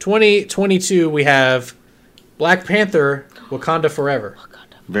 2022, we have Black Panther: Wakanda Forever.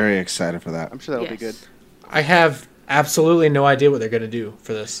 Very excited for that. I'm sure that'll be good. I have absolutely no idea what they're going to do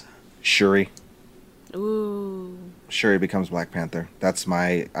for this. Shuri. Ooh. Shuri becomes Black Panther.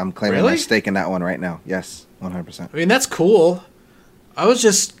 I'm claiming my stake in that one right now. Yes, 100%. I mean, that's cool. I was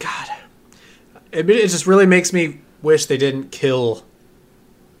just, God. It just really makes me wish they didn't kill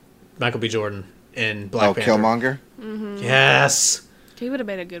Michael B. Jordan in Black Panther. Killmonger? Mm-hmm. Yes. He would have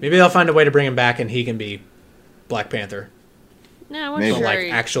made a good. Maybe they'll find a way to bring him back and he can be Black Panther. No, But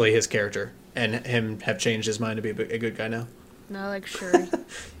like actually his character. and him have changed his mind to be a good guy now. Not like Shuri.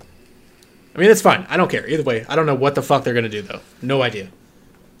 I mean, it's fine. I don't care. Either way, I don't know what the fuck they're going to do, though. No idea.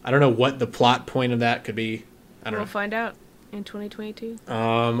 I don't know what the plot point of that could be. We'll find out in 2022.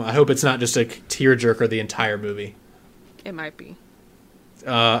 I hope it's not just a tearjerker the entire movie. It might be.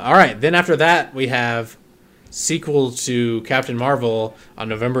 All right. Then after that, we have sequel to Captain Marvel on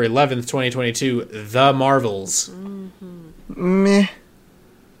November 11th, 2022, The Marvels. Mm-hmm. Meh.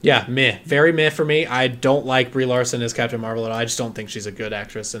 Yeah, meh. Very meh for me. I don't like Brie Larson as Captain Marvel at all. I just don't think she's a good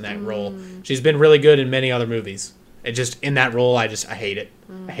actress in that role. She's been really good in many other movies. It just, in that role, I hate it.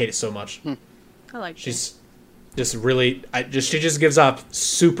 I hate it so much. I like She's just really, she just gives off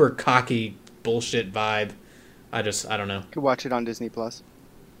super cocky bullshit vibe. I don't know. You could watch it on Disney Plus.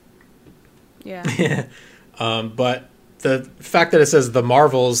 Yeah. But the fact that it says The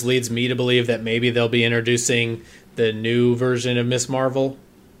Marvels leads me to believe that maybe they'll be introducing the new version of Miss Marvel.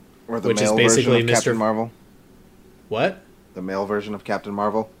 Or the which male is basically version of Captain Marvel. What? The male version of Captain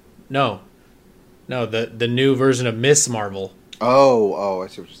Marvel? No, the new version of Miss Marvel. Oh, I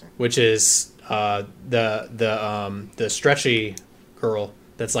see what you're saying. Which is the stretchy girl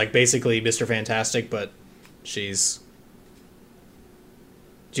that's like basically Mr. Fantastic, but she's.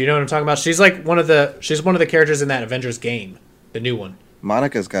 Do you know what I'm talking about? She's like one of the characters in that Avengers game, the new one.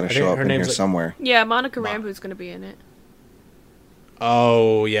 Monica's got to show up in here somewhere. Yeah, Monica Rambeau's going to be in it.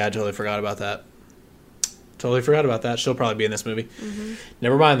 Oh, yeah, I totally forgot about that. She'll probably be in this movie. Mm-hmm.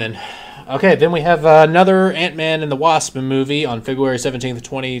 Never mind then. Okay, then we have another Ant-Man and the Wasp movie on February 17th,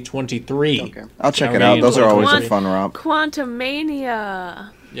 2023. Okay. I'll check it out. Those are always a fun romp.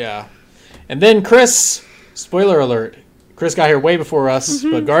 Quantumania. Yeah. And then Chris, spoiler alert, Chris got here way before us,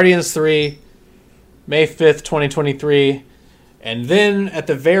 but Guardians 3, May 5th, 2023. And then at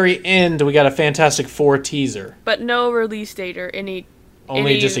the very end, we got a Fantastic Four teaser. But no release date or any.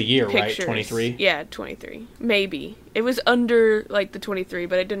 Only just a year, pictures. Right? 23? Yeah, 23. Maybe. It was under like the 23,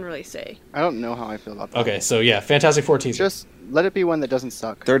 but it didn't really say. I don't know how I feel about that. Okay, so yeah, Fantastic Four teaser. Just let it be one that doesn't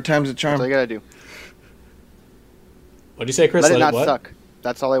suck. Third time's a charm. That's all you gotta do. What'd you say, Chris? Let it not suck.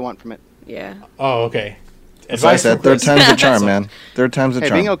 That's all I want from it. Yeah. Oh, okay. As I said, third time's a charm, man. Third time's a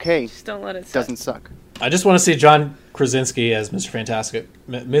charm. Being okay. Just don't let it suck. Doesn't suck. I just want to see John Krasinski as Mr. Fantastic.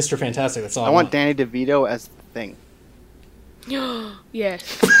 Mr. Fantastic, that's all I want. Danny DeVito as the Thing.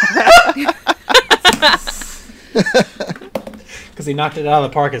 Yes. Because he knocked it out of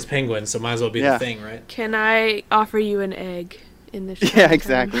the park as Penguin, so might as well be the Thing, right? Can I offer you an egg in this show? Yeah,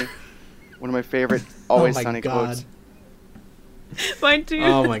 exactly. One of my favorite Always Sunny God. quotes. Mine too.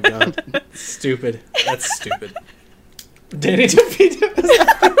 Oh my god. Stupid. That's stupid. Danny DeVito.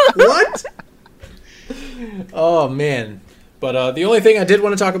 What? Oh man. But the only thing I did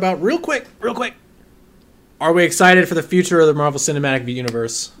want to talk about real quick. Are we excited for the future of the Marvel Cinematic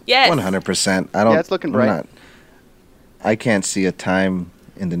Universe? Yes. 100%. I don't. Yeah, it's looking bright. I can't see a time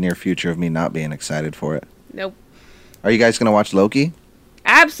in the near future of me not being excited for it. Nope. Are you guys going to watch Loki?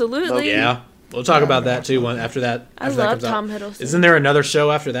 Absolutely. Yeah. We'll talk about that too after that. I love Tom Hiddleston. Isn't there another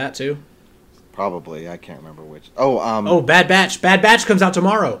show after that too? Probably. I can't remember which. Oh, Bad Batch. Bad Batch comes out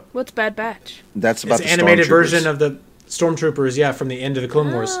tomorrow. What's Bad Batch? That's about it's the animated Stormtroopers. version of the Stormtroopers, from the end of the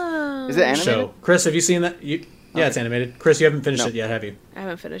Clone Wars Is it animated? show. Chris, have you seen that? Yeah, it's animated. Chris, you haven't finished it yet, have you? I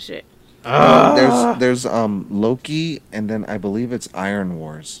haven't finished it. There's Loki, and then I believe it's Iron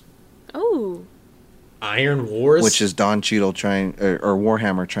Wars. Oh. Iron Wars? Which is Don Cheadle or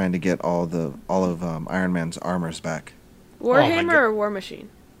Warhammer trying to get all of Iron Man's armors back. Warhammer or War Machine?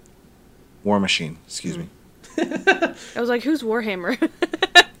 War Machine, excuse me. I was like, who's Warhammer?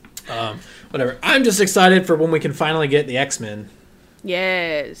 Whatever. I'm just excited for when we can finally get the X-Men.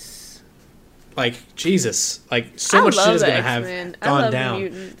 Yes. Like, Jesus. Like, so much shit is going to have gone down.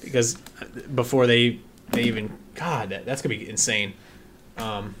 Mutants. Because before they even... God, that's going to be insane.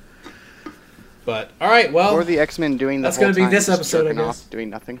 But, alright, well... Or the X-Men doing that's going to be this episode, I guess. Off, doing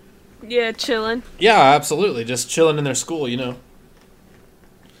nothing. Yeah, chilling. Yeah, absolutely. Just chilling in their school,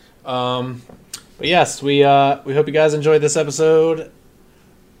 But yes, we hope you guys enjoyed this episode.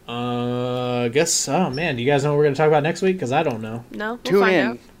 I guess, oh man, do you guys know what we're going to talk about next week? Because I don't know. No, we'll Tune find in.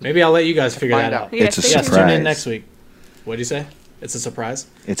 out. Maybe I'll let you guys figure that out. Yeah, It's a Yes, surprise. tune in next week. What'd you say? It's a surprise?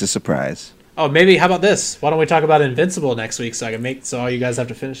 It's a surprise. Oh, maybe, how about this? Why don't we talk about Invincible next week so all you guys have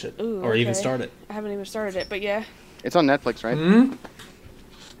to finish it. Ooh, or even okay. start it. I haven't even started it, but yeah. It's on Netflix, right? Hmm?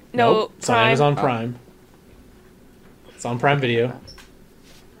 No, Nope. It's on Prime. Amazon Prime. It's on Prime Video.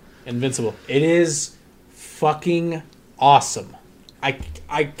 Invincible. It is fucking awesome.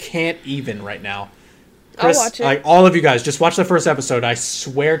 I can't even right now. Chris, I'll watch it. like all of you guys, just watch the first episode. I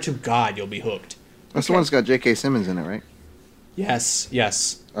swear to God, you'll be hooked. That's the one that's got J.K. Simmons in it, right? Yes.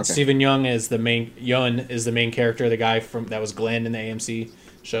 Okay. Stephen Yeun is the main character, the guy that was Glenn in the AMC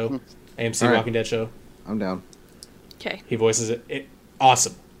show, AMC All right. Walking Dead show. I'm down. Okay. He voices it.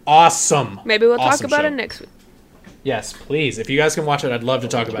 Awesome. Maybe we'll talk Awesome about show. it next week. Yes, please. If you guys can watch it, I'd love to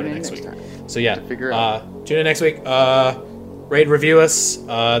talk about it next week. So yeah, figure out. tune in next week. Rate, review us.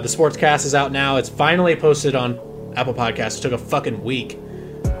 The Sportscast is out now. It's finally posted on Apple Podcasts. It took a fucking week.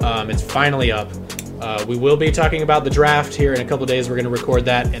 It's finally up. We will be talking about the draft here in a couple days. We're going to record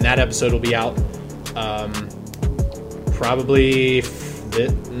that, and that episode will be out.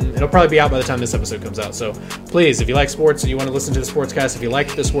 It'll probably be out by the time this episode comes out. So please, if you like sports and you want to listen to the Sportscast, if you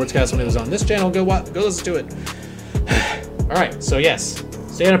liked the Sportscast when it was on this channel, go listen to it. All right, so yes,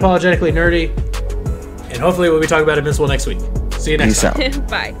 stay unapologetically nerdy, and hopefully we'll be talking about Invincible next week. See you next time.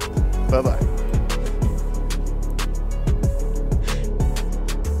 Bye. Bye-bye.